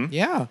 Mm-hmm.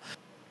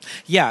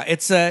 Yeah,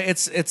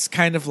 it's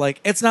kind of like,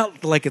 it's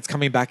not like it's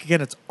coming back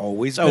again. It's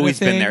always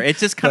been there. It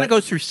just kind of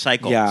goes through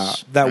cycles. Yeah,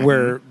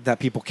 that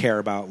people care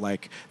about,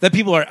 like that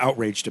people are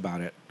outraged about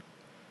it.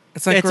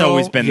 It's like, it's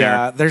always been there.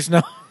 Yeah, there's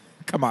no,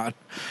 come on,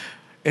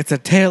 it's a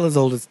tale as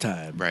old as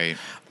time. Right.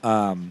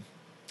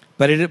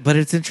 But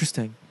it's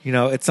interesting. You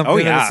know, it's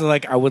something that's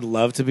like I would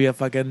love to be a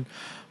fucking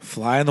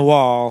fly on the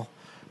wall,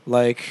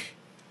 like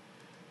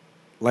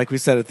we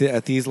said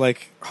at these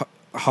like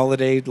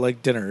holiday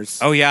like dinners.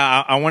 Oh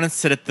yeah, I want to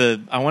sit at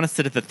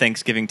the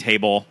Thanksgiving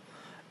table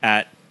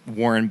at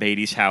Warren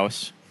Beatty's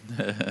house.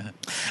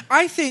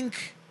 I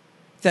think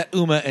that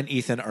Uma and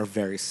Ethan are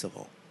very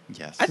civil.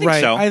 Yes, I think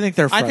so. I think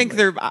they're friendly.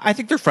 I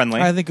think they're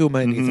friendly. I think Uma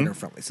and Ethan are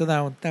friendly. So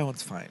that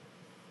one's fine.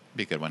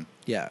 Be a good one.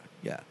 Yeah.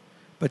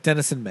 But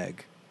Dennis and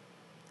Meg,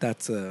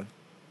 that's a...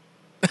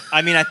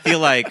 I mean, I feel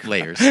like...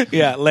 Layers.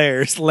 Yeah,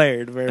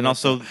 layered. Very and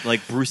also,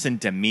 like, Bruce and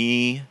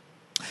Demi.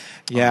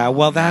 Yeah,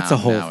 well, that's a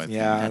whole...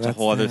 That's a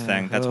whole other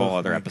thing. That's a whole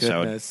other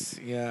episode. Goodness.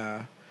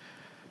 Yeah.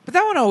 But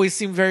that one always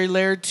seemed very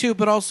layered, too,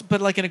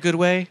 but like, in a good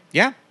way.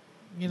 Yeah.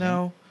 You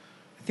know?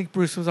 I think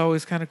Bruce was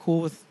always kind of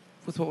cool with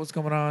what was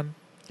going on.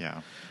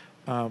 Yeah.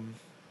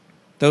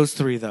 Those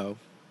three, though,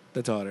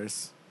 the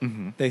daughters,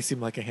 Mm-hmm. they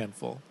seem like a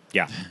handful.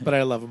 Yeah. But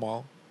I love them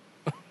all.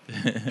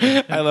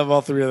 I love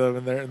all three of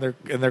them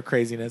and their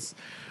craziness,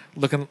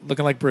 looking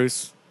like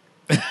Bruce.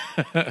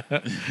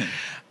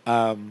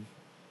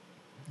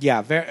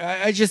 Yeah,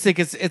 I just think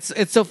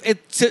it's so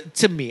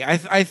to me.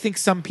 I think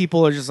some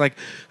people are just like,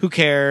 who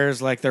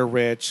cares? Like, they're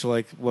rich.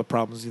 Like, what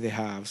problems do they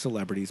have?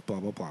 Celebrities,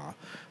 blah blah blah.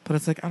 But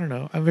it's like, I don't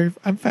know.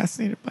 I'm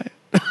fascinated by it.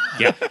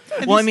 Yeah.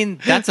 Well, I mean,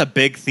 that's a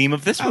big theme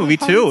of this movie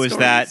too. Is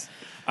that,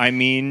 I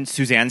mean,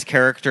 Suzanne's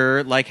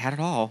character like had it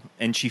all,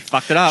 and she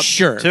fucked it up.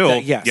 Sure.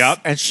 Too. Yes. Yep.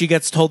 And she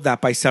gets told that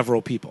by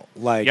several people,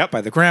 like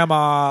by the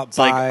grandma. It's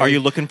like, are you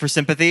looking for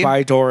sympathy?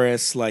 By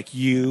Doris, like,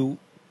 you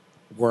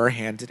were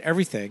handed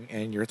everything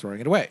and you're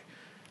throwing it away.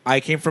 I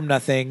came from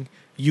nothing.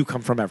 You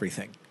come from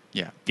everything.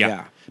 Yeah.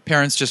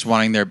 Parents just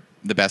wanting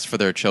the best for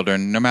their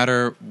children, no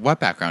matter what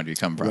background you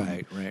come from.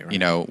 Right. You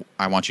know,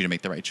 I want you to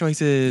make the right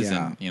choices,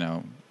 Yeah. and you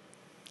know,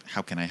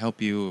 how can I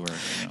help you? Or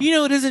You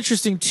know, it is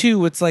interesting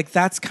too. It's like,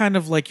 that's kind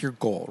of like your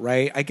goal,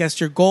 right? I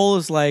guess your goal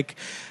is like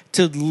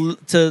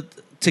to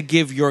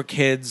give your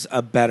kids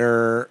a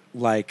better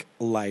like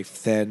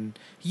life than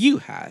you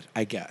had.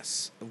 I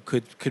guess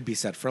could be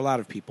said for a lot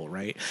of people,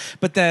 right?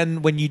 But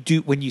then when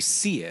you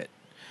see it,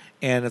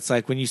 and it's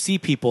like when you see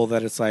people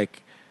that it's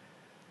like,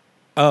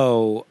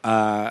 oh,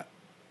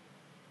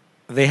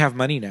 they have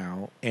money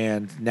now,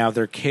 and now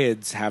their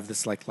kids have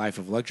this like life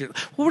of luxury.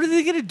 What are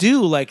they going to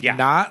do? Like,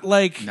 not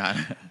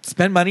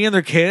spend money on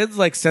their kids?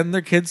 Like, send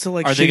their kids to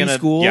like shitty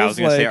schools? Yeah, I was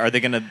going to like, say, are they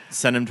going to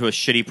send them to a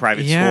shitty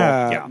private school?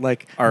 Yeah,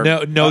 like, or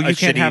no, you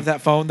can't have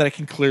that phone that I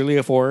can clearly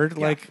afford.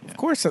 Yeah. Like, of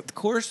course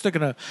they're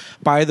going to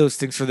buy those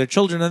things for their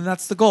children, and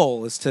that's the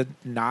goal, is to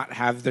not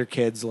have their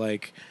kids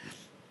like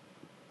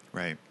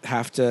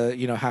have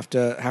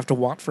to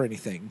want for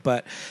anything.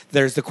 But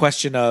there's the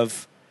question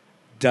of,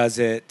 does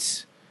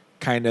it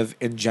kind of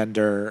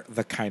engender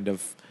the kind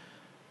of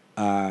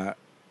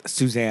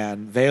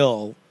Suzanne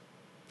Vale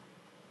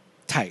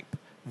type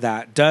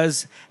that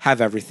does have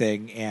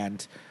everything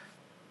and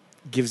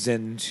gives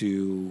in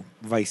to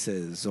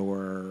vices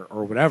or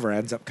whatever,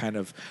 ends up kind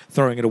of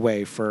throwing it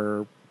away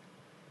for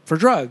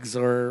drugs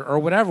or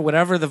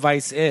whatever the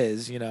vice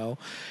is, you know?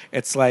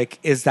 It's like,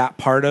 is that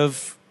part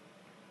of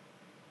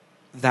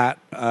that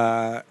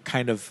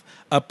kind of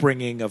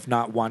upbringing of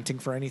not wanting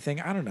for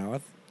anything? I don't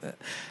know.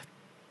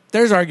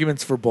 There's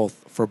arguments for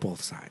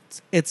both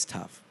sides. It's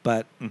tough,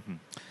 but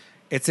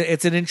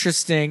it's an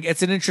interesting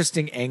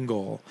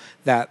angle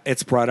that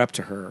it's brought up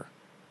to her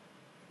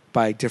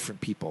by different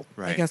people.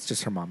 Right. I guess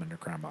just her mom and her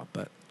grandma,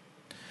 but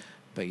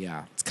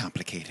yeah, it's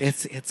complicated.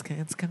 It's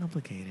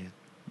complicated.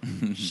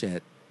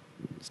 Shit.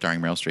 Starring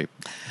Meryl Streep.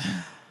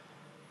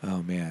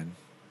 Oh man.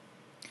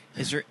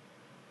 Is there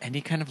any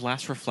kind of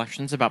last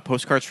reflections about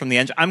Postcards from the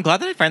Edge? I'm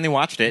glad that I finally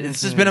watched it.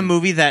 This has been a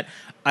movie that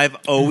I've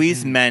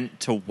always meant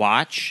to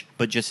watch,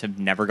 but just have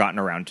never gotten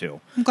around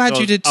to. I'm glad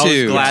you did too. I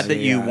was glad that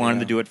you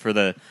wanted to do it for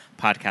the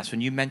podcast. When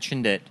you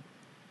mentioned it,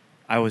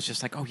 I was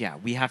just like, oh yeah,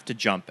 we have to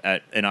jump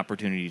at an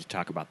opportunity to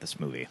talk about this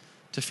movie.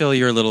 To fill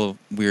your little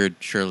weird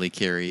Shirley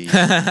Carey.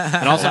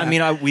 And also, I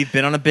mean, we've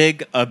been on a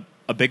big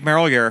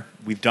Meryl year.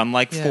 We've done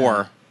like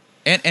 4.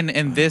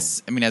 And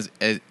this, I mean, as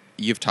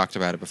you've talked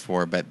about it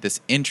before, but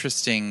this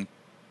interesting,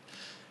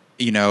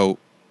 you know,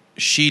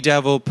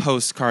 she-devil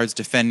postcards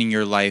defending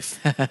your life,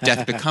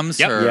 death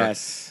becomes her.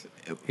 Yes.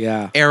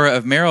 Yeah. Era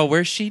of Meryl,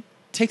 where she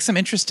takes some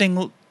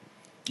interesting,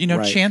 you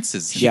know,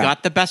 chances. She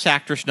got the Best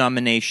Actress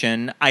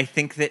nomination. I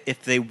think that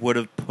if they would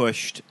have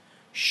pushed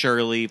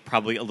Shirley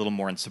probably a little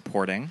more in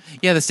supporting.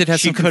 Yeah, this did have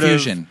some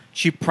confusion.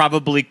 She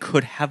probably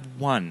could have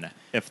won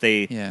if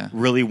they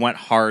really went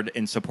hard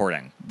in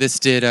supporting. This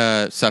did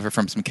suffer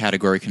from some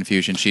category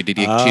confusion. She did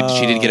get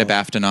a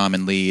BAFTA nom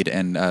in lead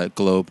and a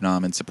Globe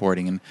nom in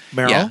supporting. And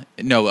Meryl?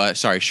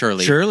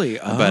 Shirley. Shirley.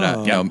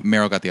 But no,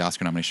 Meryl got the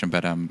Oscar nomination.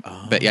 But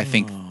yeah, I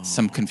think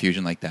some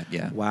confusion like that.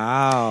 Yeah.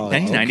 Wow.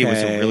 1990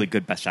 was a really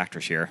good Best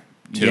Actress year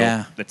too.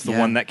 Yeah, that's the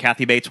one that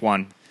Kathy Bates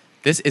won.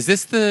 Is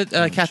this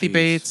the Kathy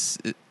Bates?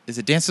 Is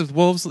it Dances with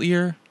Wolves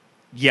year?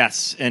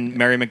 Yes, and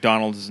Mary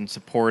McDonald is in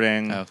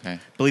supporting. Okay. I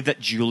believe that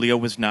Julia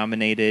was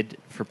nominated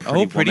for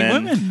Pretty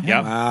Women.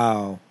 Yep.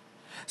 Wow.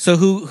 So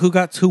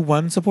who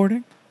won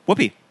supporting?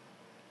 Whoopi.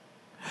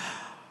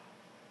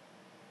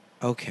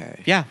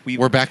 Okay. Yeah,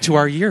 we're back to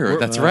our year.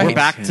 That's right. We're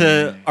back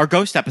to our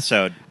Ghost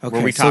episode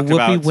where we talked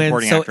about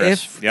supporting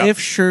actress. If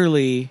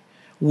Shirley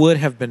would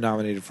have been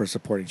nominated for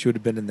supporting, she would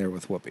have been in there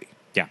with Whoopi.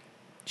 Yeah.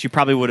 She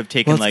probably would have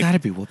taken Well, it's gotta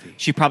be Whoopi.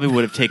 She probably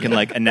would have taken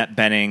like Annette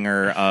Bening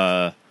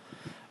or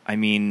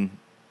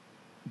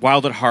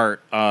Wild at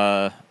Heart,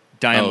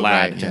 Diane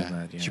Ladd. Right,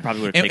 yeah. She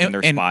probably would have taken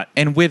their spot.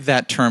 And with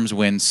that term's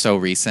win so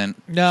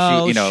recent.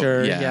 No,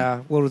 sure.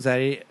 Yeah. What was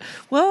that?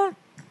 Well,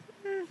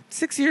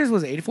 6 years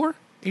was 84?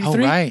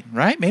 83? Oh,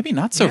 right. Maybe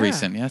not so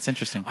recent. Yeah, that's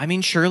interesting. I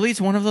mean, Shirley's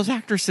one of those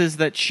actresses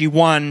that she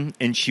won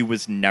and she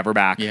was never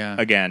back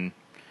again.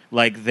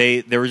 Like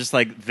they were just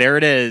like, there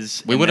it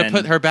is. We would have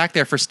put her back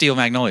there for Steel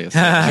Magnolias.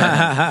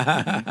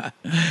 Yeah,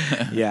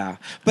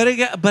 but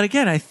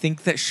again, I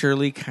think that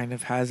Shirley kind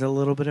of has a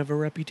little bit of a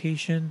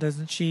reputation,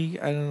 doesn't she?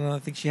 I don't know. I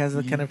think she has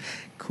a kind of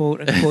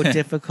quote unquote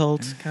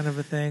difficult kind of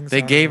a thing.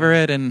 They gave her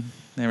it and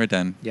they were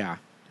done. Yeah,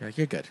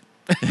 you're good.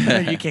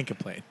 You can't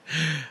complain.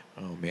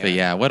 Oh man! But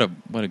yeah, what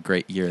a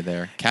great year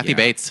there. Kathy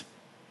Bates.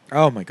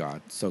 Oh my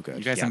God, so good.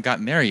 You guys haven't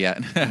gotten there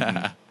yet.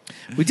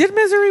 We did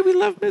Misery. We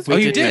love Misery. Oh,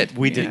 you did.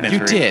 We did Misery.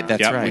 You did.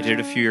 That's right. We did it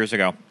a few years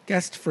ago.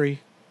 Guest free.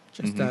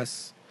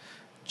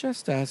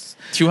 Just us.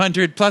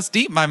 200 plus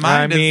deep. My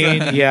mind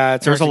is. Yeah,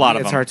 there's a lot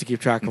of them. It's hard to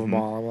keep track of them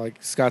all. I'm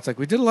like, Scott's like,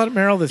 we did a lot of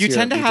Meryl this You year.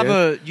 tend to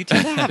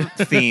have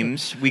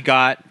themes. We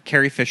got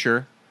Carrie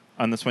Fisher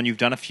on this one. You've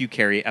done a few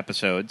Carrie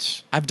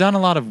episodes. I've done a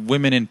lot of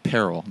women in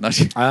peril.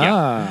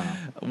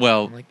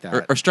 Well, like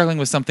that. or struggling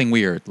with something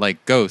weird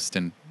like Ghost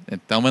and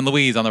Thelma and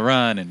Louise on the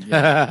run and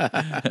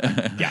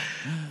yeah.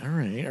 All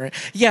right.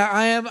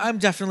 Yeah, I'm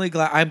definitely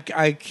glad.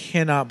 I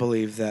cannot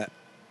believe that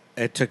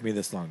it took me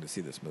this long to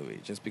see this movie,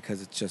 just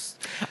because it's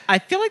just. I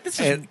feel like this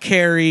is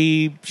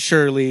Carrie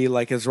Shirley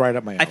is right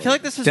up my alley. I feel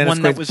like this is Dennis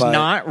one that Quaid's was butt.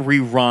 not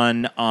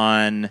rerun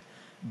on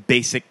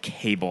basic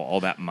cable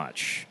all that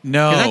much.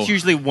 No, 'cause that's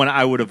usually when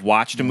I would have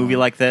watched a movie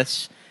like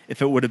this.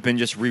 If it would have been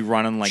just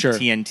rerun on Sure.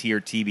 TNT or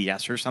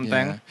TBS or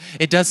something. Yeah.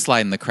 It does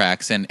slide in the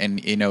cracks, and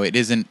it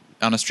isn't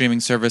on a streaming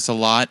service a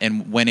lot.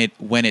 And when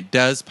it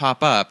does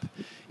pop up,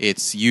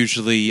 it's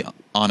usually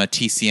on a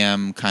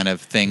TCM kind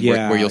of thing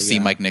where you'll see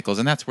Mike Nichols,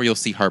 and that's where you'll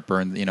see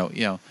Heartburn,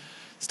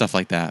 stuff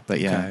like that.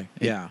 But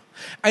yeah.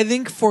 I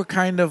think for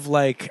kind of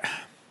like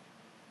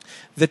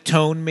the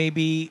tone,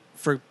 maybe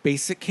for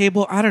basic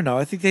cable, I don't know.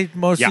 I think they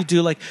mostly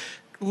do like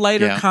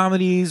lighter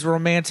comedies,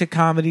 romantic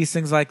comedies,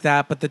 things like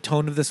that. But the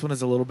tone of this one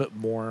is a little bit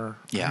more,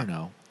 I don't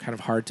know, kind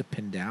of hard to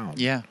pin down.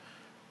 Yeah.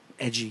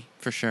 Edgy.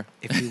 For sure.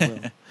 If you will.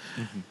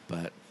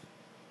 But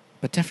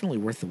definitely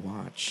worth the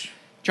watch.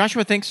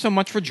 Joshua, thanks so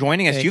much for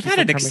joining us. You've had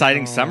an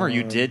exciting summer.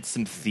 You did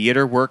some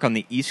theater work on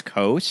the East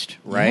Coast,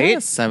 right?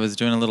 Yes, I was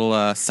doing a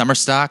little summer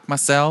stock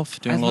myself,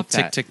 doing a little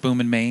Tick Tick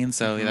Boom in Maine.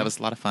 So that was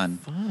a lot of fun.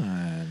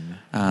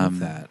 Love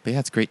that. But yeah,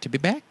 it's great to be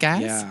back,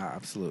 guys. Yeah,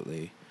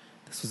 absolutely.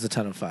 This was a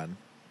ton of fun.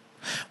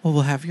 Well,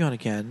 we'll have you on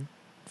again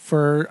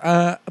for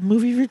a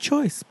movie of your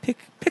choice. Pick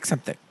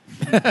something.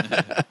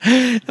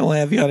 And we'll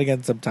have you on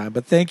again sometime.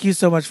 But thank you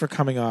so much for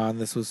coming on.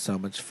 This was so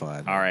much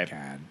fun. All right.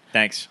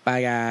 Thanks.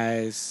 Bye,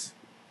 guys.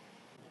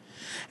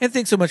 And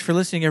thanks so much for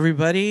listening,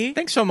 everybody.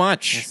 Thanks so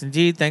much. Yes,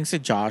 indeed. Thanks to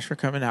Josh for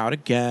coming out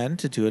again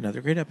to do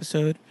another great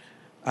episode.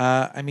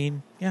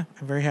 I'm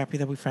very happy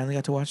that we finally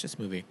got to watch this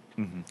movie.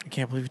 I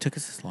can't believe it took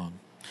us this long.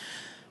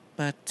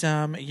 But,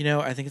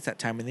 I think it's that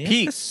time in the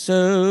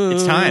episode.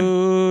 It's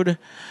time.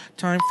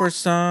 Time for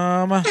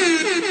some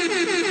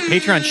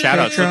Patreon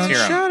shout-outs. Let's hear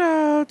them.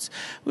 Shout-outs.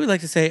 We would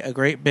like to say a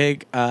great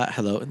big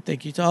hello and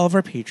thank you to all of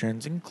our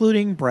patrons,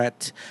 including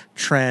Brett,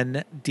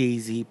 Tren,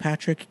 Daisy,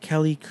 Patrick,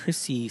 Kelly,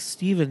 Chrissy,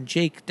 Stephen,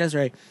 Jake,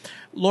 Desiree,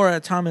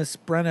 Laura, Thomas,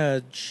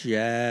 Brenna,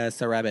 Jess,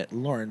 the Rabbit,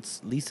 Lawrence,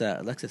 Lisa,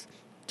 Alexis,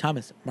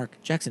 Thomas, Mark,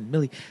 Jackson,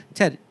 Millie,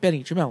 Ted,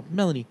 Benny, Jamel,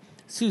 Melanie,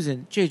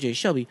 Susan, JJ,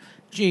 Shelby,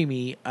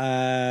 Jamie,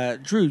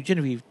 Drew,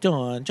 Genevieve,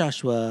 Dawn,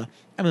 Joshua,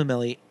 Emma,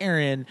 Millie,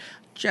 Aaron,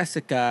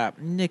 Jessica,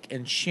 Nick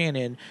and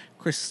Shannon,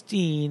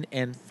 Christine,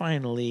 and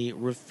finally,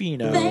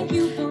 Rufino.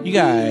 You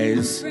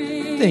guys,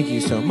 thank you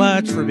so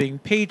much for being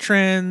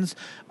patrons.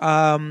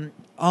 All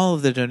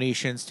of the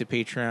donations to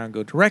Patreon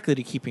go directly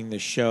to keeping the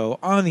show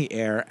on the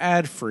air,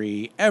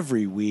 ad-free,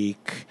 every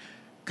week,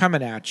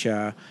 coming at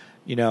you.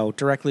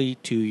 Directly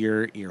to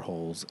your ear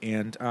holes.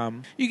 And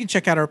you can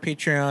check out our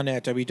Patreon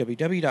at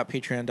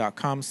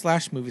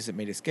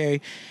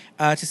www.patreon.com/moviesthatmadeusgay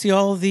to see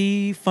all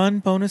the fun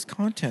bonus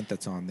content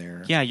that's on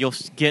there. Yeah, you'll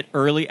get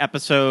early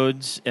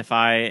episodes. If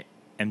I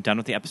am done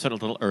with the episode a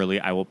little early,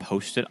 I will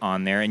post it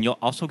on there. And you'll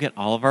also get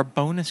all of our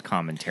bonus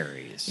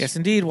commentaries. Yes,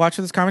 indeed. Watch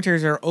With Us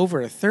commentaries. There are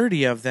over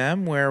 30 of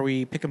them where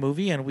we pick a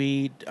movie and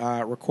we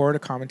record a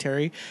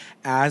commentary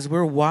as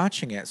we're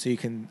watching it. So you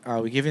can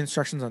we give you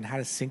instructions on how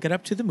to sync it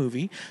up to the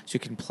movie so you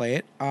can play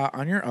it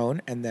on your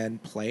own and then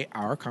play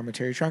our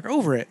commentary track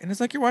over it. And it's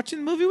like you're watching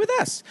the movie with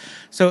us.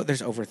 So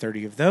there's over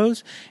 30 of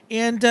those.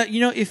 And,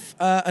 if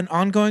an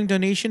ongoing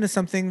donation is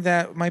something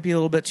that might be a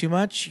little bit too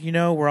much,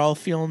 we're all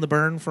feeling the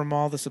burn from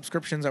all the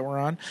subscriptions that we're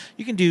on,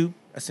 you can do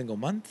a single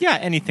month. Yeah,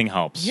 anything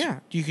helps.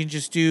 Yeah, you can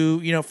just do,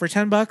 for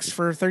 $10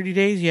 for 30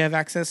 days, you have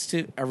access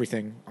to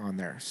everything on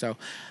there. So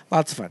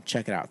lots of fun.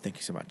 Check it out. Thank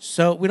you so much.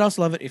 So we'd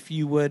also love it if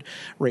you would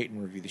rate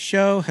and review the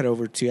show. Head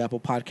over to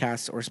Apple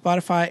Podcasts or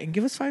Spotify and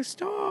give us 5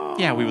 stars.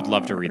 Yeah, we would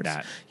love to read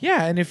that.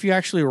 Yeah, and if you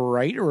actually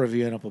write a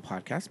review on Apple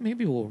Podcasts,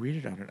 maybe we'll read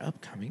it on an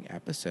upcoming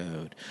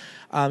episode.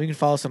 You can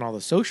follow us on all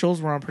the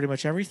socials. We're on pretty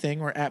much everything.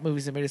 We're at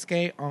Movies That Made Us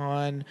Gay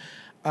on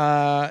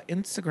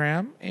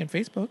Instagram and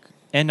Facebook.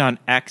 And on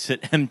X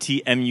at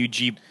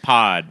MTMUG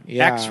Pod.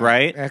 Yeah, X,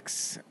 right?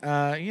 X,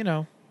 we're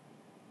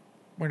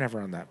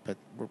never on that, but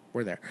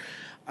we're there.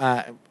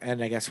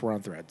 And I guess we're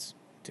on Threads,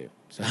 too.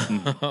 So if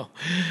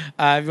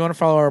you want to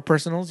follow our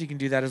personals, you can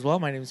do that as well.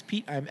 My name is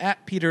Pete. I'm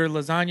at Peter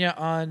Lasagna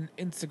on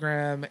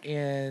Instagram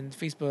and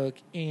Facebook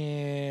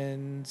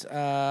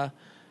and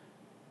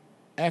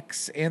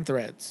X and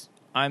Threads.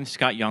 I'm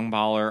Scott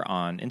Youngballer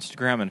on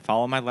Instagram, and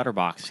follow my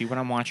letterbox. See what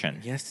I'm watching.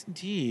 Yes,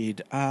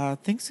 indeed.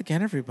 Thanks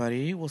again,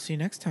 everybody. We'll see you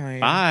next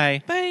time.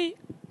 Bye. Bye.